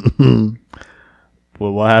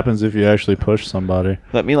 Well, what happens if you actually push somebody?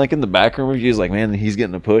 That mean like in the back room reviews, like, man, he's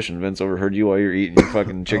getting a push, and Vince overheard you while you're eating your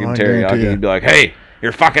fucking chicken I guarantee teriyaki. you. He'd be like, "Hey,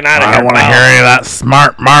 you're fucking out of I here." don't want to pal." hear any of that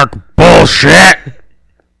smart mark bullshit.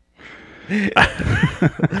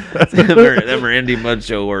 them are indie mud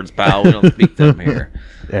show words, pal. We don't speak them here.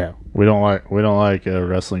 Yeah, we don't like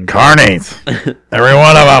wrestling. Carnies, every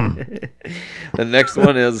one of them. The next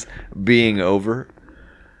one is being over.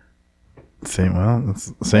 Same. Well, it's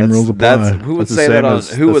the same rules apply. Who would That's the say that same on as-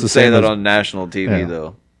 who that's would the say same that as- on national TV Yeah.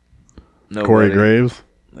 though? Corey Nobody. Graves,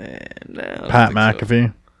 No, I don't Pat think so.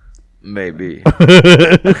 McAfee. Maybe.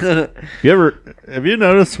 Have you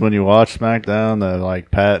noticed when you watch SmackDown that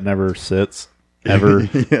like Pat never sits ever?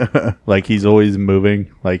 Yeah. Like he's always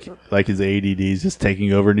moving, like his ADD is just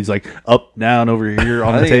taking over, and he's like up, down, over here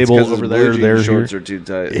on I the think it's table, 'cause his over blue there, jean there, shorts here. are too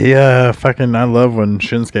tight. Yeah, fucking. I love when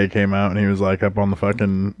Shinsuke came out and he was like up on the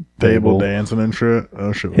fucking table Table. dancing and shit.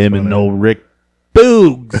 Oh shit. Was Him funny. and no Rick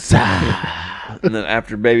Boogs. And then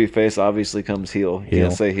after babyface, obviously comes heel. You Heel.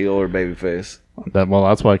 can't say heel or babyface.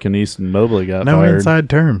 That's why Kenice and Mobley got No fired. inside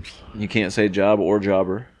terms. You can't say job or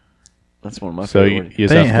jobber. That's one of my So favorite. you words. just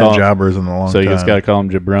They have ain't to had call 'em- jobbers in a long So time. you just got to call them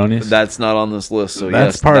jabronis. That's not on this list. So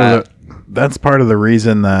that's yes, part that, that's part of the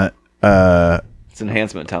reason that it's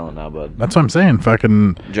enhancement talent now, bud. that's what I'm saying.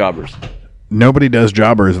 Fucking Jobbers. nobody does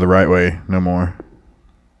jobbers the right way no more.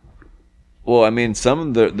 Well, I mean,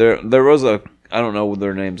 some there was a I don't know what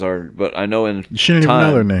their names are, but I know in You shouldn't even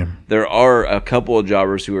know their name. there are a couple of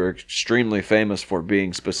jobbers who are extremely famous for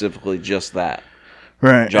being specifically just that.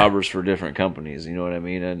 Right. Jobbers for different companies, you know what I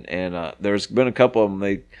mean? And there's been a couple of them,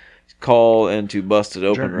 they call into Busted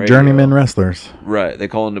Open Radio. Journeyman wrestlers. Right, they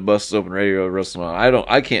call into Busted Open Radio wrestling.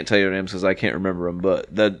 I can't tell you their names because I can't remember them, but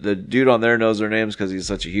the dude on there knows their names because he's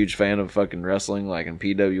such a huge fan of fucking wrestling. Like in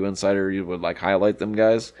PW Insider, you would like highlight them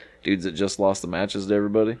guys, dudes that just lost the matches to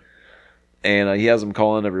everybody. And he has them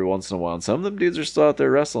call in every once in a while. And some of them dudes are still out there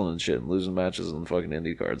wrestling and shit and losing matches on fucking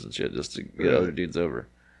indie cards and shit just to get other dudes over.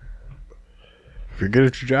 If you're good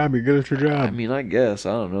at your job, you're good at your job. I mean, I guess.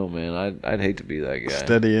 I don't know, man. I'd hate to be that guy.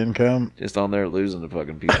 Steady income. Just on there losing to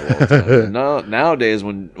fucking people all the time. No, nowadays,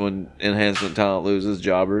 when enhancement talent loses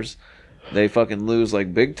jobbers, they fucking lose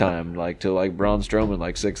like big time, like to like Braun Strowman,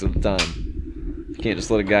 like 6 at a time. You can't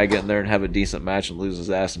just let a guy get in there and have a decent match and lose his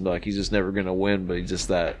ass and be like he's just never gonna win, but he's just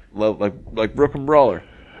that like Brooklyn Brawler.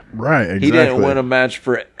 Right, exactly. He didn't win a match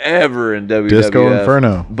forever in WWF. Disco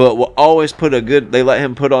Inferno. But will always they let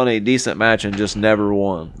him put on a decent match and just never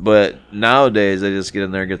won. But nowadays, they just get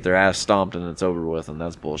in there and get their ass stomped and it's over with, and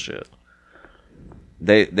that's bullshit.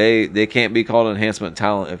 They can't be called enhancement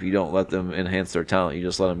talent if you don't let them enhance their talent. You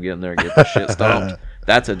just let them get in there and get the shit stomped.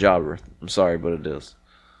 That's a jobber. I'm sorry, but it is.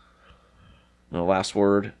 And the last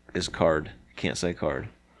word is card. You can't say card.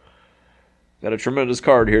 Got a tremendous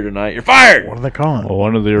card here tonight. You're fired. What are they calling? Well,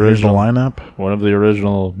 one of the Here's the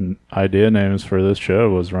original idea names for this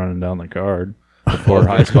show was running down the card before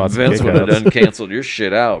High Spots Vince would have Kickouts. done canceled your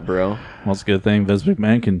shit out, bro. Well, it's a good thing Vince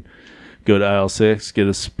McMahon can go to aisle 6, get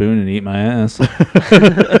a spoon, and eat my ass.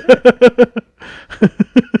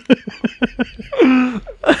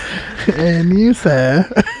 And you, sir,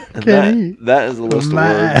 can eat That is the list of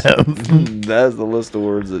my words. ass. That is the list of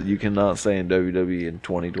words that you cannot say in WWE in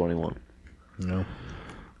 2021. No.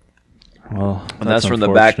 Well, And that's from the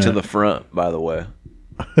back to the unfortunate. front, by the way.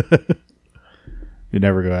 You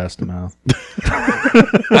never go ass to mouth.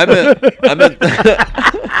 I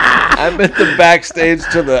meant the backstage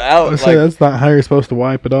to the out. Say that's not how you're supposed to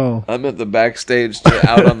wipe at all. I meant the backstage to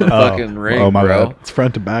out on the fucking ring, oh, my bro. bad. It's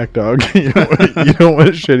front to back, dog. You don't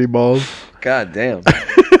want shitty balls. God damn.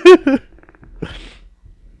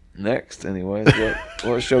 Next, anyways,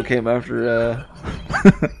 what show came after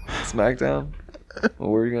SmackDown? What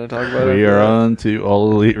were you going to talk about? We after are that? on to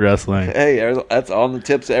All Elite Wrestling. Hey, that's on the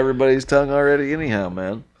tips of everybody's tongue already, anyhow,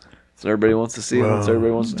 man. So everybody wants to see. What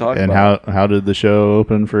everybody wants to talk And about. how did the show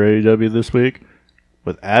open for AEW this week?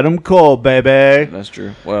 With Adam Cole, baby, That's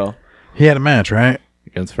true. Well, He had a match, right?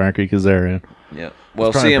 against Frankie Kazarian. yeah.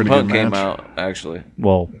 Well, probably a CM pretty Punk good came match. out actually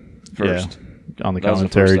Well, first. yeah, on the That was the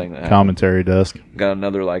first thing that happened. commentary desk. Got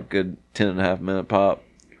another like good 10.5 minute pop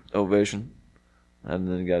ovation, and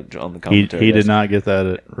then got on the He commentary. did desk. not get that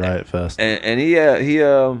at Riot Fest. And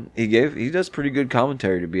he does pretty good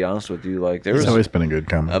commentary, to be honest with you. Like there He's was always been a good a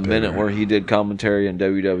commentator. minute where he did commentary in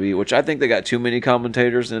WWE, which I think they got too many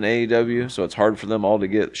commentators in AEW, so it's hard for them all to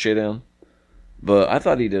get shit in. But I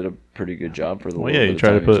thought he did a pretty good job for the Well, little yeah, bit you of try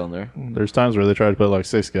to time he was put. on there. There's times where they try to put like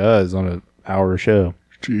 6 guys on an hour show.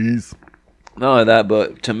 Jeez. Not only that,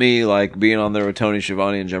 but to me, like being on there with Tony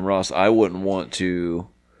Schiavone and Jim Ross, I wouldn't want to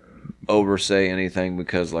oversay anything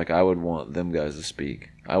because like I would want them guys to speak.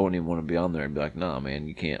 I wouldn't even want to be on there and be like, nah, man,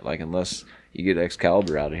 you can't. Like unless you get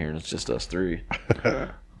Excalibur out of here and it's just us three.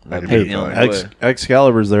 That'd be the only way.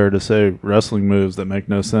 Excalibur's there to say wrestling moves that make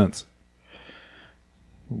no sense.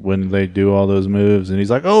 When they do all those moves, and he's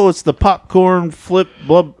like, "Oh, it's the popcorn flip,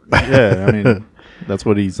 blub." Yeah, I mean, that's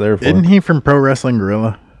what he's there for. Isn't he from Pro Wrestling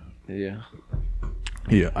Gorilla? Yeah,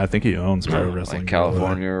 Yeah, I think he owns Pro Wrestling like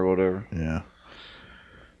California or whatever. Yeah.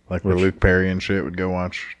 Like where Luke Perry and shit would go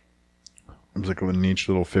watch. It was like a niche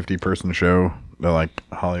little 50-person show that like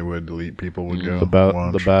Hollywood elite people would go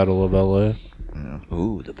watch. The Battle of LA.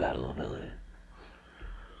 Ooh, the Battle of LA.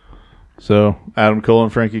 So Adam Cole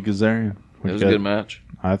and Frankie Kazarian. It was a good match.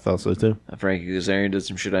 I thought so too. Frankie Kazarian did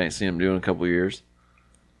some shit I ain't seen him do in a couple of years.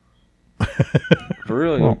 For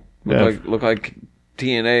real, Well, yeah. look like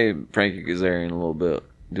TNA Frankie Kazarian a little bit,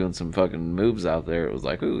 doing some fucking moves out there. It was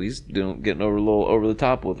like, ooh, he's getting over a little over the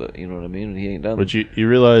top with it. You know what I mean? And he ain't done. But you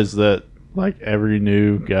realize that like every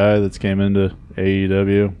new guy that's came into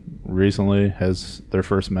AEW recently has their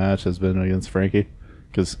first match has been against Frankie,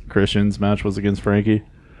 because Christian's match was against Frankie,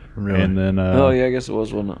 Really? and then oh yeah, I guess it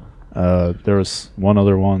was, wasn't it? there was one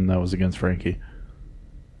other one that was against Frankie.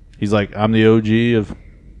 He's like, I'm the OG of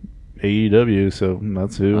AEW, so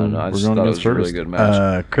that's who I don't know. I we're just going thought it against was a really first. good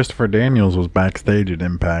match. Christopher Daniels was backstage at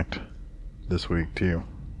Impact this week too.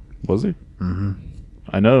 Was he? Mm-hmm.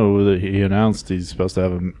 I know that he announced he's supposed to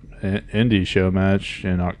have indie show match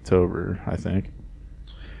in October, I think.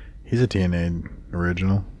 He's a TNA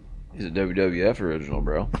original. He's a WWF original,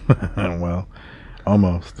 bro. Well,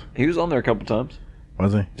 almost. He was on there a couple times.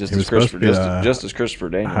 Was he? Just He as was supposed to be just as Christopher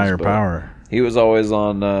Daniels. higher but power. He was always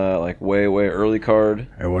on like way early card.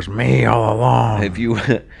 It was me all along. If you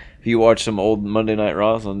if you watch some old Monday Night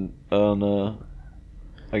Raws on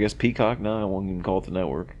I guess Peacock now, I won't even call it the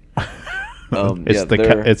network.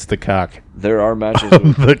 It's the cock. There are matches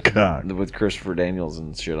with, The cock. with Christopher Daniels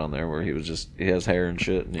and shit on there where he has hair and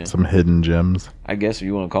shit. And yeah, Some hidden gems. I guess if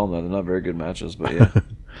you want to call them that, they're not very good matches, but yeah,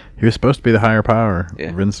 He was supposed to be the higher power.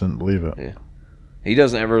 Yeah. Vince didn't believe it. Yeah. He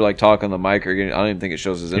doesn't ever like talk on the mic or get, I don't even think it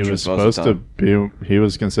shows his He was interest most of the supposed to time. be. He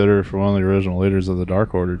was considered for one of the original leaders of the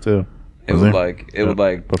Dark Order too. It Was would he?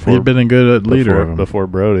 like Before He'd been a good leader of them. before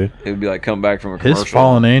Brody. it would be like come back from a commercial. His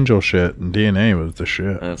Fallen Angel shit and DNA was the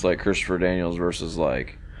shit. And it's like Christopher Daniels versus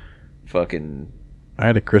like fucking I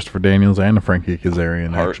had a Christopher Daniels and a Frankie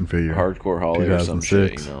Kazarian action figure. Hardcore Holly or some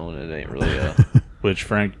shit, 2006. you know, and it ain't really Which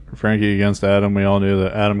Frankie against Adam, we all knew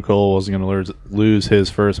that Adam Cole wasn't going to lose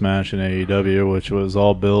his first match in AEW, which was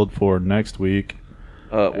all billed for next week.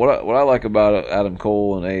 what I like about Adam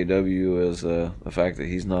Cole and AEW is the fact that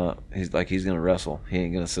he's gonna wrestle. He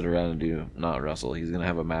ain't gonna sit around and do not wrestle. He's gonna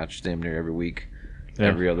have a match damn near every week. Yeah.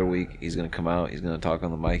 Every other week he's gonna come out, he's gonna talk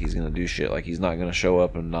on the mic, he's gonna do shit. Like he's not gonna show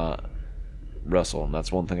up and not wrestle. And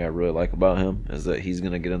that's one thing I really like about him is that he's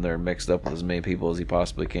gonna get in there mixed up with as many people as he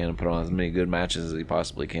possibly can and put on as many good matches as he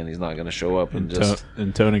possibly can. He's not gonna show up and just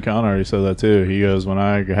And Tony Khan already said that too. He goes, when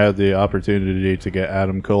I had the opportunity to get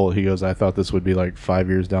Adam Cole, he goes, I thought this would be like 5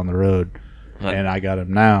 years down the road. Right. And I got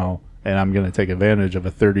him now, and I'm going to take advantage of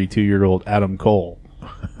a 32-year-old Adam Cole.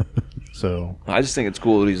 So I just think it's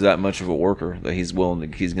cool that he's that much of a worker, that he's going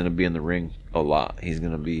to be in the ring a lot. He's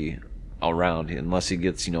going to be around unless he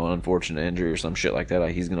gets, an unfortunate injury or some shit like that.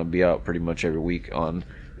 He's going to be out pretty much every week on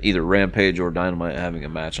either Rampage or Dynamite having a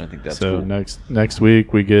match. And I think that's so cool. next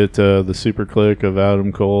week we get the Super Click of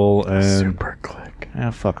Adam Cole and Super click.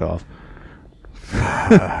 fuck off.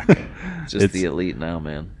 It's just it's- the Elite now,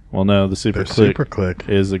 man. Well, no, the Super The Click Super click.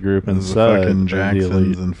 is the group This is the inside fucking of the Jacksons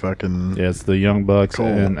Elite. and fucking. Yeah, it's the Young Bucks Cole.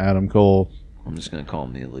 and Adam Cole. I'm just going to call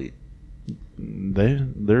him the Elite.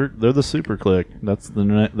 They're the Super Click. That's their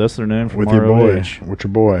name from With your boy. ROH. With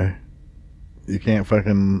your boy. You can't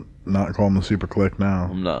fucking not call him the Super click now.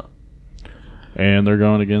 I'm not. And they're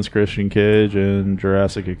going against Christian Cage and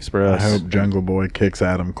Jurassic I Express. hope Jungle Boy kicks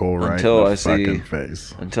Adam Cole right Until in the I see- fucking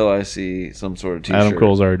face. Until I see some sort of T-shirt. Adam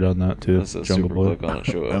Cole's already done that too. That says Jungle Super Boy. Click on it.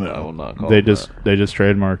 Show I up. know. I will not call They him just that.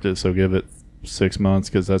 trademarked it, so give it 6 months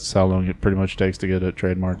because that's how long it pretty much takes to get it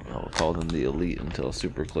trademarked. I'll call them the Elite until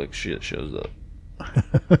Super Click shit shows up.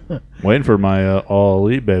 Waiting for my All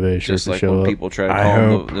Elite baby shirt Just to like show when up. people try to I call them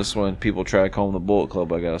hope. this when people try to call them the Bullet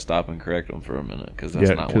Club, I gotta stop and correct them for a minute because that's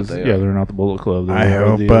Yeah, not what because they yeah, are. they're not the Bullet Club. They I are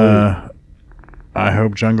hope. the Elite. I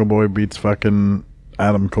hope Jungle Boy beats fucking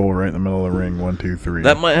Adam Cole right in the middle of the ring. 1, 2, 3.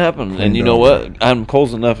 That might happen, Clean and you know down. what? Adam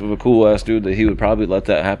Cole's enough of a cool ass dude that he would probably let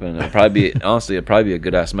that happen. It'd probably be honestly, it'd probably be a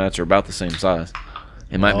good ass match. Or about the same size.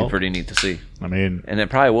 It might be Well. pretty neat to see, I mean, and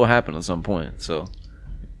it probably will happen at some point. So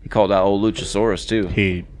he called out old Luchasaurus too.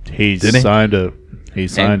 he Did he? signed a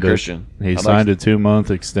Christian. he I'd signed like a 2-month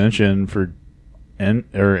extension for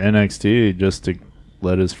NXT just to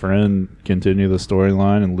let his friend continue the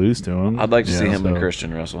storyline and lose to him. I'd like to see Yeah, him and so-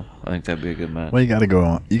 Christian wrestle. I think that'd be a good match. Well, you got to go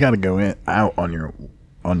on. You got to go in out on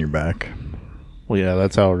your back. Well, yeah,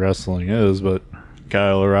 that's how wrestling is. But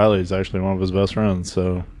Kyle O'Reilly is actually one of his best friends,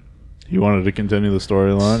 so he wanted to continue the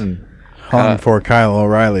storyline. And Hunting for Kyle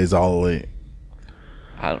O'Reilly's All Elite.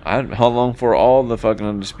 How long for all the fucking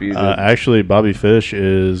undisputed? actually, Bobby Fish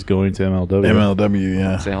is going to MLW. MLW,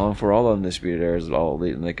 yeah. Say how long for all the undisputed eras at all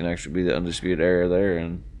elite, and they can actually be the undisputed era there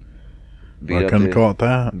and I couldn't call it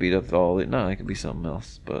that. beat up the all elite. No, it could be something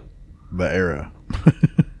else, but The era.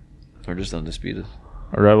 or just undisputed.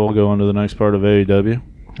 All right, we'll go on to the next part of AEW.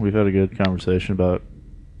 We've had a good conversation about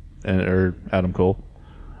Adam Cole.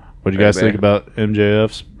 What do you Hey, guys Bear. think about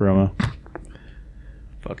MJF's promo?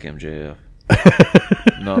 Fuck MJF.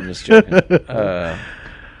 No, I'm just joking. Yeah,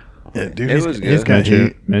 dude, It he's, was he's good. got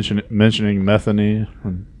heat. Mentioning Metheny.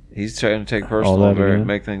 He's trying to take All personal, that again.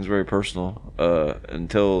 make things very personal.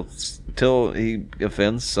 Until he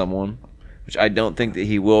offends someone, which I don't think that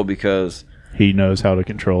he will, because he knows how to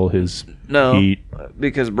control his heat.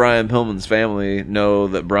 Because Brian Pillman's family know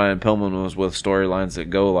that Brian Pillman was with storylines that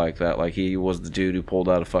go like that. Like, he was the dude who pulled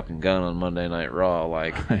out a fucking gun on Monday Night Raw.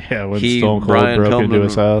 Like, yeah, when Stone Cold broke into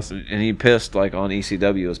his house. And he pissed, like, on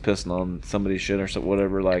ECW, was pissing on somebody's shit or something,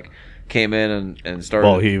 whatever, like, came in and started.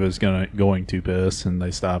 Well, he was going to piss, and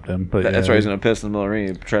they stopped him. But that's right, he's going to piss in the middle of the ring.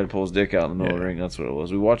 He tried to pull his dick out in the middle of the ring. That's what it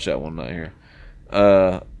was. We watched that one night here.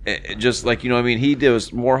 It just like, you know what I mean, he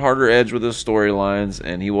was more harder edge with his storylines,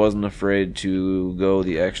 and he wasn't afraid to go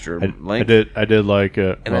the extra length. I did like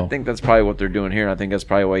it, and I think that's probably what they're doing here. And I think that's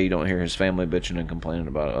probably why you don't hear his family bitching and complaining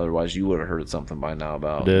about it. Otherwise, you would have heard something by now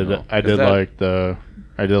about. I did like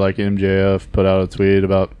MJF put out a tweet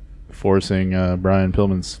about forcing Brian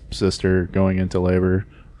Pillman's sister going into labor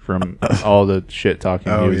from all the shit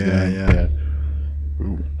talking he was doing. Yeah.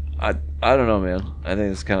 I don't know, man. I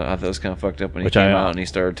think I thought it was kind of fucked up when he came out and he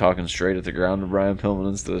started talking straight at the ground to Brian Pillman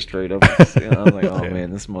instead of straight up. I was like, oh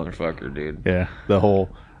man, this motherfucker, dude. Yeah, the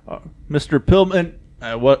whole Mr. Pillman,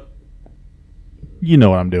 what? You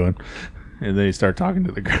know what I'm doing. And then he started talking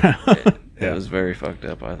to the ground. It was very fucked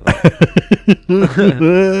up, I thought.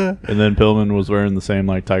 And then Pillman was wearing the same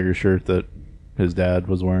like tiger shirt that his dad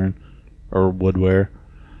was wearing or would wear.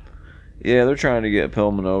 Yeah, they're trying to get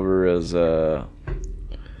Pillman over as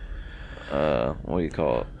what do you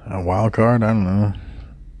call it? A wild card? I don't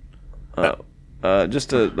know.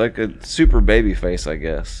 Just a super baby face, I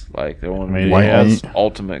guess. Like, they want to be the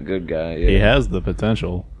ultimate good guy. Yeah. He has the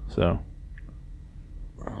potential, so.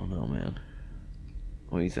 I don't know, man.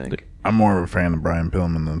 What do you think? I'm more of a fan of Brian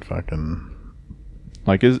Pillman than fucking.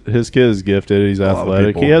 Like, his kid is gifted. He's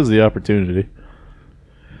athletic. He has the opportunity.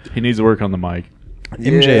 He needs to work on the mic.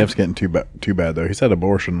 Yeah. MJF's getting too bad though. He said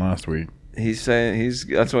abortion last week. He's saying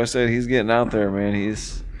that's what I said. He's getting out there, man.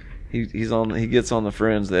 He gets on the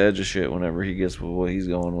fringe, the edge of shit whenever he gets with what he's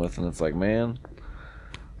going with, and it's like, man,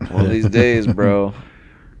 one of these days, bro.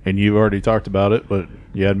 And you've already talked about it, but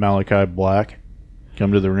you had Malachi Black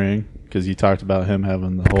come to the ring because you talked about him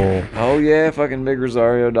having the whole. Oh yeah, fucking big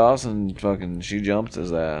Rosario Dawson, she jumped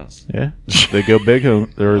his ass. Yeah, they go big show.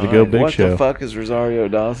 What the fuck is Rosario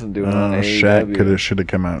Dawson doing on AEW? Shaq should have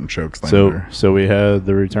come out and chokeslammed. So we had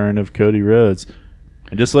the return of Cody Rhodes.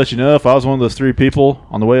 And just to let you know, if I was one of those three people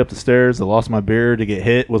on the way up the stairs that lost my beer to get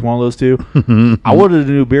hit with one of those two, I wanted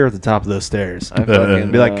a new beer at the top of those stairs.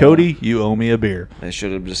 Be like, Cody, you owe me a beer. They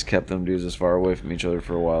should have just kept them dudes as far away from each other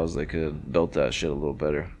for a while as they could. Built that shit a little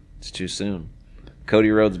better. It's too soon.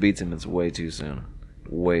 Cody Rhodes beats him. It's way too soon.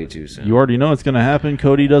 Way too soon. You already know what's going to happen.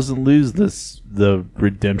 Cody doesn't lose the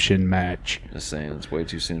redemption match. Just saying, it's way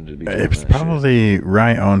too soon to be. It's probably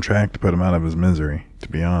right on track to put him out of his misery. To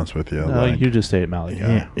be honest with you, no, you just hate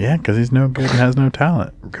Malachi. Yeah, because he's no good and has no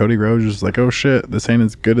talent. Cody Rhodes is like, oh shit, this ain't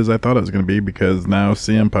as good as I thought it was going to be because now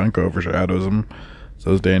CM Punk overshadows him.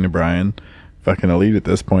 So is Daniel Bryan. Fucking Elite at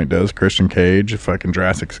this point does. Christian Cage, fucking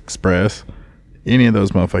Jurassic Express. Any of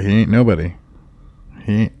those motherfuckers, he ain't nobody.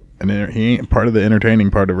 He ain't part of the entertaining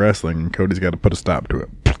part of wrestling. Cody's got to put a stop to it.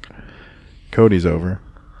 Cody's over.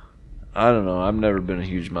 I don't know. I've never been a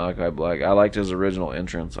huge Malachi Black. I liked his original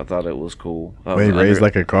entrance. I thought it was cool. He raised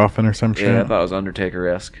like a coffin or some shit? Yeah, I thought it was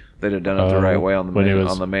Undertaker-esque. They'd have done it the right way on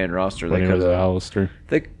the main roster. When he was Alistair.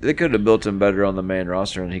 They could have built him better on the main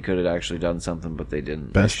roster, and he could have actually done something, but they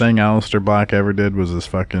didn't. Best thing Alistair Black ever did was his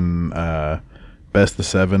fucking Best of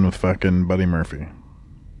 7 with fucking Buddy Murphy.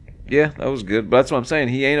 Yeah, that was good. But that's what I'm saying.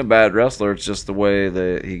 He ain't a bad wrestler. It's just the way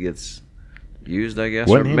that he gets used, I guess.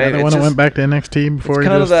 Wasn't he another one that went back to NXT before? It's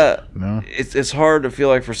kind of that. No, it's hard to feel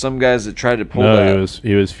like for some guys that tried to pull that. No,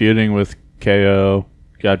 he was feuding with KO,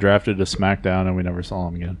 got drafted to SmackDown, and we never saw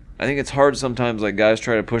him again. I think it's hard sometimes. Like guys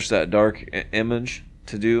try to push that dark image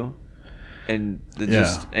to do, and it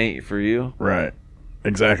just ain't for you. Right.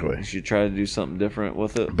 Exactly. You should try to do something different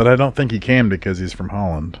with it. But I don't think he can because he's from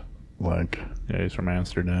Holland. Yeah, he's from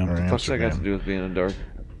Amsterdam. What the fuck's that got to do with being a Dark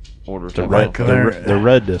Order type the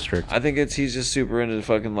Red District. I think he's just super into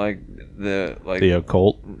fucking the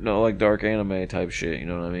occult. No, like dark anime type shit. You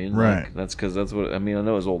know what I mean? Right. Like, that's because that's what I mean. I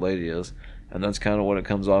know his old lady is, and that's kind of what it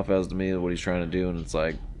comes off as to me. What he's trying to do, and it's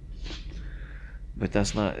like, but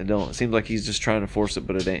that's not. It seems like he's just trying to force it,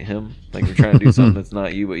 but it ain't him. Like you're trying to do something that's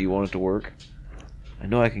not you, but you want it to work. I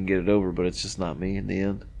know I can get it over, but it's just not me in the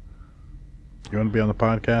end. You want to be on the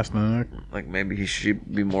podcast, Nanook? Like maybe he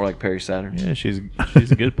should be more like Perry Saturn. Yeah, she's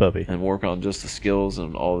a good puppy. And work on just the skills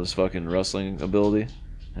and all his fucking wrestling ability,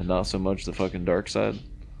 and not so much the fucking dark side.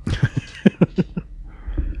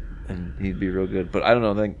 And he'd be real good. But I don't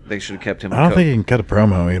know. I think they should have kept him. I don't think he can cut a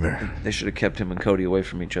promo either. They should have kept him and Cody away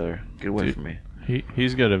from each other. Get away from me.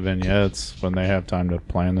 He's good at vignettes when they have time to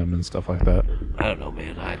plan them and stuff like that. I don't know,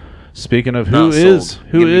 man. Speaking of Not sold.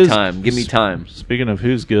 Give me time. Give me time. Speaking of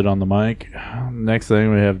who's good on the mic, next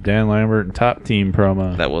thing we have Dan Lambert and Top Team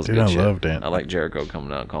promo. That was Dude, good I shit. love Dan. I like Jericho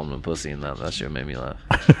coming out and calling him a pussy, and that shit made me laugh.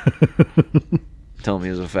 Tell him he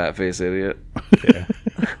was a fat face idiot.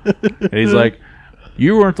 And he's like,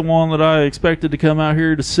 you weren't the one that I expected to come out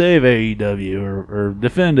here to save AEW or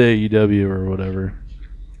defend AEW or whatever.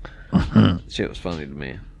 Shit was funny to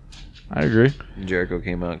me. I agree. Jericho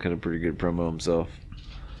came out and cut a pretty good promo himself.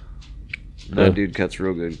 That dude cuts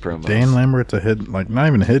real good promos. Dan Lambert's a hidden, like not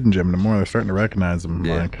even a hidden gem anymore. They're starting to recognize him.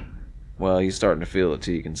 Yeah. Like, Well, he's starting to feel it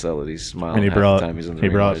too. You can sell it. He's smiling And he half brought- the time he's in the he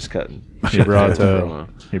ring brought- while he's cutting.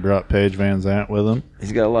 He brought Paige Van Zant with him.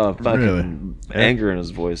 He's got a lot of fucking Really? anger in his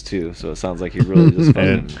voice too, so it sounds like he really just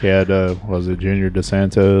And fucking. he had, was it Junior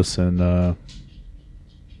DeSantos and,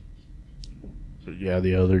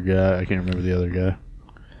 the other guy. I can't remember the other guy.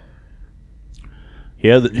 He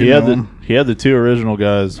had the two original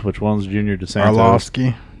guys, which one's Junior DeSantos.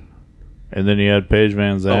 Arlovsky. And then he had Paige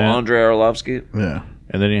Van Oh, Zant. Andre Arlovsky. Yeah.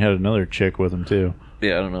 And then he had another chick with him, too.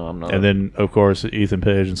 Yeah, I don't know. I'm not. And then, of course, Ethan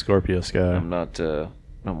Page and Scorpio Sky. I'm not. I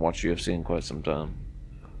haven't watched UFC in quite some time.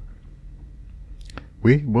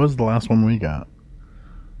 What was the last one we got?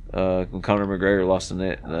 When Conor McGregor lost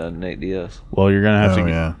to Nate Diaz. Well, you're gonna have Oh, to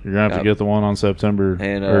yeah. you're gonna have to get the one on September,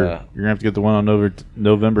 And, or you're gonna have to get the one on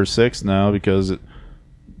November 6th now because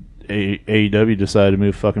AEW decided to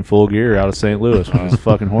move fucking Full Gear out of St. Louis, which is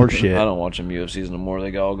fucking horseshit. I don't watch them UFCs no more.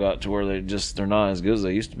 They all got to where they're not as good as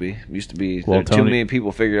they used to be. Well, Too many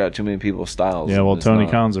people figured out too many people's styles. Yeah, well, and it's Tony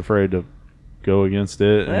not. Khan's afraid to go against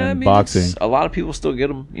it I and mean, boxing. a lot of people still get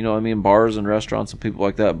them. You know, I mean, bars and restaurants and people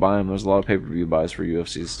like that buy them. There's a lot of pay-per-view buys for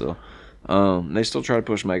UFC still. They still try to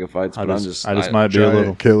push mega fights, but I just might be a Giant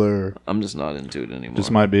little. killer. I'm just not into it anymore.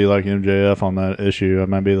 Just might be like MJF on that issue. I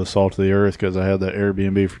might be the salt of the earth because I had that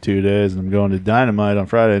Airbnb for 2 days and I'm going to Dynamite on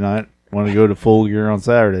Friday night. Want to go to Full Gear on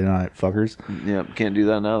Saturday night, fuckers. Yeah, can't do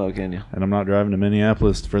that now though, can you? And I'm not driving to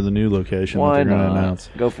Minneapolis for the new location Why that they're going to not? announce.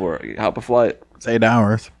 Go for it. Hop a flight. It's 8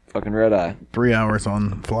 hours. Fucking red eye. 3 hours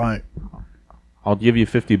on flight. I'll give you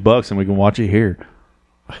 $50 and we can watch it here.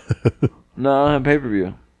 No, I have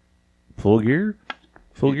pay-per-view. Full Gear?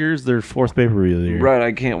 Full Gear is their fourth pay-per-view of the year. Right,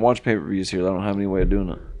 I can't watch pay-per-views here. I don't have any way of doing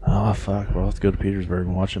it. Oh, fuck. Well, let's go to Petersburg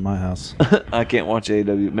and watch it at my house. I can't watch AEW.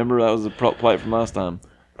 Remember that was the plight from last time.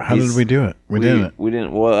 How did we do it? We didn't. We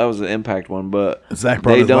didn't. Well, that was the Impact one, but Zach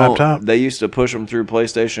brought they his laptop. They used to push them through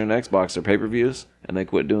PlayStation and Xbox, their pay-per-views, and they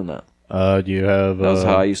quit doing that. Do you have... That was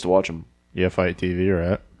how I used to watch them. Yeah, Fight TV,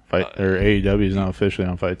 right? Or AEW is not officially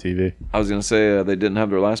on Fight TV. I was gonna say they didn't have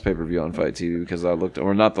their last pay-per-view on Fight TV because I looked,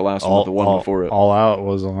 or not the last one, but the one before it. All Out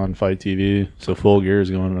was on Fight TV, so Full Gear is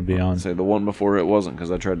going to be on. Say the one before it wasn't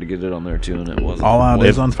because I tried to get it on there too, and it wasn't. All Out It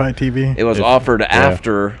is on Fight TV. It was offered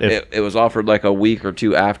after. If- It was offered like a week or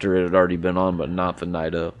two after it had already been on, but not the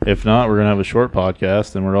night of. If not, we're going to have a short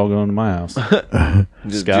podcast, and we're all going to my house.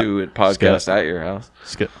 Just Scott- do it podcast Scott- at your house.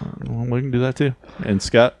 Well, we can do that too. And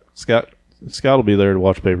Scott will be there to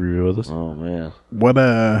watch pay-per-view with us. Oh man. What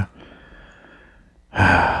are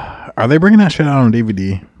they bringing that shit out on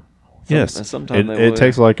DVD? Yes. sometime they It will,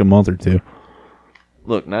 takes like a month or two.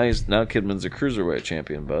 Look, now Kidman's a cruiserweight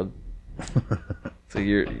champion, bud. It's a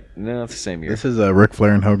year. No, it's the same year. This is Ric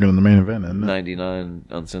Flair and Hogan in the main event, isn't it? 99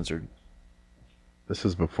 uncensored. This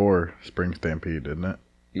is before Spring Stampede, isn't it?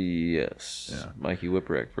 Yes. Yeah. Mikey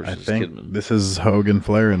Whipwreck I versus think Kidman. this is Hogan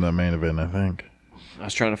Flair in the main event. I think. I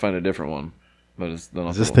was trying to find a different one, but it's not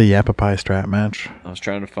Is this the the one. Yappa Pie strap match? I was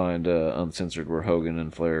trying to find uncensored where Hogan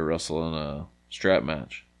and Flair wrestle in a strap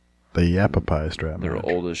match. The Yappa Pie strap They're match.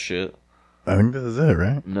 old as shit. I think this is it,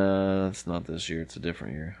 right? No, it's not this year. It's a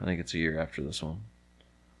different year. I think it's a year after this one.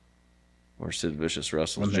 Where Sid Vicious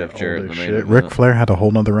wrestles When they're Jeff Jarrett in old the as main shit. event. Ric Flair had a whole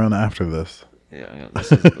nother run after this. Yeah,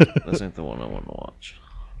 this ain't the one I want to watch.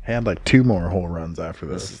 He had like 2 more whole runs after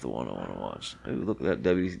This this. is the one I want to watch. Ooh, look at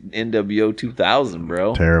that NWO 2000,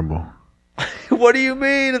 bro. Terrible. What do you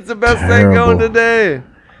mean? It's the best thing Terrible. going today.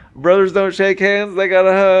 Brothers don't shake hands. They got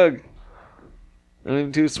a hug. Not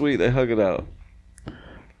even too sweet. They hug it out.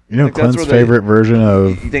 You know, think that's Clint's where they- favorite version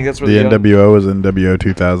of You think that's where the the young, NWO was NWO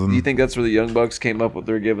 2000. You think that's where the Young Bucks came up with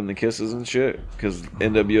their giving the kisses and shit? Because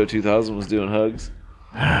NWO 2000 was doing hugs.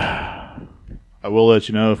 I will let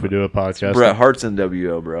you know if we do a podcast. Bret Hart's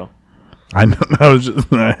NWO, bro. I know.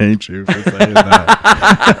 I hate you for saying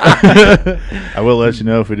that. I will let you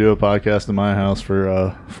know if we do a podcast in my house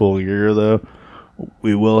for Full Gear, though.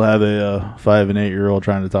 We will have a 5 and 8-year-old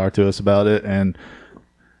trying to talk to us about it, and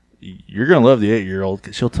you're going to love the 8-year-old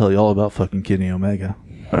because she'll tell you all about fucking Kenny Omega.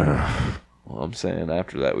 Well, I'm saying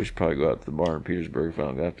after that, we should probably go out to the bar in Petersburg if I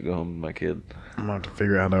don't have to go home with my kid. I'm going to have to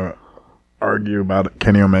figure out argue about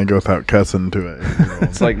Kenny Omega without cussing to it.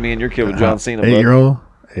 It's like me and your kid with John Cena. bud. 8-year-old.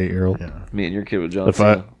 8-year-old. Yeah. Me and your kid with John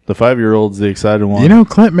Cena. The 5-year-old's the excited one. You know,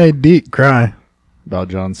 Clint made Deke cry. about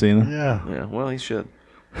John Cena, Yeah. Yeah, well, he should.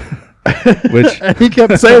 which And he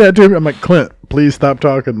kept saying that to me. I'm like, Clint, please stop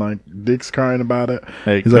talking. Like, Dick's crying about it.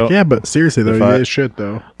 Hey, He's like, yeah, but seriously, though, fi- he is shit,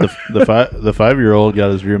 though. the 5-year-old got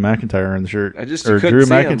his Drew McIntyre in the shirt, I just or couldn't Drew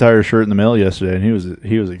see him. McIntyre shirt in the mail yesterday, and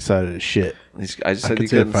he was excited as shit. I just I said could you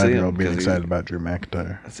see a couldn't see him 5-year-old being because excited about Drew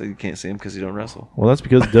McIntyre. I said you can't see him because he don't wrestle. Well, that's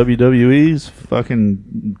because WWE's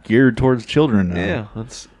fucking geared towards children now. Yeah,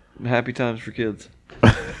 that's happy times for kids.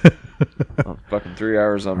 Fucking 3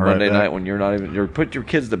 hours on All right, Monday that- night when you're put your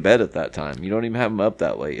kids to bed at that time. You don't even have them up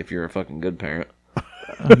that late if you're a fucking good parent.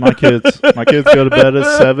 My kids go to bed at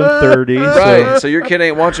 7:30. Right. So your kid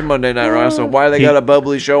ain't watching Monday Night Raw. So why they got a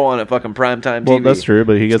bubbly show on at fucking primetime TV? Well, that's true,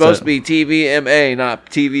 but he It's gets supposed that, to be TVMA, not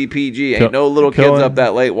TVPG. Ain't Co- no little kids Cohen- up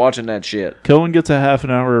that late watching that shit. Cohen gets a half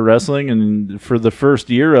an hour of wrestling, and for the first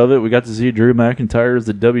year of it, we got to see Drew McIntyre as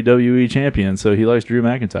the WWE champion. So he likes Drew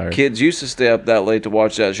McIntyre. Kids used to stay up that late to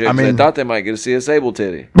watch that shit. I 'Cause mean- they thought they might get to see a Sable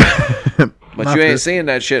titty. But Not you ain't this- seeing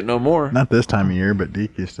that shit no more. Not this time of year, but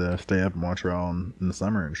Deke used to stay up and watch Raw in the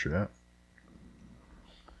summer and shit.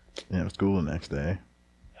 Yeah, school the next day.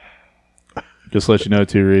 Just to let you know,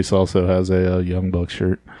 too, Reese also has a Young Bucks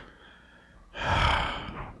shirt.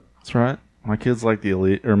 That's right. My kids like the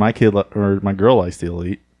Elite, or my girl likes the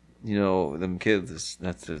Elite. You know, them kids,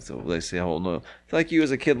 that's they say, oh no. It's like you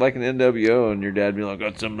as a kid like an NWO and your dad being like,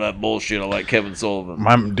 got some of that bullshit. I like Kevin Sullivan.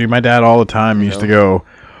 My dad all the time used to go,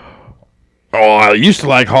 oh, I used to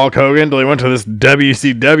like Hulk Hogan until he went to this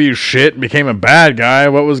WCW shit and became a bad guy.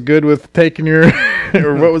 What was good with taking your,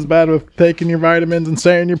 or what was bad with taking your vitamins and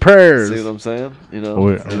saying your prayers? See what I'm saying? You know,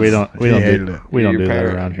 We don't hated do it. we don't you're do your that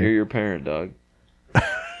parent. around You're here. your parent, dog.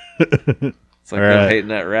 It's like All them right. hating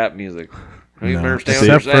that rap music. Don't even No. understand what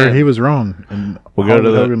Except they're for saying. he was wrong, and We'll go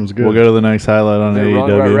to Hogan was good. we'll go to the next highlight on They're wrong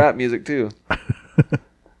about AEW. rap music too.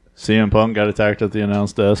 CM Punk got attacked at the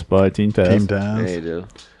announced desk by Team Taz. Team Yeah, Taz. you do.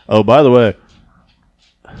 Oh, by the way,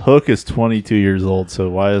 Hook is 22 years old, so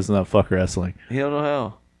why isn't that fuck wrestling? He don't know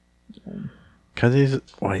how. Because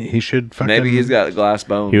he should fucking. Maybe he's got glass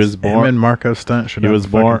bones. He was Him born. and Marco Stunt should He have was a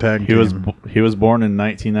fucking born. tag He was team. he was born in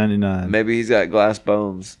 1999. Maybe he's got glass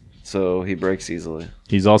bones, so he breaks easily.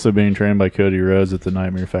 He's also being trained by Cody Rhodes at the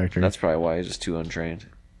Nightmare Factory. That's probably why he's just too untrained.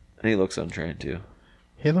 And he looks untrained too.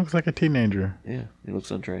 He looks like a teenager. Yeah, he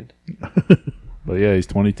looks untrained. But yeah, he's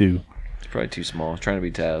 22. He's probably too small. He's trying to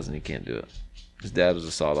be Taz and he can't do it. His dad was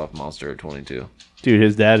a sawed-off monster at 22. Dude,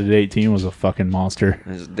 his dad at 18 was a fucking monster.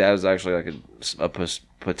 His dad was actually like a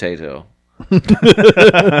potato.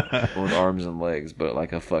 With arms and legs, but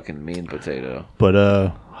like a fucking mean potato. But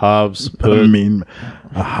Hobbs I put mean,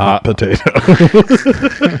 a hot potato.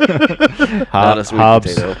 Not a sweet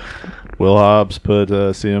Hobbs. potato. Will Hobbs put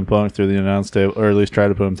CM Punk through the announce table, or at least try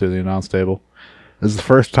to put him through the announce table. This is the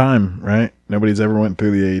first time, right? Nobody's ever went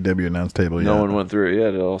through the AEW announce table yet. No one went through it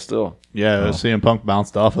yet at all still. Yeah, CM Punk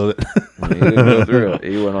bounced off of it. He didn't go through it.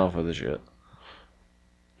 He went off with the shit.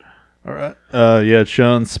 All right. Yeah,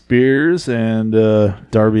 Sean Spears and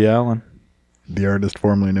Darby Allin. The artist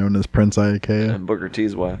formerly known as Prince Iakea. And Booker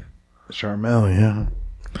T's wife. Charmel, yeah.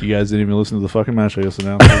 You guys didn't even listen to the fucking match I just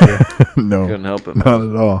announced. It's No, Couldn't help it. not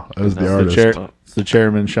at all. It was the Couldn't artist. help it. the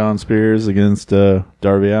chairman, Sean Spears, against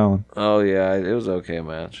Darby Allin. Oh, yeah. It was an okay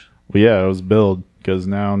match. Well, yeah, it was billed because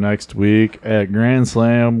now next week at Grand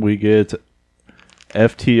Slam we get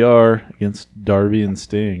FTR against Darby and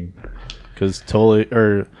Sting because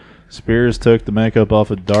Spears took the makeup off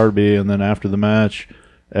of Darby, and then after the match,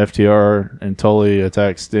 FTR and Tully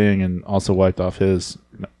attacked Sting and also wiped off his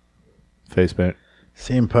face paint.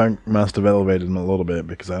 CM Punk must have elevated him a little bit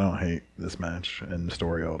because I don't hate this match and the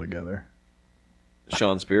story altogether.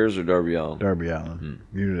 Sean Spears or Darby Allin? Darby Allin.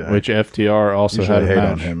 Usually, Which FTR also usually had a hate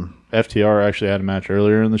match. on him. FTR actually had a match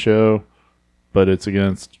earlier in the show, but it's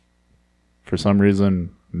against, for some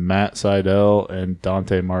reason, Matt Sydal and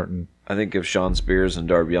Dante Martin. I think if Sean Spears and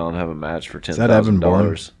Darby Allin have a match for that Evan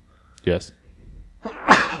Bourne? $10,000. Yes.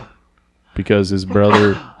 Because his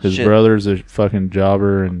brother's a fucking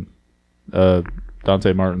jobber, and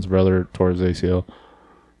Dante Martin's brother tore his ACL.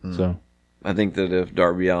 So I think that if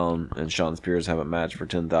Darby Allin and Sean Spears have a match for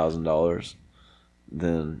 $10,000,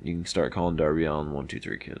 then you can start calling Darby Allin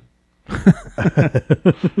 123 Kid.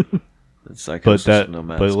 It's psychosis with no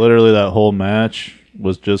mask. but literally that whole match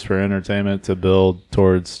was just for entertainment to build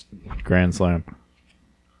towards Grand Slam.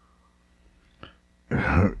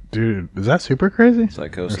 Dude, is that super crazy?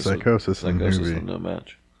 Psychosis. Or Psychosis in the Psychosis movie. with no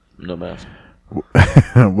match. No mask.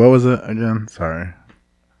 What was it again? Sorry.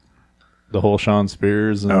 the whole Sean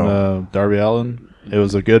Spears and Darby Allin. It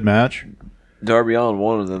was a good match, Darby Allin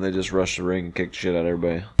won, and then they just rushed the ring and kicked shit out of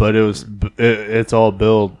everybody but it's all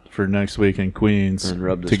build for next week in Queens and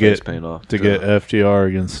rubbed his to face get paint off. to get FTR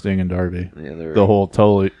against Sting and Darby. Yeah, they're The whole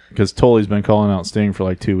Tully, because Tully's been calling out Sting for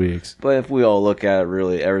like 2 weeks. But if we all look at it,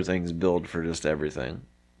 really, everything's built for just everything.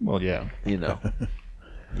 Well, yeah. You know.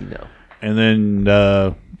 You know. And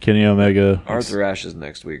then Kenny Omega. Arthur Ashe is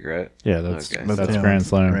next week, right? Yeah, that's Okay. that's Grand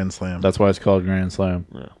Slam. Grand Slam. That's why it's called Grand Slam.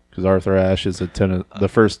 Yeah. Because Arthur Ashe is the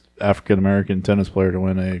first African American tennis player to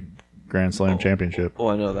win a Grand Slam championship. Oh,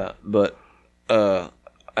 I know that. But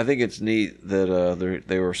I think it's neat that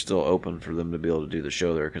they were still open for them to be able to do the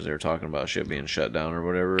show there because they were talking about shit being shut down or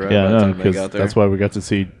whatever, right? Yeah, by the no, time they because got there. that's why we got to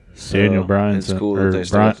see Daniel Bryan. It's cool that they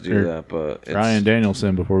still have to do that, but it's, Bryan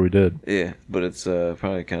Danielson before we did. Yeah, but it's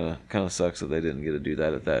probably kind of sucks that they didn't get to do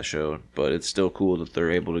that at that show. But it's still cool that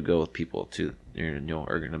they're able to go with people to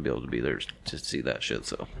are going to be able to be there to see that shit.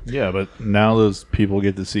 So Yeah, but now those people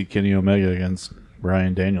get to see Kenny Omega against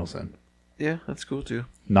Bryan Danielson. yeah, that's cool too.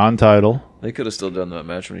 Non-title. They could have still done that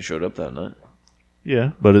match when he showed up that night.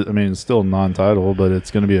 Yeah, but it's still non-title, but it's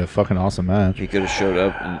going to be a fucking awesome match. He could have showed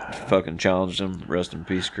up and fucking challenged him. Rest in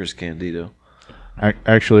peace, Chris Candido.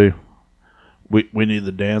 Actually, we need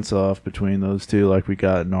the dance-off between those two like we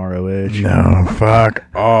got in ROH. No, fuck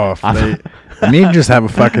off. They need to just have a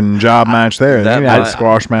fucking job match there. They need to have a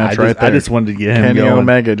squash match right there. I just wanted to get him Kenny going.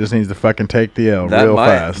 Omega just needs to fucking take the L real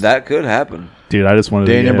fast. That could happen. Dude, I just wanted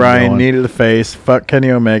to Daniel get him Bryan going. needed a face. Fuck Kenny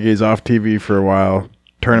Omega. He's off TV for a while.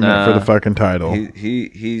 Tournament for the fucking title.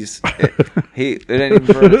 He's it ain't even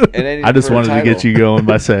for, it ain't even I just for a wanted to title. get you going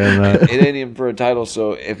by saying that. It ain't even for a title.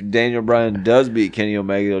 So if Daniel Bryan does beat Kenny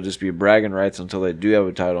Omega, it'll just be bragging rights until they do have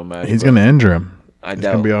a title match. He's But going to injure him. I He's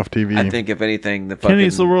doubt. going to be off TV. I think if anything, the fucking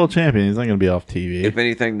Kenny's the world champion. He's not going to be off TV. if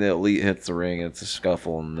anything, the Elite hits the ring. It's a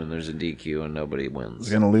scuffle, and then there's a DQ, and nobody wins. He's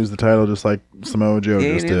going to lose the title just like Samoa Joe He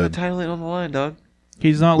ain't just even the did. title ain't on the line, dog.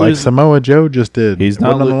 He's not Like losing. Samoa Joe just did. He's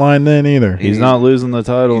not Wasn't on the line then either. He's not losing the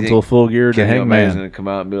title You think until Full Gear to Kenny Omega's Hangman. gonna come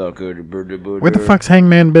out and be like, Where the fuck's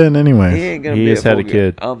Hangman been He anyway? ain't gonna He be just at had Full a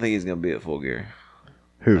Gear. kid. I don't think he's gonna be at Full Gear.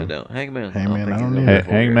 Who? I don't. Hangman. Hangman, I don't think he's gonna know. be at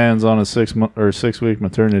Full Gear. Hangman's on a 6-week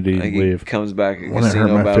maternity I think he leave. comes back at Wouldn't hurt Casino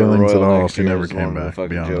my Battle feelings Royal at all next if he year never as came one of the back, to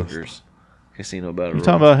be fucking honest. Jokers. Casino Battle You Royal.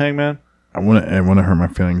 talking about Hangman? It wouldn't hurt my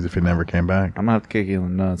feelings if he never came back. I'm gonna have to kick you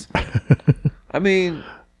in the nuts. I mean,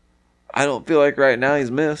 I don't feel like right now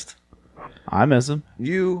he's missed I miss him.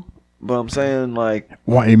 but I'm saying like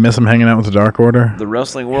Why, you miss him hanging out with the Dark Order? the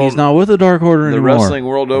wrestling world. He's not with the Dark Order the anymore. wrestling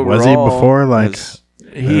world overall. Was he before? Like,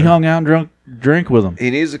 He hung out and drink with him. he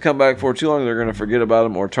needs to come back for too long. They're gonna forget about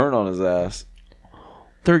him or turn on his ass.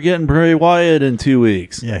 They're getting Bray Wyatt in 2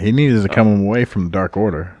 weeks. yeah, he needed to come away from the Dark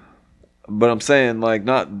Order. But I'm saying like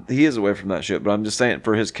not he is away from that shit. But I'm just saying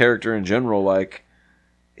for his character in general, like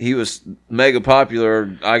he was mega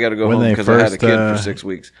popular. I got to go When home they because I had a first, kid for 6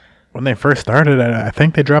 weeks. When they first started, I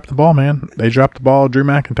think they dropped the ball, man. They dropped the ball Drew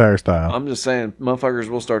McIntyre style. I'm just saying, motherfuckers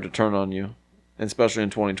will start to turn on you, and especially in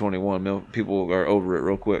 2021. People are over it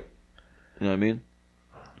real quick. You know what I mean?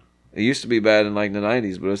 It used to be bad in like the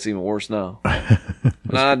 90s, but it's even worse now.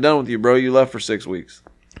 Nah, I'm done with you, bro. You left for 6 weeks.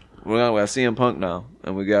 We got CM Punk now,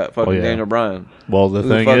 and we got fucking yeah. Daniel Bryan. Well, the Who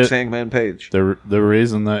the thing fuck's is, Hangman Page? the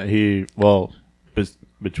reason that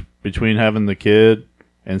between having the kid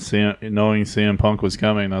and knowing CM Punk was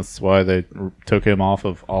coming, that's why they took him off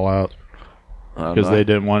of All Out. Because they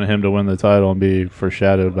didn't want him to win the title and be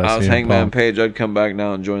foreshadowed by I was CM Hangman Punk. Page. I'd come back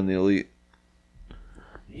now and join the Elite.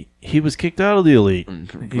 He was kicked out of the Elite.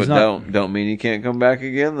 But don't mean you can't come back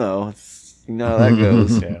again, though. You know how that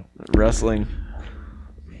goes. Yeah. Wrestling.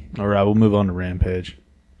 All right, we'll move on to Rampage.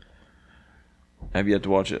 Have yet to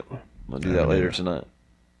watch it. I'll do that later tonight.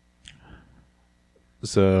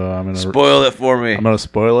 So I'm gonna Spoil it for me. I'm gonna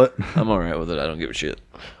spoil it. I'm all right with it. I don't give a shit.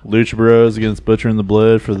 Lucha Bros against Butcher and the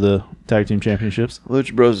Blade for the tag team championships.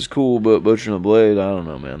 Lucha Bros is cool, but Butcher and the Blade, I don't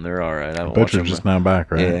know, man. They're all right. I haven't watched Butcher's them. just now back,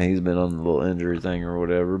 right? Yeah, he's been on the little injury thing or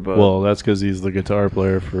whatever. But Well, that's because he's the guitar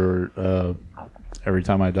player for Every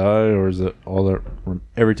Time I Die, or is it All That?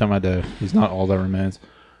 Every Time I Die. He's not All That Remains.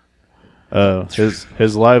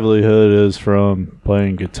 His livelihood is from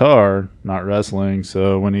playing guitar, not wrestling.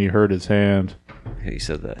 So when he hurt his hand, he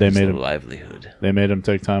said that. They It's made a him- livelihood. they made him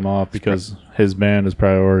take time off because his band is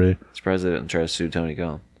priority. Surprised they didn't try to sue Tony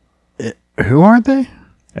Khan. Who are they?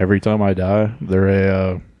 Every Time I Die, they're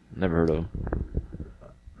a Never heard of him.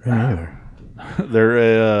 Me neither. they're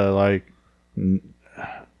a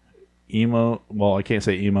emo. Well, I can't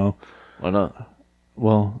say emo. Why not?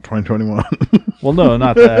 Well, 2021. Well, no,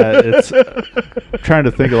 not that. It's trying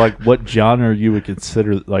to think of like what genre you would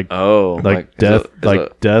consider like death,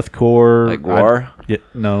 deathcore, like Gwar.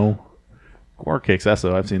 No, Gwar kicks ass.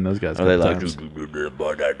 Though I've seen those guys. Are they like times.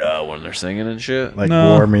 when they're singing and shit? Like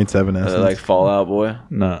No. War meets Are Evanescence. they like Fall Out Boy?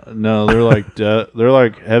 No, they're like they're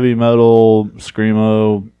like heavy metal,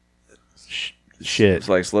 screamo, shit. It's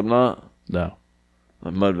like Slipknot, No,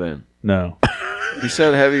 like Mudvayne. no, You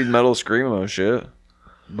said heavy metal screamo shit.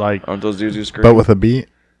 like Aren't those dudes who scream? but with a beat.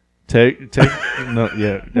 take no,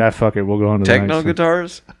 yeah, fuck it. We'll go on to the Techno next one.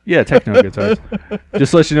 guitars, Yeah, techno guitars.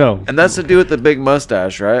 Just to let you know. and that's the dude with the big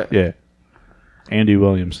mustache, right? Yeah, Andy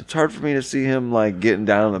Williams. It's hard for me to see him like getting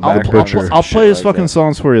down in the I'll, back. I'll play his fucking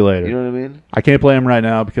songs for you later. You know what I mean? I can't play him right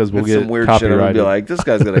now because we'll It's get some weird shit. I'm gonna copyrighted. be like, this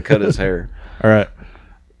guy's gonna cut his hair. All right,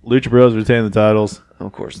 Lucha Bros retain the titles.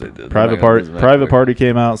 Of course they did. Private Party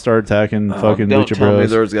came out, and started attacking fucking Don't Lucha tell me Bros.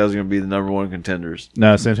 those guys are gonna be the number one contenders.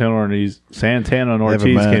 No, Santana and Ortiz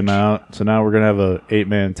match. came out, so now we're gonna have a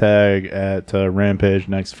 8-man tag at Rampage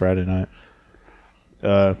next Friday night.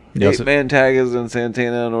 Yeah, so- 8-man tag is in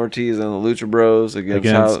Santana and Ortiz and the Lucha Bros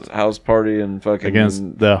against House Party and fucking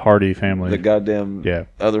against the Hardy family. the goddamn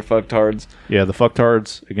other fucktards. Yeah, the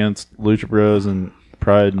fucktards against Lucha Bros and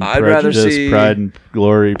Pride and I'd rather Prejudice, see Pride and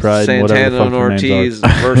Glory, Pride and whatever the Santana fuck and their Ortiz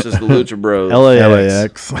names versus the Lucha Bros. are.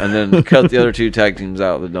 LAX. And then cut the other two tag teams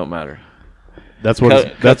out that don't matter. That's what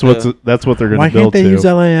Cut that's what they're going Why to build can't they use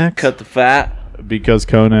to LAX? Cut the fat. because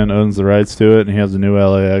Conan owns the rights to it and he has a new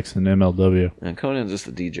LAX and MLW. And Conan's just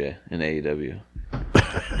a DJ in AEW.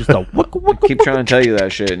 Just a I keep trying to tell you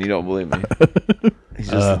that shit and you don't believe me. He's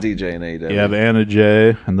just a DJ in AEW. You have Anna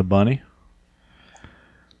Jay and the Bunny.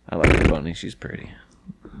 I like the bunny. She's pretty.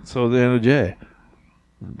 So the Anna Jay.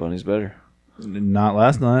 The bunny's better. Not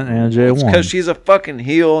last night. Anna Jay won. Because she's a fucking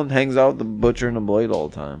heel and hangs out with the Butcher and the Blade all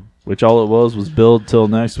the time. Which all it was build till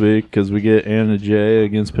next week because we get Anna Jay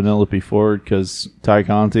against Penelope Ford because Ty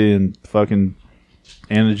Conti and fucking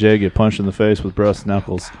Anna Jay get punched in the face with brass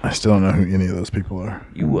knuckles. I still don't know who any of those people are.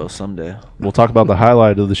 You will someday. We'll talk about the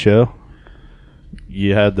highlight of the show.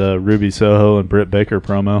 You had the Ruby Soho and Britt Baker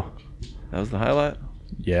promo. That was the highlight?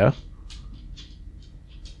 Yeah.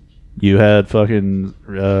 You had fucking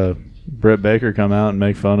Britt Baker come out and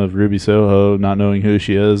make fun of Ruby Soho not knowing who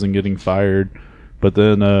she is and getting fired. But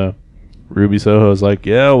then Ruby Soho is like,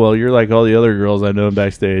 yeah, well, you're like all the other girls I know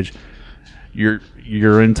backstage.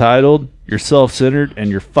 You're entitled, you're self-centered, and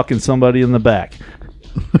you're fucking somebody in the back.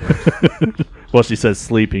 Well, she says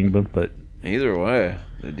sleeping, but Either way,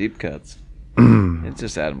 the deep cuts. It's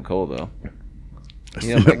just Adam Cole, though.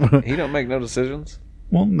 He don't make no decisions.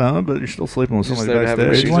 well, no, but you're still sleeping with Just somebody there to have a-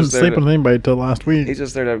 backstage. She He's wasn't just there sleeping to- with anybody till last week. He's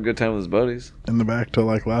just there to have a good time with his buddies. In the back till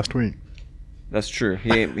like last week. That's true.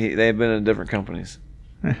 They've been in different companies.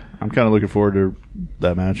 I'm kind of looking forward to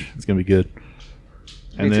that match. It's gonna be good.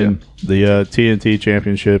 And Me then the TNT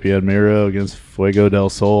Championship, you had Miro against Fuego del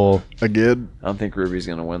Sol. Again, I don't think Ruby's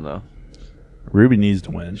going to win, though. Ruby needs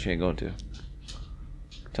to win. She ain't going to. I'm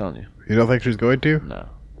telling you. you don't think she's going to? No.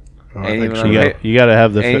 Oh, I Ain't think even she on will. You got to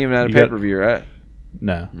have the. Ain't even at a you got- pay-per-view, right?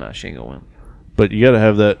 No, No, she ain't going to win. but you got to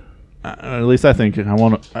have that. At least I think I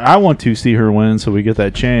want to see her win, so we get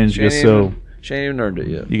that change. She ain't, Just so even earned it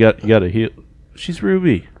yet. you got to heal. She's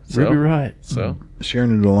Ruby. So? Ruby Riott. So, She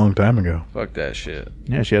earned it a long time ago. fuck that shit.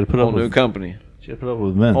 Yeah, she had to put Whole up new with. company. She had to put up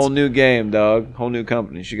with Vince. Whole new game, dog. Whole new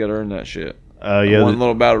company. She got to earn that shit. Yeah, One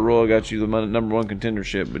little battle royal got you the number one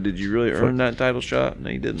contendership, but did you really earn that title shot? No,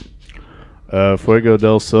 you didn't. Fuego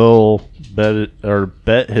del Sol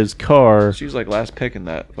bet his car. She was like last pick in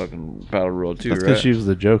that fucking battle royal too, That's right? because she was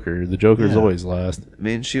the Joker. The Joker's Yeah. always last. I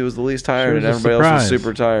mean, she was the least tired, was and a everybody else was surprise.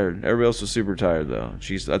 super tired. Everybody else was super tired, though.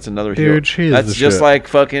 That's another Dude, heel. she is That's the just shit. like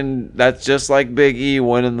fucking. That's just like Big E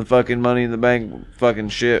winning the fucking Money in the Bank fucking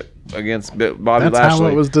shit against Bobby That's Lashley. how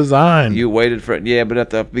it was designed. You waited for it, yeah, but at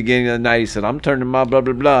the beginning of the night, he said, "I'm turning my blah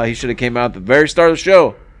blah blah." He should have came out at the very start of the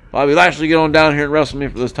show. Bobby Lashley, get on down here and wrestle me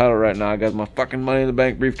for this title right now. I got my fucking Money in the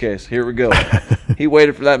Bank briefcase. Here we go. He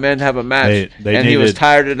waited for that man to have a match, They and he was needed-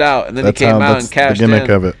 tired it out, and then That's he came how- out that's and cashed the gimmick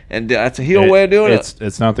in. of it. And that's a heel way of doing it.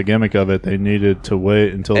 It's not the gimmick of it. They needed to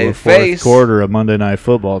wait until A the fourth face- quarter of Monday Night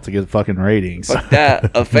Football to get fucking ratings. Fuck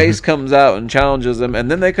that. A face comes out and challenges him,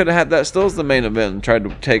 and then they could have had that still as the main event and tried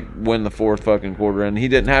to win the fourth fucking quarter, and he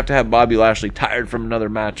didn't have to have Bobby Lashley tired from another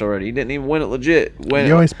match already. He didn't even win it legit.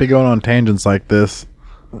 You always be going on tangents like this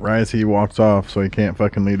right as he walks off so he can't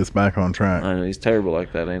fucking lead us back on track. I know, he's terrible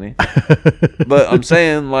like that, ain't he? But I'm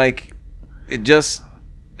saying, like, it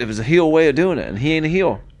was a heel way of doing it, and he ain't a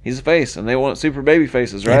heel. He's a face, and they want super baby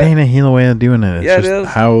faces, It right? ain't a heel way of doing it. It's Yeah, it just is.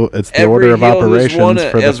 how it's the Every order of heel who's operations won it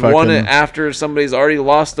for the has won it fucking. after somebody's already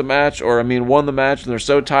lost the match, or won the match, and they're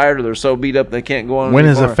so tired or they're so beat up they can't go on. When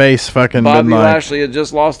has anymore. a face fucking Bobby been like? Lashley had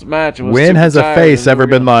just lost the match. And was When super has a tired face and ever we're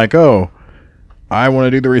been gonna- like, oh, I want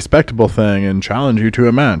to do the respectable thing and challenge you to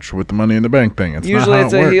a match with the Money in the Bank thing? It's Usually not how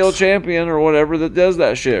it's it a works. heel champion or whatever that does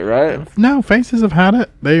that shit, right? No, faces have had it.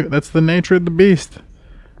 That's the nature of the beast.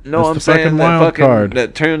 No, That's I'm the saying fucking that wild card.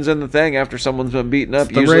 that turns in the thing after someone's been beaten up.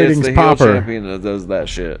 It's the Usually it's ratings the popper. heel champion that does that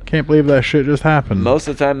shit. Can't believe that shit just happened. Most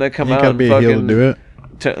of the time they come you out gotta and be a heel to fucking do it.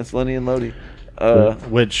 It's Lenny and Lodi.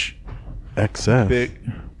 Which XF.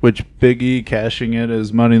 Big E cashing it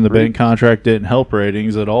as Money in the Bank contract didn't help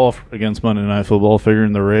ratings at all against Monday Night Football,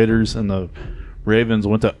 figuring the Raiders and the Ravens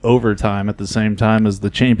went to overtime at the same time as the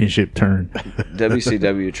championship turn.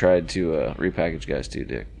 WCW tried to repackage guys too,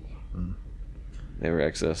 Dick. They were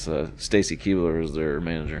excess. Stacy Keebler was their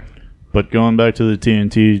manager. But going back to the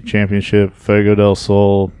TNT championship, Fuego del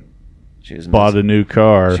Sol She was bought a new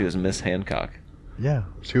car. She was Miss Hancock. Yeah,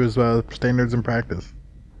 she was standards in practice.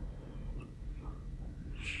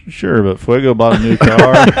 Sure, but Fuego bought a new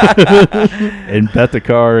car and bet the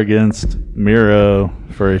car against Miro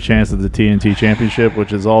for a chance at the TNT championship,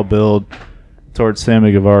 which is all billed towards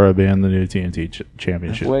Sammy Guevara being the new TNT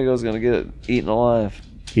championship. Fuego's gonna get eaten alive.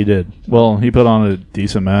 He did. Well, he put on a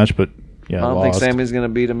decent match, but yeah, I don't lost. think Sammy's gonna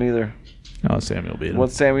beat him either. No, Sammy will beat him.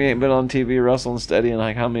 What Sammy ain't been on TV wrestling steady in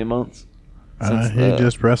like how many months? He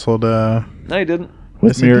just wrestled. No, he didn't.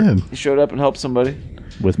 with, Yes, he Miro, did. He showed up and helped somebody.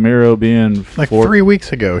 with Miro being Like 3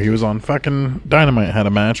 weeks ago, he was on fucking Dynamite. Had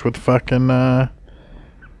a match with fucking.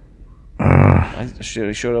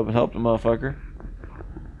 He showed up and helped a motherfucker.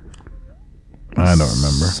 I don't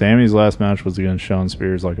remember. Sammy's last match was against Shawn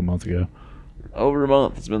Spears like a month ago. Over a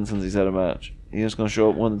month it's been since he's had a match. He's just gonna show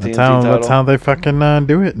up, win the That's TNT how. title. That's how they fucking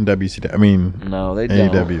do it in WCW. I mean, No, they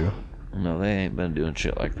don't. AEW. No, they ain't been doing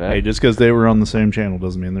shit like that. Hey, just because they were on the same channel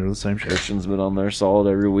doesn't mean they're the same show. Christian's been on there solid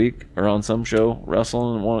every week or on some show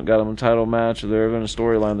wrestling and got him a title match or they're in a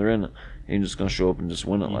storyline they're in it. He's just gonna show up and just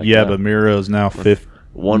win it like Yeah, that. but Miro's now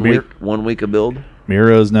one week of build.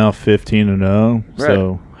 Miro's now 15-0,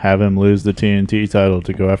 so have him lose the TNT title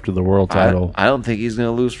to go after the world title. I don't think he's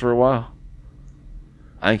gonna lose for a while.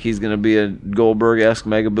 I think he's gonna be a Goldberg-esque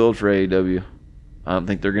mega build for AEW. I don't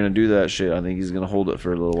think they're gonna do that shit. I think he's gonna hold it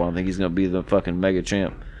for a little while. I think he's gonna be the fucking mega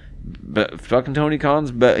champ. But fucking Tony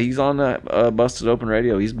Khan's he's on that Busted Open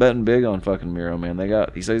Radio. He's betting big on fucking Miro, man.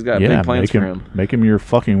 He said he's got big plans for him. Make him your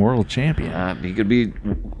fucking world champion. He could be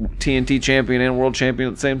TNT champion and world champion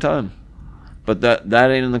at the same time. But that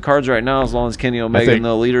ain't in the cards right now. As long as Kenny Omega and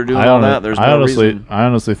the leader doing all that, there's no reason. I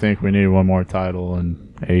honestly think we need one more title in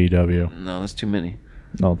AEW. No, that's too many.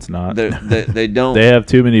 No, it's not. They don't. They have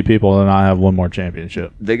too many people and I have one more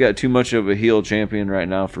championship. They got too much of a heel champion right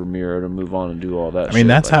now for Miro to move on and do all that. I mean, shit.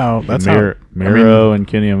 that's how. Miro and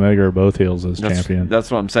Kenny Omega are both heels as champion.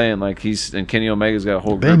 That's what I'm saying. Like and Kenny Omega's got a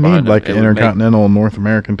whole group They behind need him. like It an would make- Intercontinental, North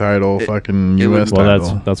American title, fucking US Well,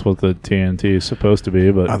 title. that's what the TNT is supposed to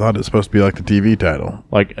be, but I thought it's supposed to be like the TV title.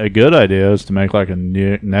 like a good idea is to make like a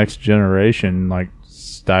next generation like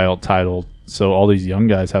style title, so all these young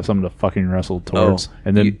guys have something to fucking wrestle towards,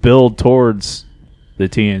 and then build towards the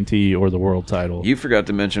TNT or the world title. You forgot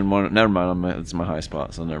to mention one. Never mind. It's my high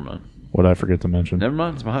spot, so never mind. What I forget to mention? Never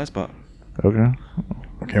mind. It's my high spot. Okay.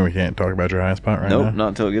 Okay, we can't talk about your high spot right Nope, now. not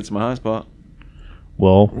until it gets to my high spot.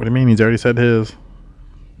 Well, What do you mean? He's already said his.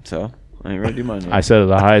 So I ain't ready to do mine yet. I said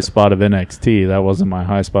the high spot of NXT. That wasn't my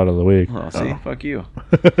high spot of the week. Oh, see, fuck you.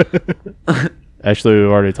 Actually, we've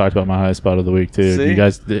already talked about my high spot of the week too. See? You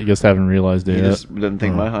guys haven't realized it He yet. just didn't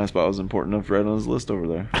think my high spot was important enough to write on his list over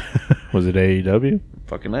there. Was it AEW?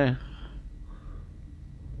 Fucking A.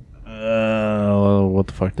 What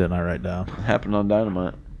the fuck didn't I write down? It happened on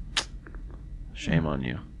Dynamite. Shame on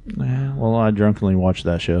you. Well, I drunkenly watched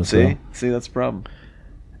that show. See? So. See, that's the problem.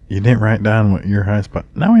 You didn't write down what your high spot.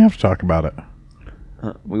 Now we have to talk about it.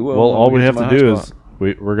 We will. Well, when all we get have my to high do spot. is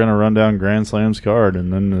we're gonna run down Grand Slam's card,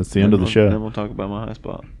 and then it's the end of the Then show. we'll talk about my high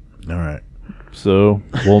spot. All right. So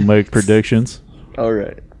we'll make predictions. All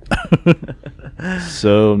right.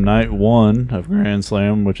 So night one of Grand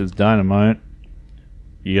Slam, which is Dynamite,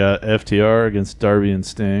 you got FTR against Darby and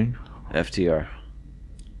Sting. FTR.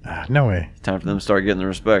 No way. It's time for them to start getting the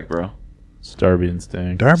respect, bro. It's Darby and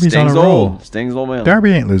Sting. Darby's Sting's on a roll. old. Sting's old man.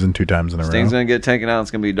 Darby ain't losing 2 times in a Sting's row. gonna get taken out. It's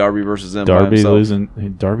gonna be Darby versus them by Darby himself. losing.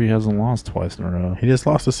 Darby hasn't lost twice in a row. He just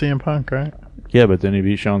lost to CM Punk, right? Yeah, but then he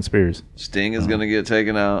beat Shawn Spears. Sting is gonna get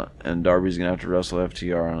taken out, and Darby's gonna have to wrestle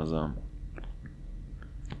FTR on his own.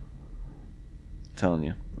 I'm telling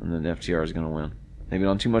you, and then FTR is gonna win. Maybe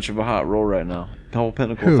on too much of a hot roll right now. The whole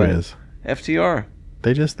Pinnacle Who thing. is? FTR.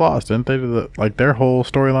 They just lost, didn't they? Like their whole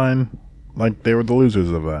storyline, like they were the losers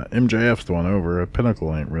of that. MJF's the one over.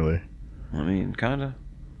 Pinnacle ain't really. I mean, kind of.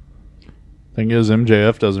 Thing is,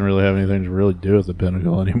 MJF doesn't really have anything to really do with the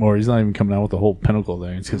Pinnacle anymore. He's not even coming out with the whole Pinnacle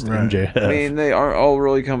thing. It's just Right. MJF. I mean, they aren't all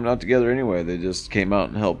really coming out together anyway. They just came out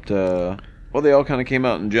and helped. Well, they all kind of came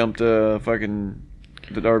out and jumped fucking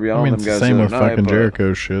the Darby I Allin mean, them it's the guys same the with other night, fucking but-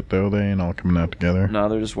 Jericho shit though. They ain't all coming out together. No,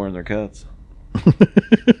 they're just wearing their cuts.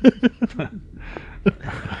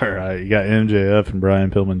 All right, you got MJF and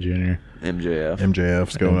Brian Pillman Jr. MJF.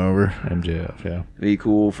 MJF's going over. MJF, yeah. Be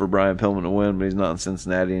cool for Brian Pillman to win, but he's not in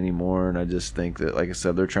Cincinnati anymore. And I just think that, like I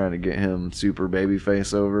said, they're trying to get him super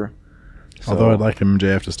babyface over. So, Although I'd like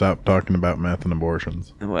MJF to stop talking about meth and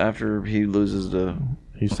abortions. and after he loses to,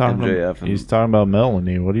 He's talking. MJF and- He's talking about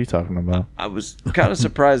Melanie. What are you talking about? I was kind of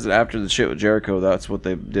surprised that after the shit with Jericho, that's what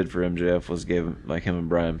they did for MJF was gave him like him and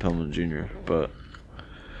Brian Pillman Jr. But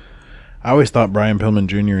I always thought Brian Pillman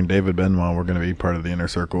Jr. and David Benoit were going to be part of the Inner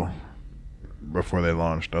Circle before they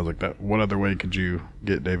launched. I was like, that. What other way could you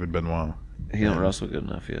get David Benoit? he don't wrestle good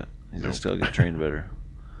enough yet. He's just got to get trained better.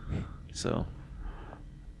 So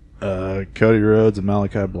Cody Rhodes and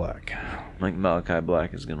Malachi Black. I think Malachi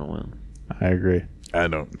Black is gonna win. I agree. I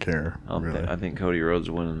don't care. Really. I think Cody Rhodes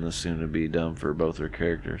winning this soon to be done for both their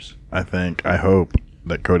characters. I hope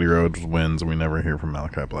that Cody Rhodes wins and we never hear from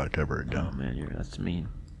Malachi Black ever Oh again. man, that's mean.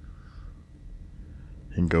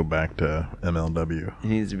 He can go back to MLW. He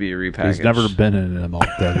needs to be repackaged. He's never been in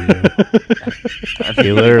MLW.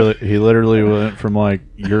 he literally went from like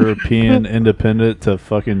European independent to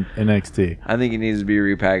fucking NXT. I think he needs to be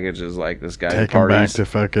repackaged as like this guy who Take him back parties. to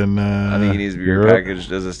fucking. I think he needs to be Europe.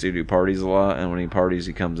 repackaged as this dude who parties a lot, and when he parties,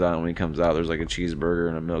 he comes out. And when he comes out, there's like a cheeseburger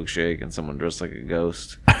and a milkshake, and someone dressed like a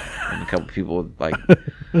ghost, and a couple people with like,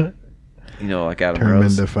 like Adam turn him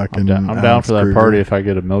Rose. into fucking. I'm down Alex for that Kruger. party if I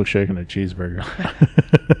get a milkshake and a cheeseburger.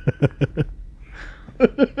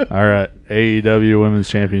 All right, AEW Women's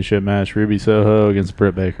Championship match: Ruby Soho against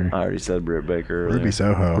Britt Baker. I already said Britt Baker. earlier. Ruby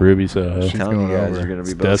Soho. Ruby Soho. She's Telling you going guys, over. you're gonna be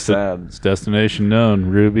It's, both sad. it's destination known.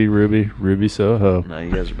 Ruby Soho. No,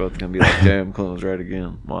 you guys are both gonna be like, damn, Clint was right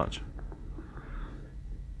again. Watch.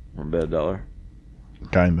 One bet $1.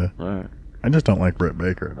 Kinda. All right, I just don't like Britt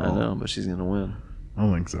Baker at I all. know, but she's gonna win. I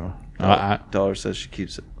don't think so. I Dollar says she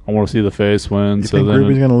keeps it. want to see the face win. You So think then,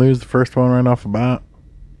 Ruby's gonna lose the first one right off the bat?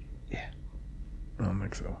 Yeah. I don't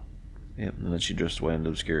think so. Yep, and then she drifts away into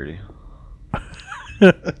obscurity.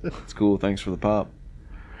 It's cool. Thanks for the pop.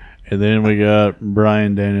 and then we got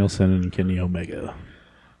Bryan Danielson and Kenny Omega.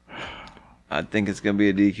 I think it's going to be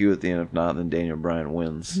a DQ at the end. If not, then Daniel Bryan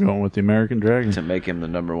wins Going with the American Dragon. to make him the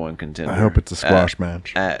number one contender. I hope it's a squash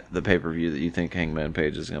match. At the pay-per-view that you think Hangman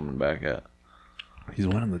Page is coming back at. He's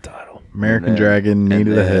winning the title. American And then- Dragon, knee and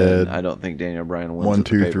to the then head. I don't think Daniel Bryan wins 1, at the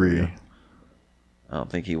 2, pay-per-view. 3. I don't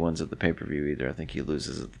think he wins at the pay-per-view either. I think he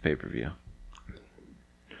loses at the pay-per-view.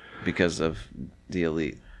 Because of the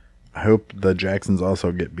Elite. I hope the Jacksons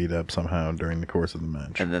also get beat up somehow during the course of the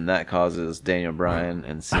match. And then that causes Daniel Bryan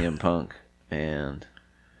and CM Punk and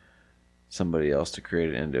somebody else to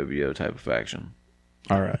create an NWO type of faction.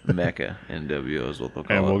 All right. Mecha NWO is what they'll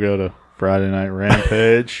call And we'll it. go to Friday Night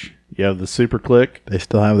Rampage. You have the Super Click They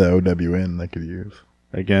still have the OWN they could use.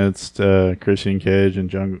 against Christian Cage and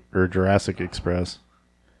Jurassic Express.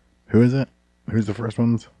 Who is it? Who's the first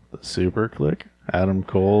ones? The Super Click. Adam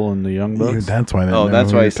Cole and the Young Bucks. That's why. I didn't Oh, know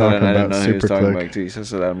that's who why we he were said it. talking I didn't about know he was talking Superclick. about too. He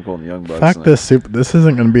said Adam Cole and the Young Bucks. Fuck and this. This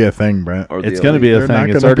isn't going to be a thing, Brent. or the It's going to Elite. be a They're not thing.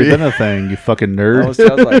 It's gonna already be- been a thing, you fucking That nerd. was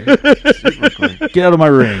sounds like Superclick. Get out of my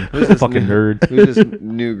ring, Who's this fucking new- nerd. Who's this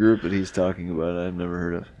new group that he's talking about? I've never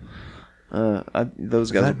heard of. Those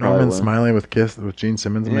Is guys that will probably Norman win. Smiley with Kiss with Gene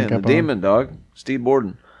Simmons Yeah, the makeup on? Demon Dog, Steve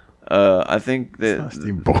Borden. I think that Not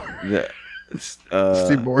Steve Borden. that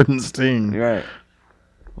Steve Borden's Sting. You're right.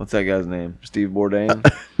 What's that guy's name? Steve Bourdain?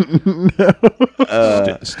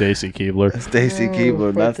 Stacy Keebler. Stacy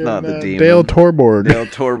Keebler. That's not the demon. Dale Torborg. Dale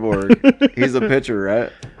Torborg. He's a pitcher, right?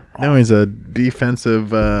 No, he's a defensive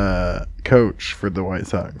coach for the White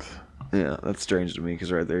Sox. Yeah, that's strange to me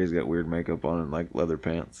because right there he's got weird makeup on and like leather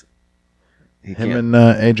pants. He Him can't.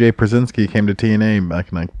 and AJ Przinsky came to TNA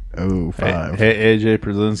back in like '05. Hey, AJ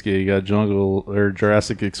Przinsky, you got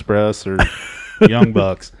Jurassic Express or Young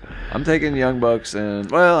Bucks. I'm taking Young Bucks and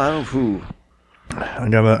well, I don't know who. I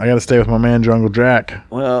gotta stay with my man Jungle Jack.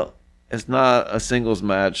 Well, it's not a singles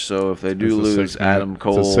match, so if they do It's a lose six-man- Adam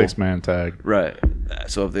Cole, It's a 6-man tag. right?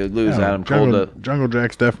 So if they lose No, Adam Cole, Jungle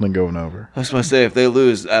Jack's definitely going over. I was gonna say if they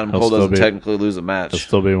lose Adam He'll Cole still doesn't be- technically lose a It'll match,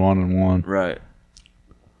 still be 1-1. right?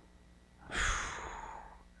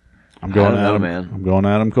 I'm going I don't know, Adam, man. I'm going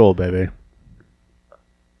Adam Cole, baby.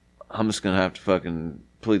 I'm just gonna have to fucking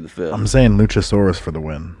plead the fifth. I'm saying Luchasaurus for the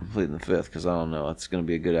win. I'm pleading the fifth because I don't know. It's gonna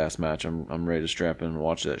be a good ass match. I'm ready to strap in and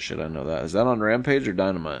watch that shit. I know that. Is that on Rampage or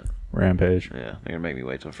Dynamite? Rampage, Yeah, they're gonna make me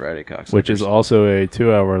wait till Friday, cocksuckers. which is also a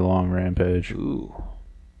 2-hour-long Rampage. Ooh.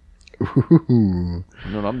 Ooh,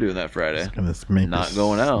 You know what I'm doing that Friday? gonna sneak, Not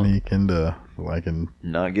going out. Sneak into like in.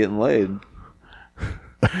 Not getting laid.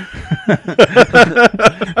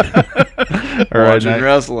 All right, Watching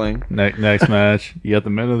wrestling. next match. You got the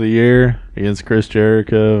Men of the Year against Chris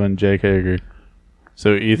Jericho and Jake Hager.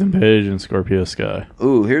 So Ethan Page and Scorpio Sky.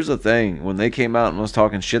 Ooh, here's the thing. When they came out and was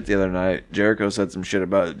talking shit the other night, Jericho said some shit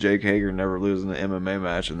about Jake Hager never losing the MMA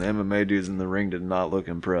match, and the MMA dudes in the ring did not look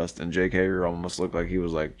impressed, and Jake Hager almost looked like he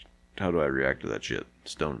was like, how do I react to that shit?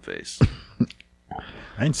 Stone face.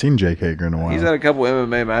 I ain't seen Jake Hager in a while. He's had a couple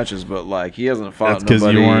MMA matches, but like he hasn't fought That's because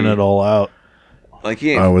nobody. you weren't at All Out. Like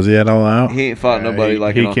he ain't, Oh, was he at All Out? he ain't fought nobody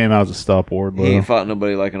like He an, came out to stop he Wardlow. ain't fought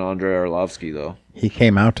nobody like an Andre Arlovsky though. He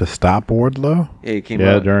came out to stop Wardlow. Yeah, he came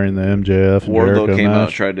Yeah, out. during the MJF and Wardlow Jericho came out,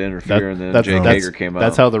 match. tried to interfere, and then That- Jake that's- Hager came out.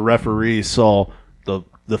 That's how the referee saw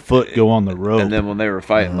the foot go on the rope. And then when they were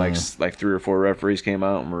fighting, like 3 or 4 referees came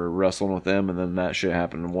out and were wrestling with them, and then that shit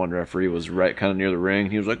happened. And one referee was right kind of near the ring.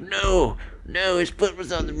 And he was like, "No, his foot was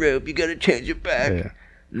on the rope. You got to change it back." Yeah.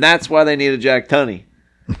 And that's why they needed Jack Tunney.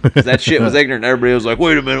 'Cause that shit was ignorant. Everybody was like,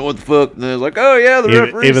 "Wait a minute, what the fuck?" And they was like, "Oh yeah, the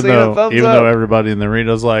referee even saying a thumbs though up." everybody in the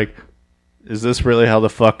arena was like, "Is this really how the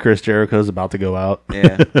fuck Chris Jericho's about to go out?"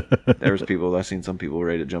 Yeah, there was people. I seen some people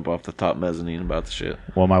ready to jump off the top mezzanine about the shit.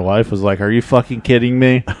 Well, my wife was like, "Are you fucking kidding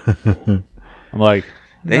me?" I'm like,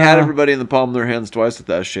 They had everybody in the palm of their hands twice with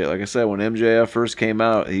that shit. Like I said, when MJF first came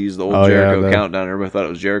out, he used the old Oh, yeah, Jericho the- countdown. Everybody thought it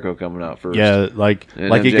was Jericho coming out first. yeah, like And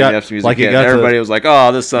like it MJF's got music like hit, it got and everybody was like,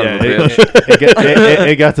 "Oh, this son yeah, of a bitch."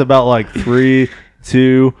 it got to about like 3,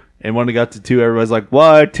 2, and when it got to 2, everybody's like,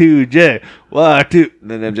 "Y2J, Y2."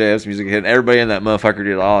 And then MJF's music hit, and everybody in that motherfucker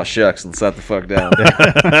did, "Oh shucks," and sat the fuck down.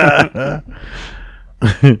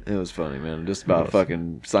 It was funny, man. Just about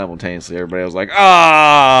fucking simultaneously, everybody was like,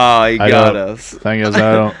 "Ah, he got us." Thing is,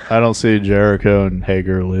 I don't see Jericho and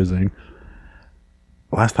Hager losing.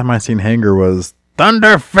 Last time I seen Hager was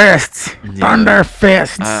Thunder Fists. Thunder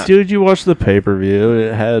Fists. Dude, you watched the pay-per-view.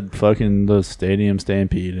 It had fucking the Stadium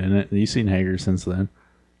Stampede in it. You seen Hager since then.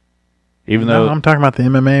 Even No, though, I'm talking about the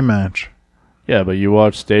MMA match. yeah, but you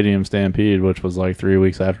watched Stadium Stampede, which was like 3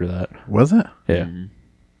 weeks after that. Was it? Yeah.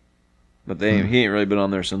 But he ain't really been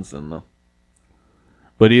on there since then, though.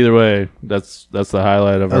 But either way, that's the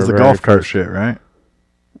highlight of That was our the very golf cart first- shit, right?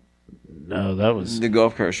 No, that was The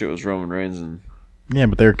golf cart shit was Roman Reigns, and Yeah,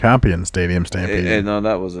 but they were copying Stadium Stampede. no,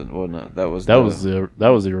 that wasn't. Well, no, that was that was the original. that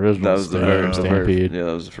was the Stadium very Stampede. yeah,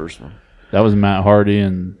 that was the first one. That was Matt Hardy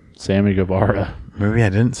and Sammy Guevara. Maybe I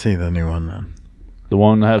didn't see the new one then. The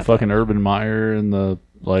one that had fucking Urban Meyer in the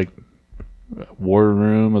like war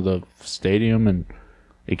room of the stadium, and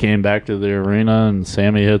he came back to the arena, and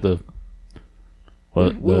Sammy hit the.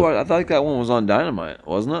 What? I thought that one was on Dynamite,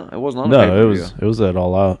 wasn't it? It wasn't on. No, pay-per-view. it was at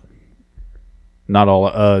All Out. Not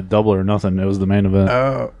all Double or Nothing. It was the main event.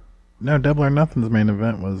 Oh, no, Double or Nothing's main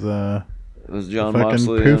event was It was John fucking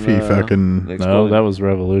Moxley poofy and, fucking- the No, Exploding. that was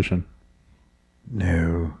Revolution.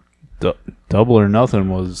 no. Double or Nothing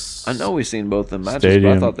was. I know we've seen both the matches,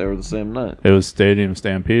 Stadium. but I thought they were the same night. It was Stadium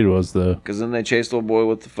Stampede. Was the Because then they chased old boy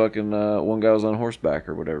with the fucking one guy was on horseback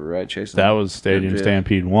or whatever, right? Chasing that him. was Stadium MJF.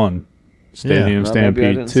 Stampede 1. Stadium Well, maybe I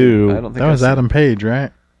Stampede didn't see- 2. I don't think That I was seen- Adam Page,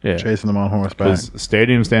 right? Yeah, Chasing them on horseback. because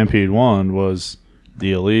Stadium Stampede 1 was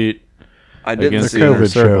the Elite I didn't against see the the COVID Inner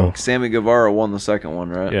Circle. show. Sammy Guevara won the second one,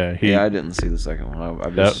 right? Yeah, I didn't see the second one.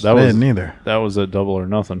 I've That, just, that I was didn't either. that was a Double or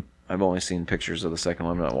Nothing, I've only seen pictures of the second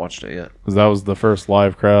one. I've not watched it yet. because that was the first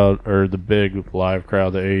live crowd, or the big live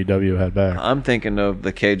crowd that AEW had back. I'm thinking of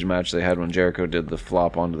the cage match they had when Jericho did the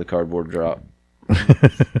flop onto the cardboard drop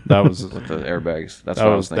That was with the airbags. That's that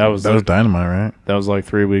what I was was thinking. that was That was Dynamite, right? that was like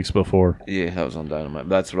 3 weeks before. Yeah, that was on Dynamite.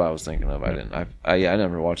 That's what I was thinking of. I didn't. I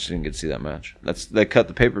never watched. Didn't get to see that match. They cut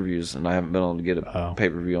the pay-per-views, and I haven't been able to get a Oh.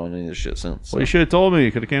 pay-per-view on any of this shit since. So. Well, you should have told me.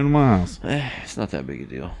 You could have came to my house. It's not that big a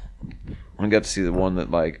deal. I got to see the one that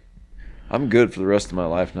like. I'm good for the rest of my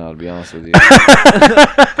life now, to be honest with you.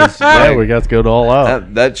 Yeah, we got to go to All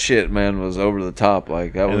Out. that shit, man, was over the top.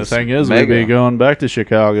 Like that And the was. thing is, mega. we'd be going back to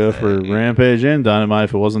Chicago for Rampage and Dynamite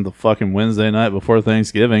if it wasn't the fucking Wednesday night before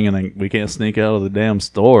Thanksgiving, and then we can't sneak out of the damn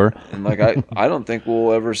store. And like I don't think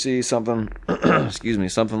we'll ever see something. excuse me,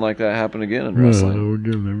 something like that happen again in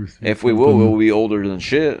wrestling. If we will, we'll be older than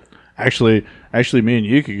shit. Actually, me and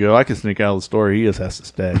you could go. I could sneak out of the store. He just has to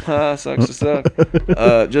stay. Sucks to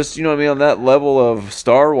suck. Just, you know what I mean, on that level of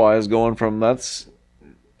star wise, going from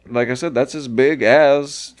like I said, that's as big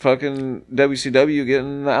as fucking WCW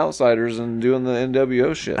getting the Outsiders and doing the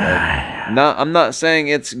NWO shit. Like, I'm not saying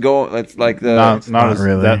it's going. It's like the not as,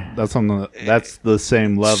 really. That's something that's the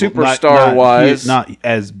same level. Superstar wise, not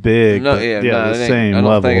as big. no, but yeah, the no, same I don't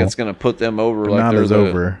level. think it's gonna put them over. Like Not they're as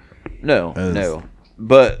over. No, as- no.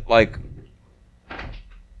 But like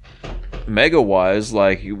mega wise,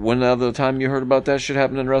 like when the other time you heard about that shit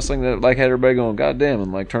happening in wrestling, that like had everybody going, "God damn,"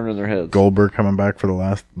 and like turning their heads. Goldberg coming back for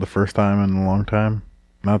the first time in a long time.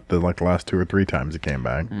 Not the last 2 or 3 times he came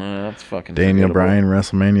back. Nah, that's fucking Daniel forgettable. Bryan,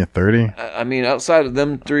 WrestleMania 30. I mean, outside of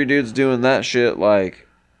them 3 dudes doing that shit, like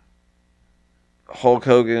Hulk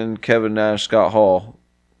Hogan, Kevin Nash, Scott Hall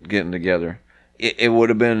getting together, it would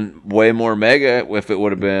have been way more mega if it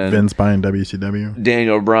would have been Vince buying WCW.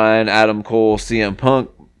 Daniel Bryan, Adam Cole, CM Punk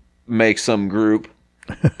make some group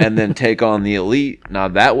and then take on the Elite. Now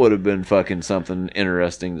that would have been fucking something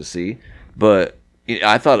interesting to see. But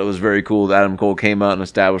I thought it was very cool that Adam Cole came out and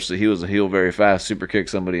established that he was a heel very fast, super kicked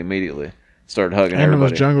somebody immediately, started hugging And everybody.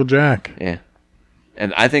 it was Jungle Jack. Yeah.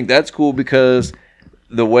 And I think that's cool because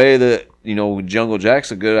the way that, Jungle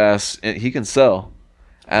Jack's a good ass, he can sell.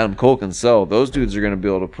 Adam Cole can sell. Those dudes are going to be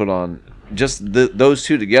able to put on just those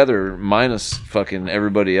two together minus fucking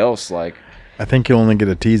everybody else. Like, I think you'll only get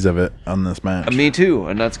a tease of it on this match. me too.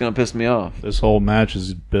 And that's going to piss me off. This whole match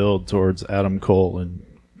is built towards Adam Cole and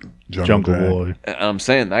Jungle Jack. Boy. And I'm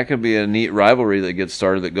saying that could be a neat rivalry that gets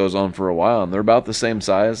started that goes on for a while. And they're about the same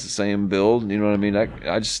size, the same build. You know what I mean?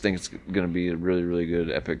 I just think it's going to be a really, really good,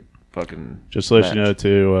 epic fucking Just to let match. you know,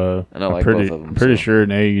 too, And I I'm like pretty, both of them, pretty so. sure an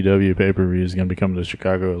AEW pay-per-view is going to be coming to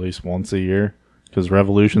Chicago at least once a year because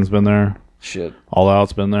Revolution's been there. Shit. All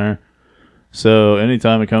Out's been there. So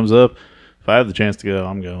anytime it comes up, if I have the chance to go,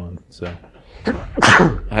 I'm going. So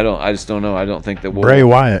I just don't know. I don't think that we'll. Bray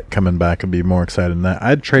Wyatt coming back would be more exciting than that.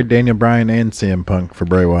 I'd trade Daniel Bryan and CM Punk for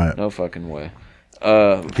Bray Wyatt. No fucking way.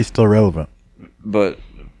 He's still relevant. But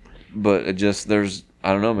it just I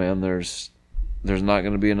don't know, man. There's not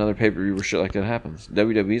going to be another pay per view where shit like that happens.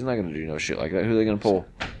 WWE's not going to do no shit like that. Who are they going to pull?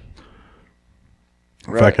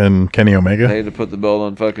 Right. Fucking Kenny Omega. They had to put the belt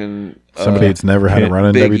on fucking Somebody that's never had a run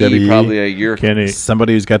in Big WWE. E, probably a year. Kenny,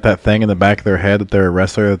 Somebody who's got that thing in the back of their head that they're a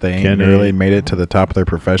wrestler that they ain't Kenny- really made it to the top of their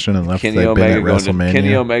profession unless Kenny they've been Omega at going to WrestleMania.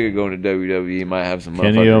 Kenny Omega going to WWE might have some.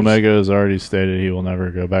 Kenny motherfuckers. Omega has already stated he will never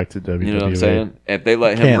go back to WWE. You know what I'm saying? If they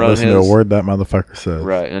let him Can't run listen his to a word that motherfucker says.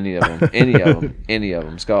 right, any of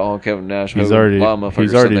them, Scott Hall, Kevin Nash, He's Hogan, already- a lot of motherfuckers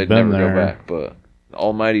he's said already they'd been never there. go back, but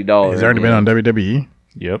Almighty Dollar. He's already been on WWE.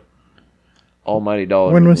 Yep, Almighty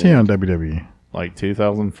Dollar. When in was the he end. on WWE? like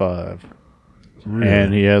 2005.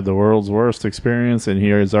 And he had the world's worst experience, and he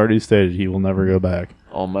has already stated he will never go back.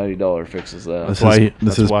 Almighty Dollar fixes that. This why is, he- this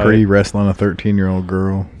that's is why- pre-wrestling a 13-year-old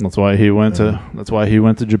girl. That's why he went to. That's why he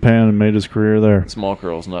went to Japan and made his career there. Small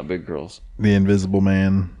curls, not big curls. The Invisible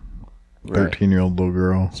Man. Right. 13-year-old little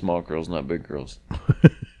girl. Small curls, not big curls.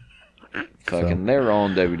 Fucking, they were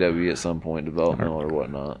on WWE at some point, developmental or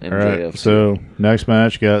whatnot. All MJF. right. So next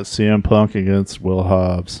match got CM Punk against Will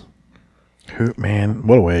Hobbs. Who, man,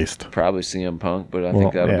 what a waste. probably CM Punk, but I Well,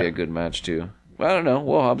 think that would yeah. be a good match too. Well, I don't know.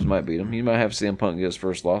 Will Hobbs might beat him. He might have CM Punk get his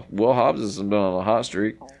first loss. Will Hobbs has been on a hot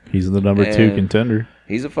streak. He's the number 2 And- contender.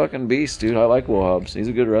 He's a fucking beast, dude. I like Will Hobbs. He's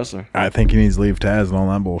a good wrestler. I think he needs to leave Taz and all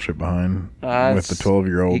that bullshit behind with the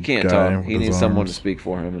 12-year-old He can't guy. talk. with He his needs someone to arms. speak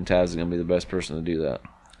for him, and Taz is gonna be the best person to do that.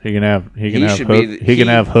 He can have should be Hook. the- He can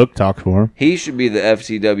he- have Hook talk for him. He should be the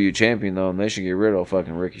FTW champion though, and they should get rid of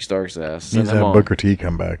fucking Ricky Stark's ass. Send Needs to him have on. Booker T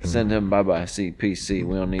come back. And Send him bye bye. CPC.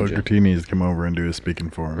 We don't need Booker you. T needs to come over and do his speaking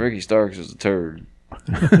for him. Ricky Starks is a turd.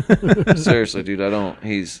 Seriously, dude. I don't.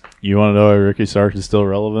 You want to know why Ricky Stark is still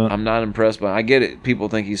relevant? I'm not impressed by. I get it. People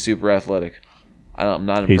think he's super athletic. I'm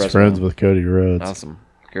not impressed. He's friends by him. with Cody Rhodes. Awesome.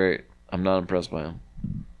 Great. I'm not impressed by him.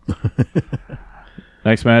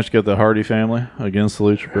 Next match got the Hardy family against the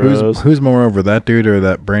Lucha Bros. Who's more over, that dude or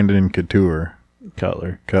that Brandon Couture?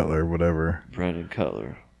 Cutler, Cutler, whatever. Brandon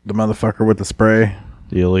Cutler. The motherfucker with the spray.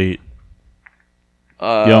 the Elite.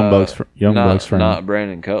 Young Bucks friend. Not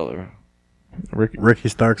Brandon Cutler. Ricky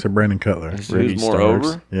Starks or Brandon Cutler? Who's Ricky more Starks.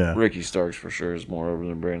 over? Yeah. Ricky Starks for sure is more over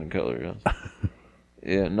than Brandon Cutler. Yeah.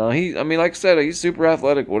 Yeah. No, I mean, like I said, he's super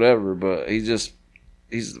athletic, whatever. But he's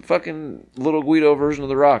the fucking little Guido version of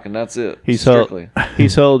The Rock, and that's it. He's strictly.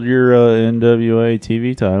 He's held your NWA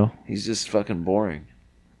TV title. He's just fucking boring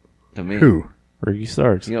to me. Who? Ricky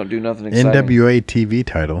Starks. You don't do nothing exciting. NWA TV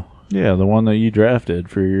title. Yeah, the one that you drafted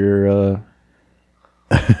for your.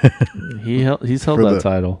 He's held For that the-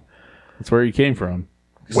 title. That's where he came from.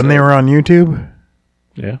 When they were on YouTube?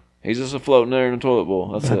 Yeah. He's just a floating there in a toilet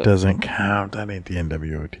bowl. That's That it. doesn't count. That ain't the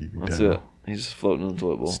NWO TV That's title. it. He's just floating in the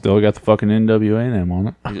toilet bowl. Still got the fucking NWA name on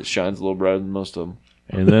it. He just shines a little brighter than most of them.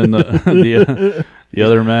 And then the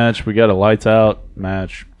other match, we got a lights out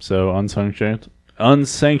match. So unsanctioned.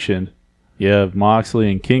 You have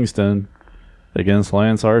Moxley and Kingston against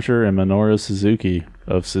Lance Archer and Minoru Suzuki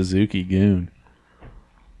of Suzuki Goon.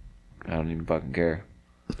 I don't even fucking care.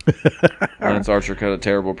 Lance Archer cut a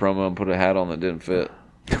terrible promo and put a hat on that didn't fit.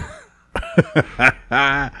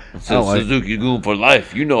 Suzuki Goon for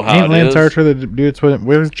life. You know how Ain't it Lance is. Archer the dude?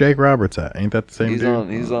 Where's Jake Roberts at? Ain't that the same He's dude? on.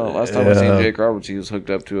 He's on. Last time I seen Jake Roberts, he was hooked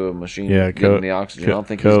up to a machine getting the oxygen. I don't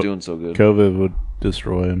think he's doing so good. COVID would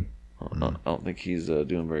destroy him. I don't think he's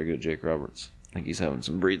doing very good, Jake Roberts. I think he's having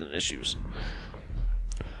some breathing issues.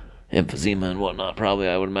 Emphysema and whatnot, probably,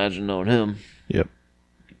 I would imagine, knowing him. Yep.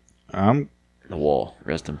 The Wall,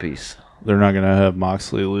 rest in peace. They're not going to have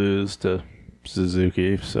Moxley lose to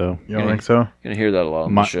Suzuki, so... You don't think so? Gonna hear that a lot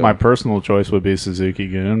on the show. My personal choice would be Suzuki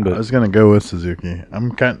Goon, but... I was gonna go with Suzuki.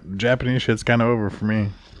 Japanese shit's kind of over for me.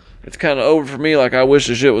 It's kind of over for me. Like, I wish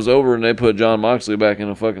the shit was over and they put John Moxley back in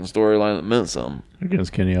a fucking storyline that meant something.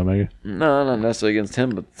 Against Kenny Omega. No, not necessarily against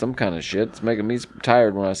him, but some kind of shit. It's making me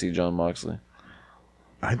tired when I see John Moxley.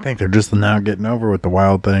 I think they're just now getting over with the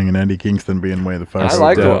Wild Thing and Eddie Kingston being way the fuck.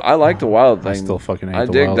 I like the Wild Thing. I still fucking hate I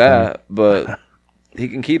the dig Wild that, Thing. but he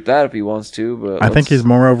can keep that if he wants to. But I think he's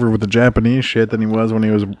more over with the Japanese shit than he was when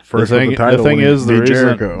he was first with the title. The thing is, the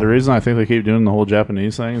Jericho. reason I think they keep doing the whole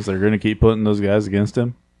Japanese thing is they're going to keep putting those guys against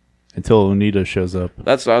him until Onita shows up.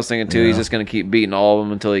 That's what I was thinking too. Yeah. He's just going to keep beating all of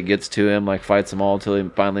them until he gets to him, like fights them all until he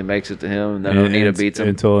finally makes it to him, and then Onita beats him.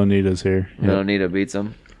 Until Onita's here. And then Onita beats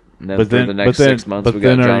him. And then but for the next 6 months, we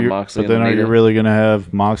got John Moxley. But then are you really going to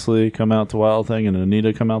have Moxley come out to Wild Thing and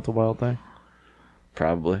Onita come out to Wild Thing?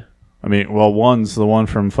 Probably. I mean, well, one's the one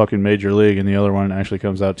from fucking Major League, and the other one actually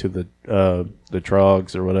comes out to the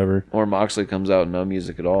Trogs or whatever. Or Moxley comes out no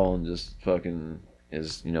music at all and just fucking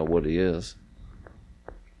is, what he is.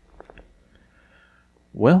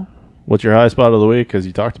 Well, what's your high spot of the week? Because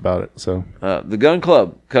you talked about it. So the Gun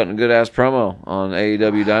Club cutting a good ass promo on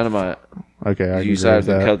AEW Dynamite. Okay, you decided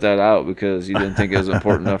to cut that out because you didn't think it was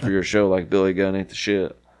important enough for your show. Like Billy Gunn ain't the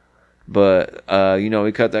shit. But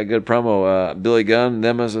he cut that good promo. Billy Gunn,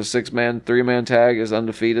 them as a 6-man, 3-man tag is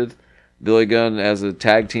undefeated. Billy Gunn as a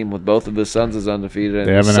tag team with both of his sons is undefeated. And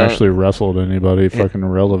they haven't actually wrestled anybody fucking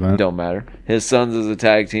relevant. Don't matter. His sons as a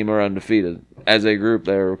tag team are undefeated. As a group,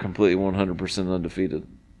 they are completely 100% undefeated.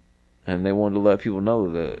 And they wanted to let people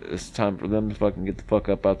know that it's time for them to fucking get the fuck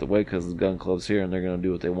up out the way because the Gun Club's here and they're going to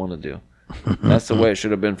do what they want to do. That's the way it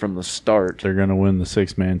should have been from the start. They're going to win the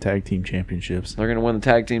 6-man tag team championships. They're going to win the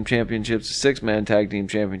tag team championships, the 6-man tag team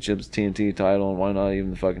championships, TNT title, and why not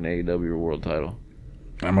even the fucking AEW world title?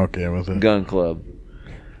 I'm okay with it. Gun Club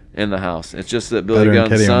in the house. It's just that Billy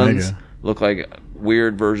Gunn's sons look like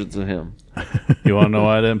weird versions of him. You want to know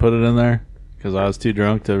why I didn't put it in there? Because I was too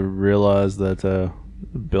drunk to realize that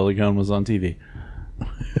Billy Gunn was on TV.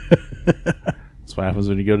 That's what happens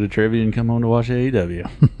when you go to trivia and come home to watch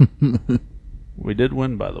AEW. We did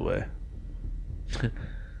win, by the way.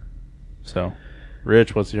 So,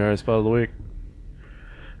 Rich, what's your high spot of the week?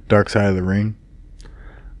 Dark Side of the Ring.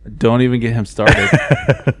 Don't even get him started.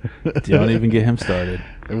 Don't even get him started.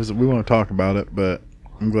 We want to talk about it, but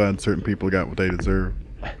I'm glad certain people got what they deserve.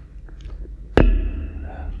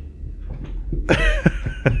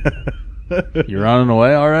 You're running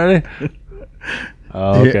away already?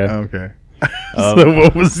 Oh, okay. Yeah, okay. So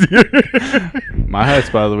what was your... My high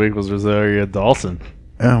spot of the week was Rosario Dawson.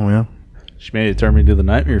 Oh, well. She made it turn me to the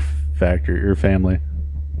Nightmare Factory, your family.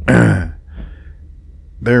 They're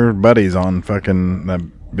buddies on fucking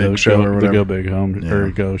that big show or whatever. The Go Big Home. Yeah. Or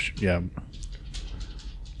Go... Yeah.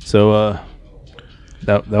 So,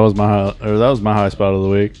 that was my high spot of the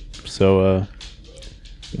week. So,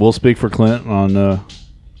 we'll speak for Clint on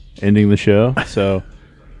ending the show. So,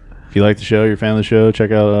 if you like the show, you're a fan of the show,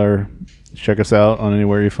 check us out on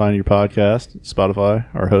anywhere you find your podcast. Spotify,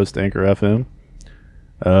 our host, Anchor FM.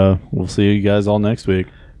 We'll see you guys all next week.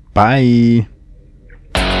 Bye.